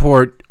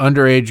import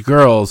underage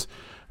girls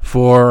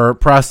for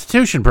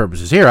prostitution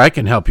purposes. Here, I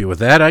can help you with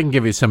that. I can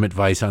give you some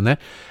advice on that.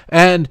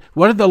 And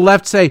what did the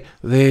left say?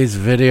 These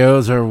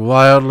videos are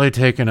wildly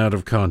taken out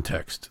of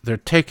context. They're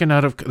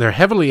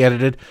heavily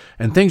edited,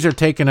 and things are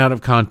taken out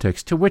of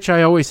context, to which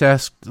I always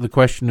ask the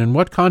question, in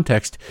what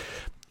context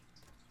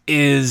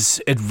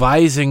is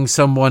advising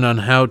someone on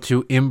how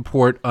to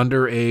import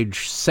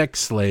underage sex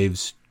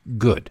slaves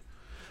good?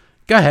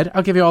 Go ahead.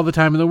 I'll give you all the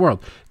time in the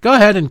world. Go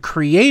ahead and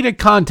create a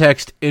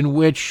context in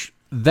which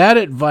that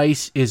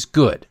advice is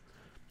good.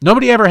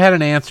 Nobody ever had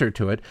an answer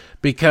to it,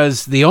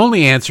 because the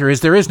only answer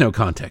is there is no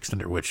context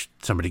under which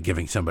somebody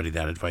giving somebody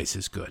that advice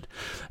is good.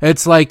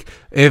 It's like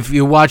if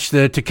you watch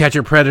the To Catch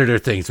a Predator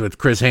things with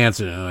Chris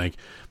Hansen, and like,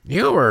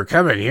 you were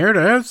coming here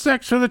to have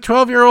sex with a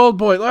 12-year-old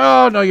boy.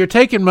 Oh, no, you're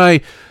taking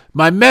my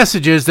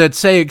messages that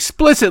say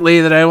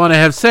explicitly that I want to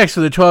have sex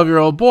with a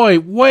 12-year-old boy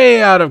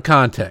way out of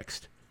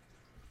context.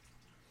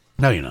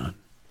 No, you're not.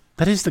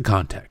 That is the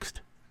context.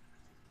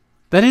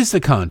 That is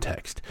the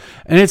context.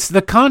 And it's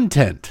the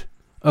content,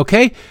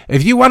 okay?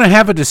 If you want to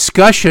have a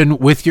discussion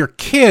with your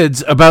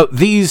kids about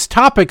these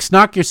topics,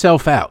 knock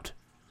yourself out.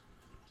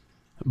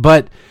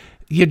 But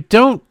you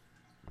don't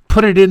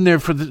put it in there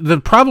for the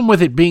problem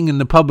with it being in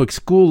the public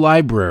school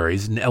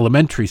libraries and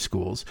elementary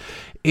schools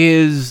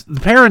is the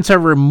parents are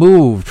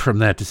removed from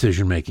that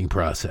decision-making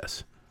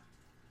process.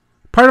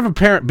 Part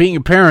of being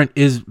a parent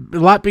is a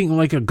lot being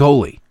like a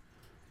goalie.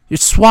 You're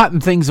swatting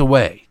things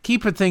away,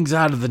 keeping things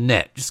out of the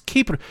net. Just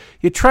keep it.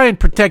 You try and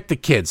protect the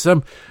kids.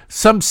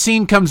 Some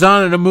scene comes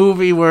on in a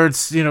movie where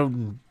it's,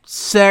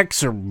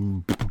 sex or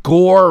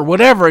gore or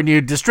whatever, and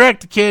you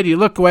distract the kid. You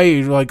look away.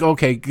 You're like,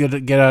 okay,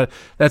 get out.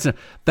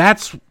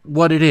 That's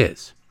what it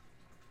is.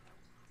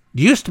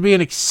 It used to be an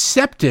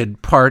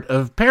accepted part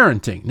of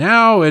parenting.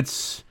 Now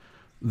it's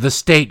the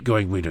state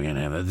going, we don't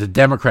have it. The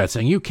Democrats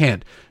saying, you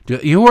can't do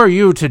it. Who are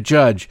you to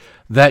judge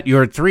that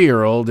your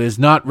 3-year-old is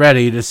not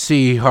ready to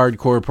see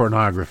hardcore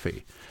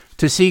pornography,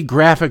 to see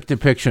graphic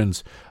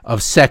depictions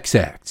of sex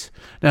acts?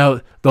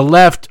 Now, the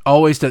left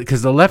always does,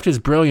 because the left is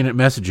brilliant at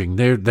messaging.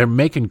 They're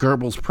making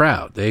Goebbels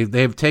proud.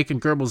 They've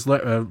taken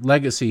Goebbels'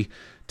 legacy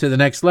to the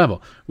next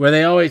level, where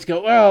they always go,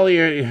 well,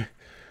 you're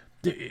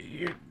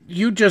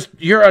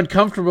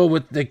uncomfortable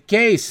with the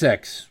gay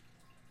sex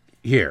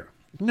here.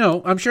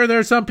 No, I'm sure there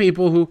are some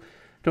people who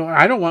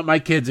I don't want my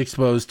kids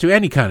exposed to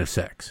any kind of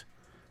sex.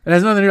 It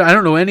has nothing to do. I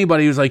don't know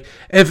anybody who's like,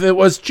 if it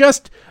was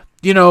just,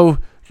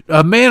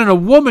 a man and a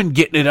woman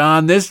getting it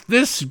on,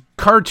 this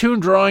cartoon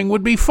drawing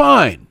would be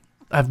fine.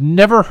 I've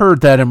never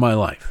heard that in my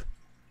life.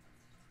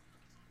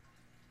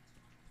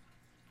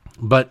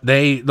 But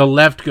the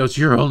left goes,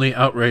 you're only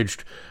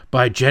outraged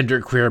by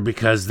genderqueer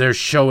because they're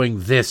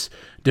showing this,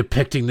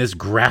 depicting this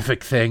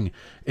graphic thing.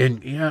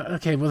 And yeah,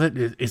 okay, well,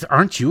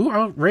 aren't you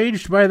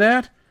outraged by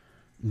that?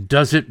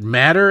 Does it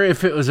matter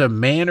if it was a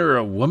man or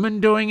a woman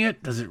doing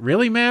it? Does it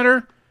really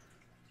matter?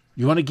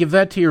 You want to give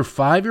that to your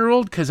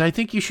 5-year-old? Because I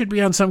think you should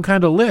be on some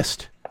kind of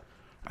list.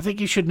 I think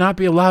you should not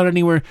be allowed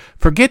anywhere.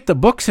 Forget the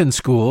books in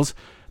schools.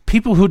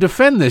 People who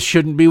defend this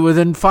shouldn't be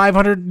within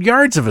 500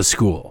 yards of a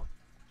school.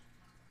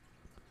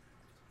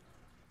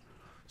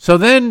 So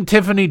then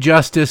Tiffany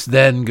Justice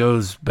then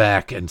goes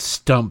back and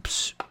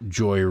stumps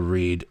Joy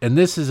Reid. And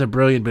this is a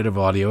brilliant bit of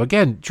audio.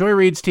 Again, Joy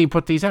Reid's team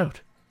put these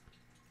out.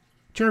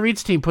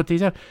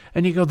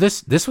 And you go,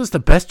 this was the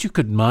best you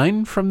could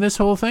mine from this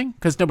whole thing?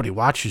 Because nobody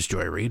watches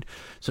Joy Reid,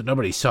 so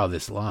nobody saw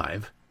this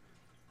live.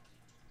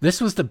 This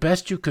was the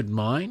best you could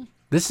mine?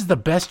 This is the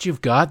best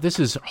you've got? This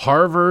is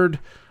Harvard.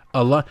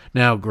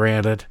 Now,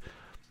 granted,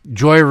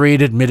 Joy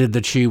Reid admitted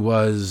that she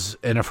was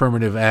an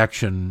affirmative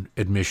action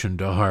admission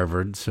to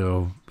Harvard,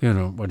 so, what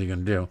are you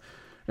going to do?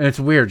 And it's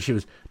weird. She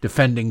was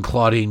defending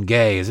Claudine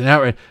Gay. It's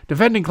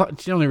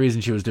the only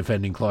reason she was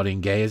defending Claudine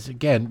Gay is,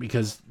 again,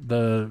 because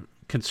the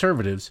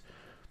conservatives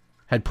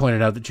had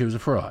pointed out that she was a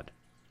fraud.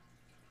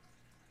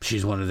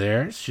 She's one of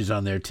theirs. She's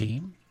on their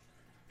team.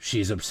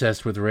 She's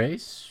obsessed with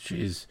race.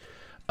 She's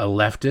a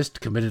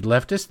leftist, committed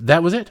leftist.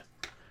 That was it.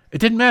 It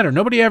didn't matter.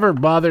 Nobody ever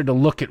bothered to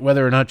look at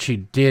whether or not she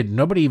did.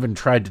 Nobody even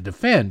tried to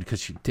defend,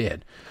 because she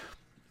did,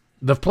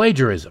 the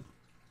plagiarism.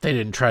 They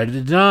didn't try to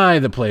deny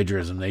the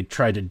plagiarism. They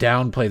tried to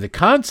downplay the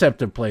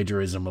concept of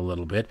plagiarism a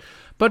little bit.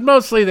 But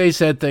mostly they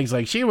said things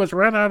like, she was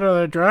run out of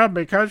the job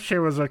because she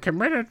was a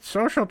committed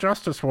social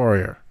justice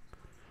warrior.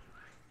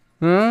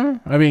 I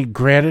mean,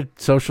 granted,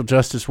 social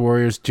justice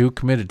warriors do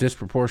commit a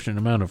disproportionate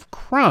amount of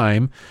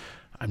crime.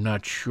 I'm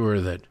not sure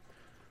that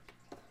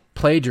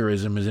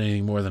plagiarism is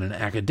anything more than an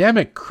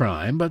academic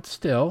crime, but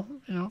still,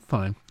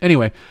 fine.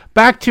 Anyway,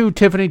 back to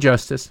Tiffany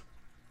Justice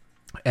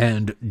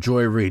and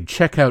Joy Reid.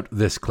 Check out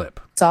this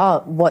clip. Saw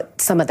what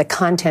some of the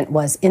content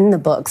was in the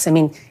books. I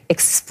mean,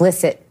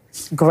 explicit,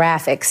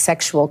 graphic,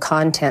 sexual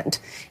content.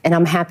 And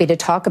I'm happy to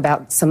talk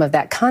about some of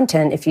that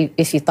content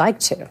if you'd like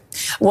to.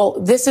 Well,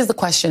 this is the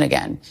question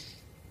again.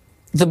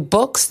 The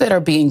books that are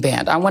being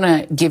banned, I want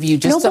to give you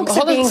just some...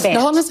 Hold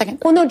on a second.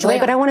 Well, no, Joy,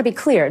 but I want to be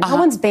clear. No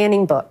one's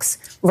banning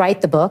books. Write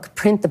the book,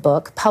 print the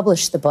book,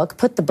 publish the book,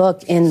 put the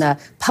book in the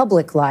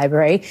public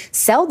library,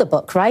 sell the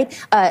book, right?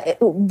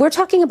 We're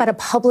talking about a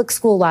public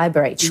school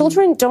library. Mm-hmm.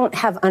 Children don't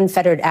have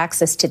unfettered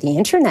access to the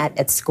internet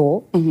at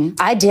school. Mm-hmm.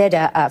 I did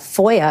a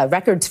FOIA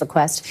records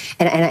request,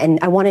 and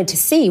I wanted to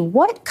see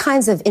what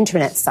kinds of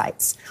internet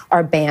sites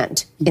are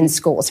banned in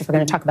schools, if we're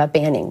going to talk about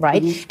banning,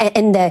 right? Mm-hmm.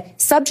 And the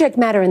subject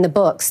matter in the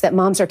books that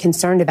moms are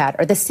concerned about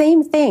are the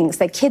same things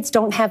that kids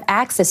don't have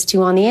access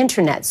to on the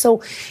internet.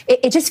 So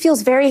it just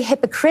feels very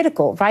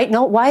hypocritical, right?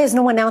 No, why is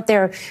no one out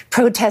there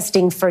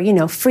protesting for,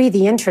 free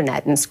the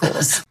internet in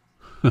schools?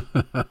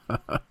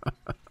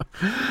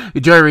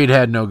 Joy Reid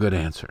had no good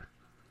answer.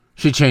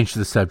 She changed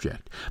the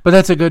subject. But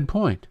that's a good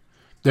point.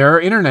 There are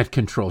internet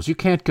controls. You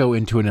can't go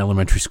into an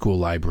elementary school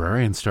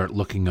library and start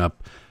looking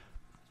up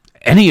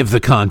any of the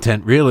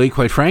content, really,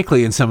 quite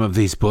frankly, in some of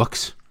these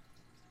books.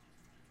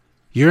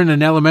 You're in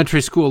an elementary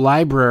school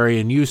library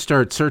and you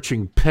start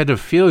searching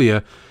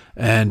pedophilia,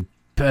 and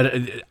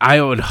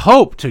I would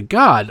hope to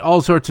God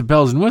all sorts of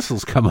bells and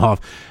whistles come off,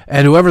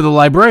 and whoever the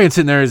librarian's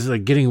in there is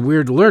like getting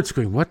weird alerts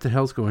going, what the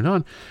hell's going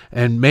on?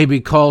 And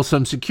maybe call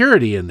some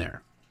security in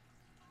there.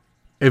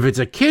 If it's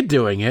a kid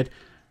doing it,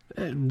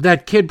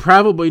 that kid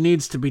probably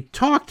needs to be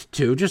talked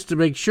to just to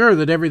make sure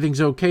that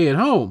everything's okay at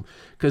home,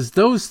 because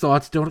those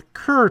thoughts don't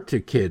occur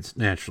to kids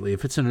naturally.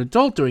 If it's an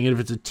adult doing it, if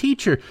it's a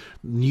teacher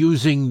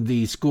using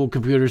the school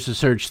computers to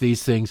search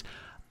these things,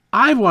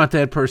 I want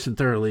that person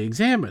thoroughly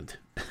examined.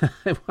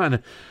 I want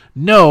to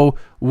know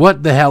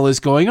what the hell is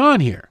going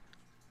on here.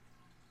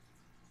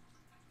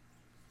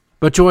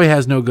 But Joy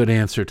has no good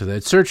answer to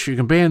that. Search, you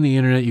can ban the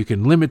internet, you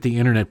can limit the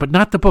internet, but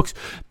not the books.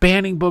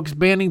 Banning books.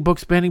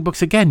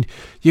 Again,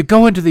 you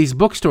go into these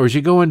bookstores,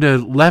 you go into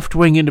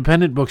left-wing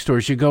independent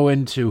bookstores, you go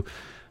into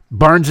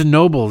Barnes &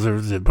 Nobles, or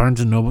is it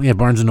Barnes & Noble? Yeah,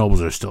 Barnes &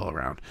 Nobles are still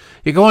around.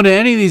 You go into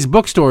any of these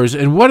bookstores,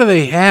 and what do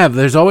they have?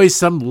 There's always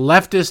some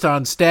leftist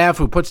on staff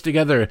who puts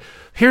together,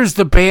 here's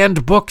the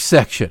banned book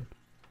section.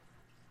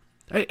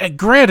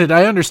 Granted,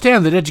 I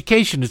understand that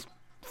education is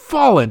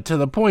fallen to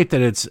the point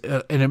that it's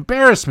an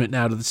embarrassment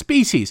now to the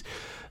species.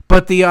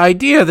 But the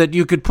idea that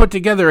you could put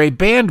together a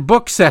banned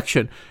book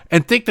section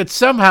and think that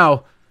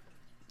somehow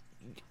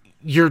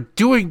you're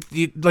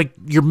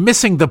you're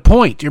missing the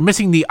point, you're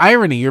missing the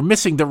irony, you're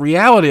missing the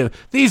reality of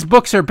these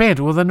books are banned.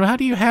 Well, then how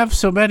do you have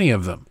so many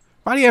of them?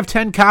 Why do you have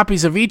 10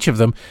 copies of each of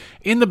them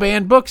in the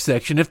banned book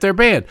section if they're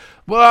banned?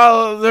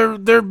 Well,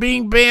 they're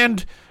being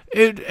banned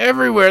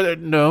everywhere.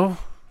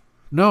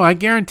 No, I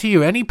guarantee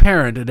you, any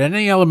parent at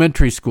any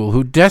elementary school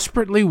who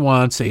desperately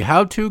wants a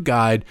how-to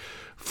guide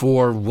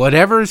for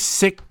whatever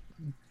sick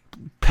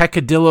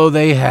peccadillo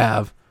they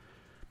have,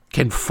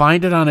 can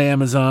find it on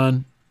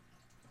Amazon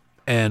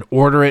and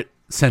order it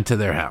sent to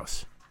their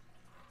house.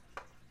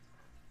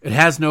 It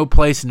has no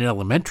place in an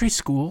elementary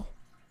school.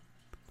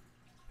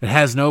 It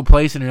has no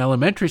place in an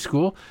elementary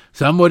school.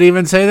 Some would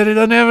even say that it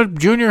doesn't have a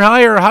junior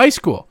high or a high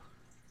school.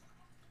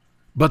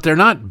 But they're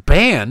not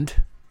banned.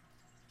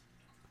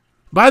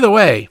 By the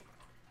way,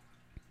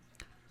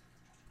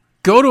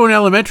 go to an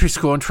elementary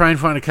school and try and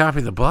find a copy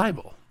of the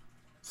Bible.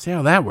 See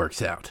how that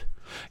works out.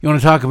 You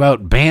want to talk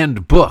about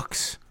banned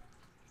books?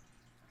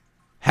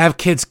 Have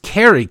kids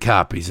carry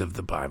copies of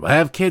the Bible.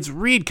 Have kids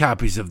read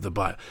copies of the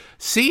Bible.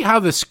 See how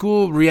the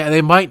school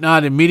they might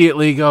not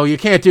immediately go, you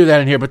can't do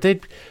that in here, but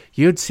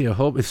you'd see a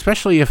whole,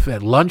 especially if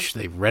at lunch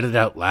they read it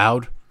out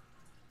loud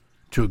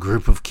to a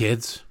group of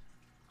kids.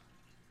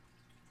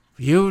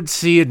 You'd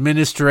see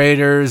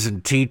administrators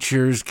and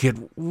teachers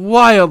get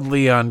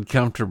wildly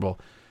uncomfortable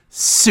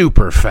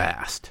super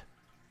fast.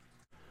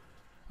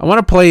 I want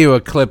to play you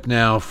a clip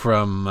now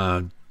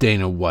from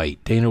Dana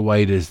White. Dana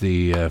White is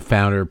the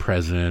founder,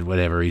 president,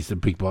 whatever. He's the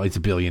big ball. He's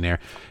a billionaire.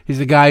 He's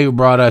the guy who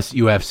brought us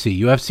UFC.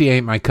 UFC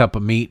ain't my cup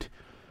of meat.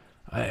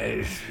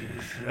 I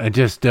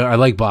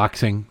like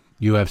boxing.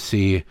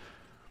 UFC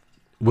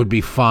would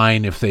be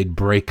fine if they'd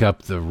break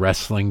up the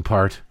wrestling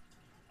part,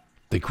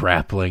 the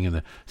grappling and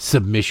the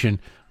submission.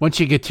 Once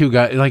you get two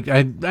guys, like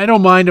I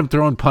don't mind them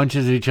throwing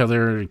punches at each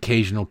other,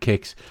 occasional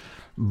kicks,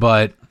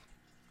 but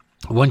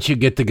once you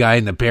get the guy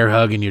in the bear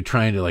hug and you're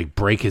trying to like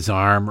break his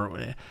arm,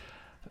 or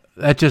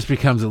that just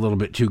becomes a little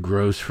bit too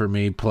gross for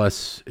me.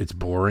 Plus, it's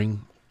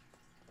boring.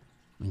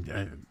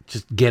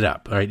 Just get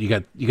up, all right? You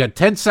got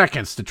 10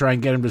 seconds to try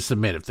and get him to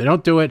submit. If they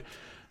don't do it,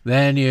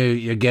 then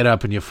you get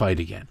up and you fight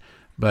again.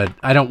 But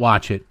I don't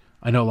watch it.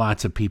 I know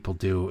lots of people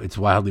do. It's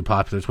wildly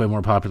popular. It's way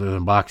more popular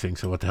than boxing,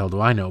 so what the hell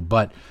do I know?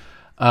 But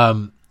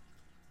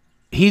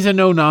he's a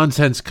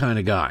no-nonsense kind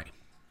of guy.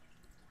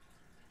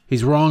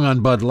 He's wrong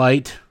on Bud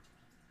Light,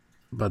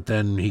 but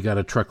then he got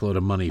a truckload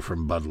of money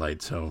from Bud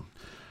Light, so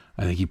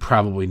I think he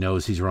probably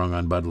knows he's wrong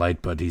on Bud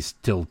Light, but he's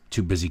still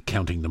too busy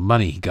counting the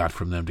money he got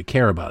from them to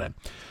care about it.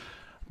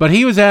 But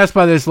he was asked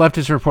by this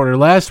leftist reporter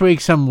last week.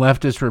 Some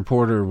leftist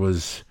reporter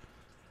was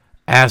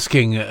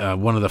asking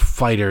one of the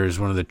fighters,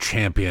 one of the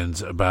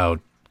champions, about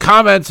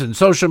comments and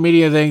social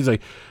media things.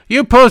 Like,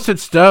 you posted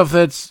stuff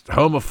that's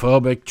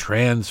homophobic,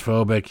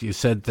 transphobic. You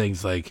said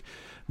things like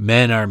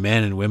men are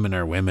men and women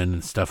are women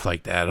and stuff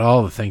like that.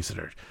 All the things that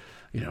are,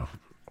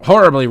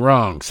 horribly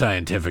wrong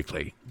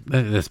scientifically.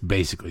 That's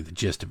basically the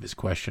gist of his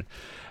question.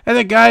 And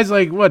the guy's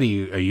like, are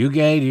you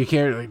gay? Do you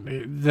care? Like,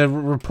 the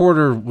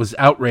reporter was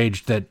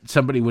outraged that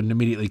somebody wouldn't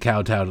immediately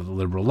kowtow to the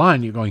liberal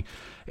line. You're going,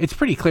 it's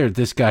pretty clear that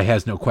this guy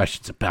has no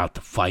questions about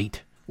the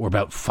fight or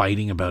about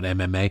fighting, about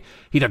MMA.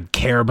 He doesn't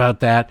care about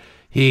that.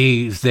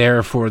 He's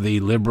there for the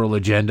liberal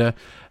agenda.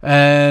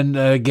 And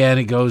again,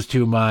 it goes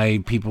to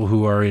my people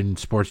who are in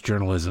sports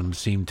journalism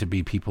seem to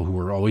be people who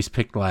were always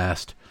picked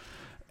last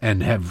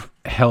and have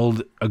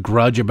held a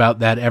grudge about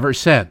that ever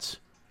since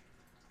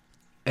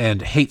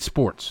and hate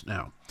sports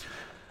now.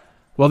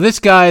 Well, this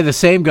guy, the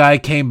same guy,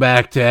 came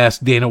back to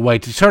ask Dana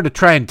White to sort of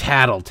try and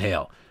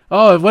tattletale.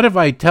 Oh, what if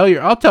I'll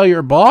tell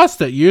your boss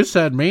that you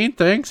said mean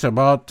things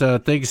about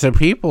things that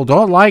people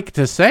don't like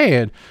to say,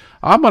 and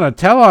I'm going to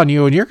tell on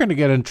you, and you're going to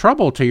get in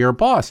trouble to your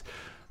boss.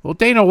 Well,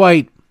 Dana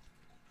White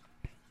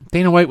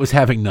was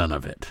having none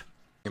of it.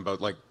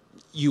 About,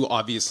 you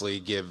obviously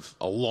give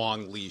a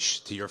long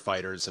leash to your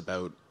fighters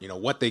about,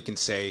 what they can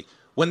say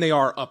when they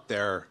are up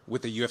there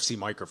with a UFC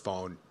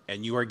microphone,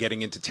 and you are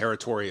getting into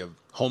territory of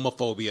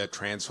homophobia,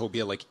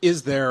 transphobia.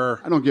 Is there...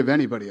 I don't give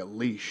anybody a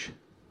leash.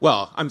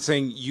 Well, I'm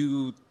saying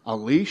you... A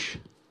leash?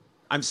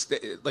 I'm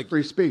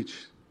free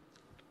speech.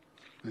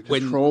 I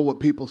control what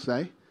people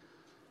say.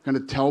 Going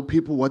to tell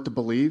people what to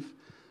believe.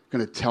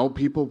 Going to tell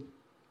people...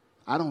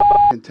 I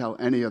don't tell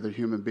any other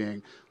human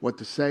being what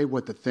to say,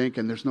 what to think,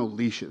 and there's no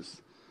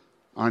leashes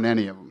on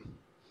any of them.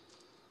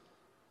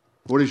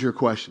 What is your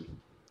question?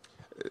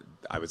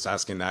 I was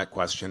asking that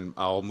question.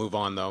 I'll move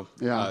on, though.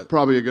 Yeah,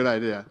 probably a good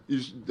idea.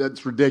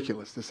 That's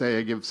ridiculous to say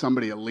I give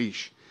somebody a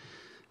leash.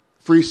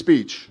 Free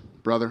speech,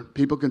 brother.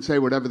 People can say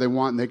whatever they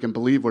want, and they can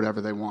believe whatever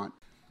they want.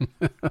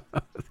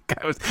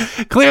 Guy was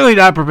clearly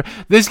not prepared.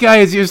 This guy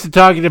is used to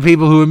talking to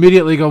people who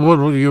immediately go,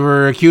 "What, you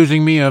were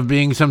accusing me of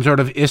being some sort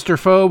of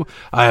Easterphobe?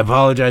 I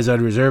apologize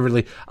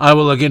unreservedly. I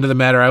will look into the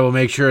matter. I will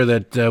make sure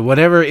that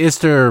whatever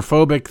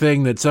Easterphobic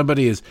thing that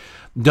somebody has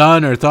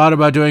done or thought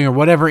about doing, or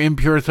whatever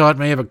impure thought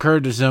may have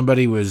occurred to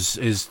somebody,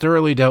 is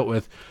thoroughly dealt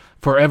with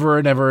forever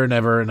and ever and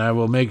ever, and I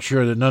will make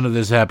sure that none of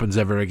this happens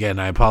ever again.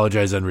 I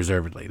apologize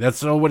unreservedly."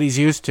 That's all what he's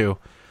used to.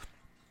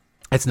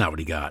 That's not what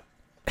he got.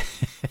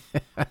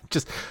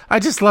 I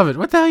just love it.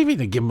 What the hell you mean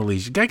to give him a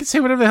leash? The guy can say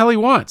whatever the hell he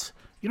wants.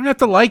 You don't have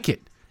to like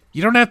it.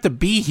 You don't have to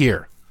be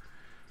here.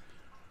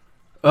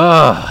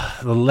 The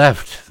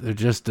left, they're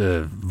just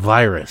a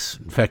virus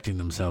infecting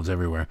themselves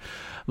everywhere.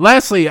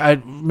 Lastly,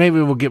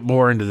 maybe we'll get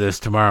more into this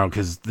tomorrow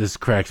because this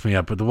cracks me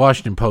up. But the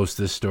Washington Post,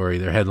 this story,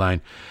 their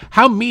headline,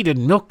 "How Meat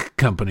and Milk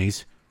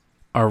Companies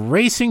are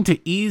racing to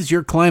ease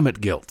your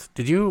climate guilt.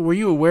 Were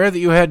you aware that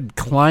you had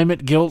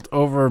climate guilt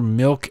over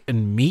milk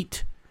and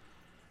meat?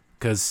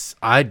 Because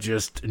I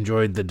just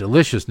enjoyed the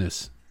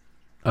deliciousness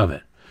of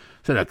it.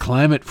 Is it a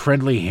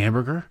climate-friendly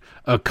hamburger?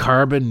 A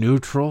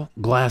carbon-neutral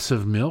glass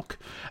of milk?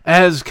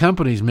 As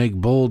companies make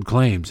bold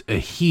claims, a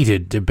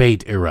heated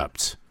debate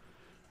erupts.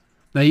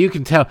 Now you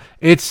can tell,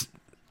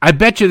 I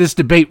bet you this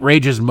debate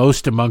rages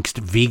most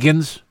amongst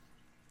vegans,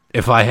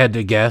 if I had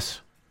to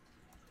guess.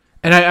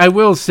 And I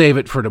will save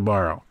it for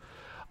tomorrow.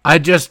 I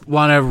just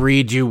want to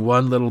read you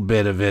one little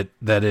bit of it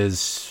that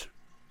is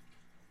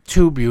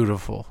too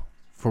beautiful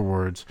for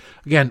words.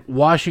 Again,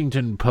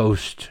 Washington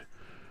Post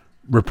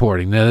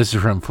reporting. Now, this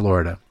is from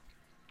Florida.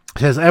 It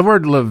says,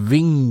 Edward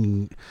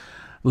Lavigno,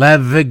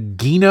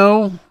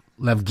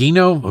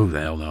 who the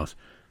hell knows,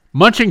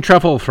 munching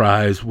truffle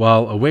fries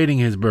while awaiting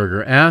his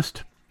burger,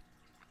 asked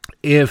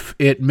if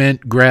it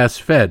meant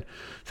grass-fed.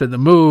 Said the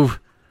move,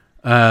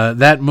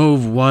 that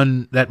moved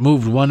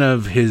one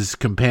of his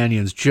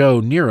companions, Joe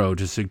Nero,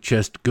 to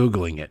suggest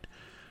Googling it.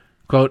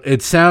 Quote,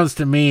 it sounds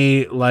to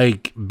me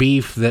like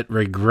beef that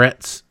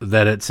regrets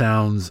that it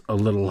sounds a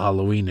little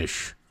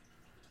Halloweenish,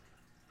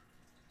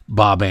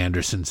 Bob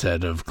Anderson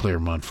said of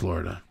Clearmont,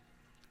 Florida.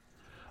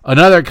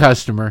 Another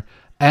customer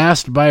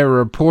asked by a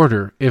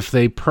reporter if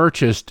they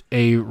purchased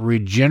a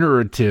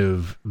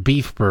regenerative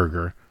beef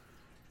burger,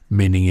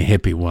 meaning a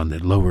hippie one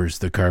that lowers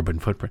the carbon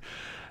footprint.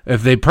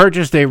 If they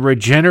purchased a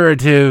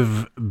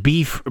regenerative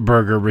beef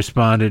burger,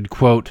 responded,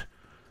 quote,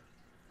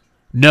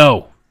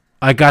 no,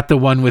 I got the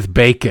one with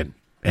bacon,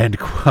 end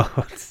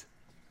quote.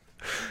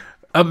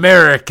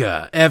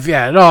 America.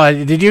 Yeah.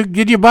 No, did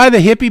you buy the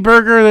hippie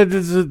burger?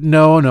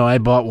 No, I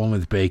bought one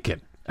with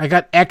bacon. I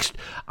got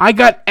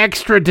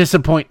extra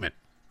disappointment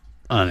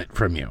on it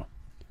from you.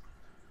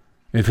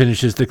 It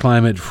finishes, the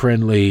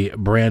climate-friendly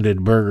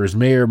branded burgers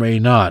may or may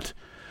not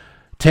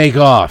take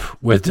off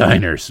with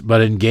diners,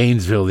 but in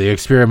Gainesville, the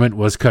experiment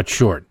was cut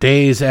short.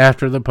 Days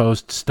after the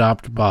Post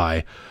stopped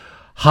by,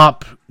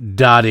 Hop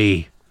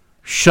Dottie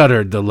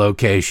shuttered the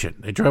location.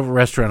 They drove a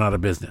restaurant out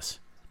of business.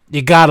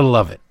 You gotta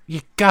love it. You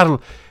gotta,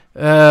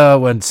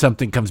 when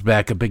something comes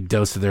back, a big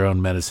dose of their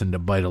own medicine to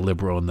bite a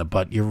liberal in the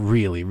butt, you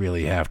really,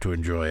 really have to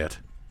enjoy it.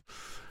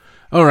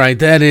 All right,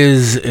 that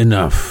is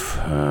enough.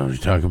 We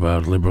talk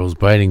about liberals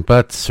biting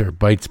butts, or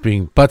butts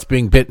being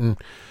bitten.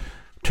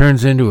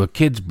 Turns into a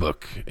kid's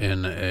book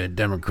in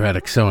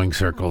Democratic sewing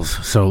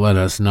circles. So let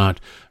us not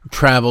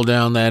travel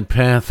down that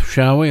path,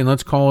 shall we? And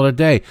let's call it a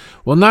day.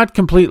 Well, not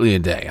completely a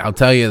day. I'll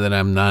tell you that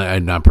I'm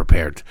not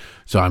prepared.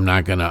 So I'm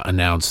not going to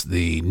announce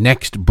the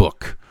next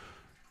book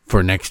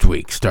for next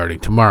week,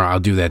 starting tomorrow. I'll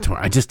do that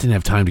tomorrow. I just didn't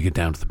have time to get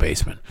down to the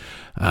basement.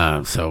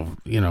 So,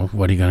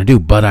 what are you going to do?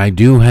 But I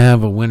do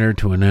have a winner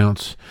to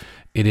announce.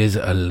 It is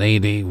a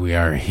lady. We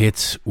are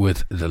hits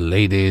with the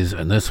ladies,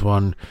 and this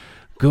one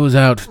goes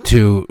out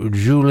to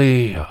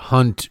Julie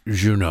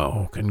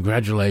Hunt-Junot.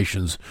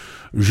 Congratulations,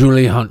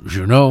 Julie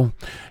Hunt-Junot.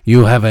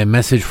 You have a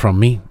message from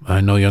me.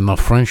 I know you're not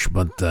French,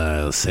 but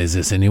I'll say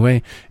this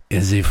anyway.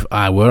 As if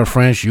I were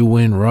French, you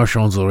win Rush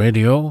on the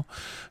radio.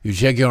 You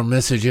check your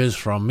messages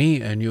from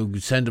me, and you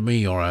send me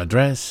your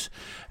address,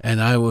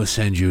 and I will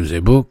send you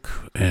the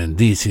book. And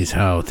this is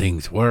how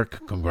things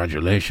work.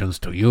 Congratulations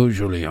to you,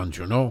 Julie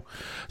Hunt-Junot.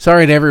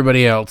 Sorry to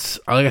everybody else.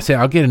 Like I say,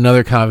 I'll get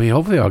another copy.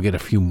 Hopefully I'll get a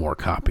few more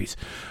copies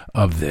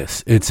of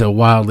this. It's a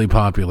wildly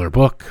popular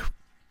book,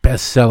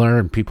 bestseller,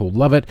 and people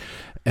love it.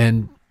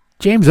 And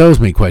James owes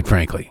me, quite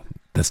frankly.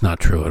 That's not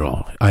true at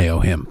all. I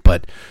owe him.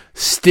 But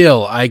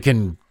still, I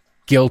can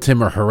guilt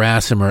him or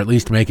harass him or at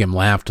least make him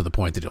laugh to the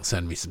point that he'll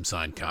send me some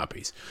signed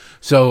copies.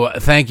 So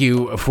thank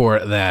you for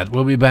that.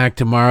 We'll be back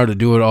tomorrow to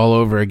do it all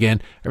over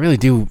again. I really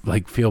do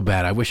feel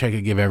bad. I wish I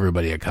could give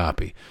everybody a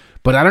copy.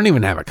 But I don't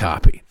even have a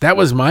copy. That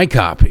was my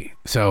copy.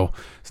 So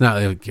it's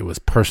not like it was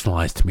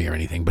personalized to me or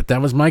anything, but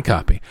that was my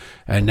copy.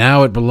 And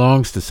now it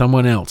belongs to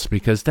someone else,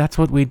 because that's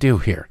what we do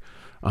here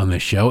on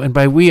this show. And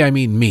by we, I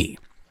mean me.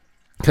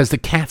 Because the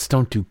cats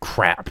don't do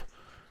crap.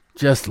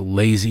 Just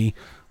lazy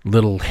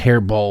little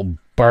hairball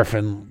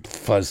barfing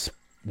fuzz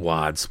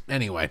wads.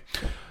 Anyway.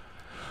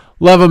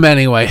 Love them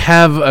anyway.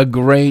 Have a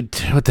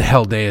great, what the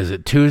hell day is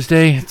it?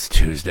 Tuesday? It's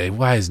Tuesday.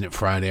 Why isn't it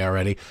Friday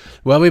already?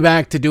 We'll be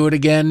back to do it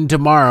again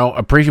tomorrow.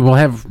 Maybe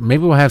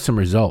we'll have some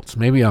results.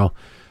 Maybe we'll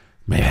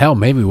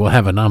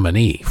have a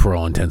nominee for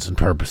all intents and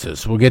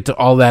purposes. We'll get to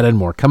all that and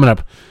more coming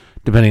up,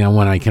 depending on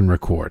when I can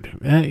record.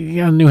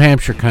 New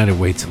Hampshire kind of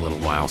waits a little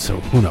while, so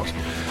who knows.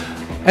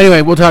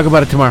 Anyway, we'll talk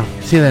about it tomorrow.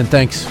 See you then.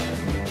 Thanks.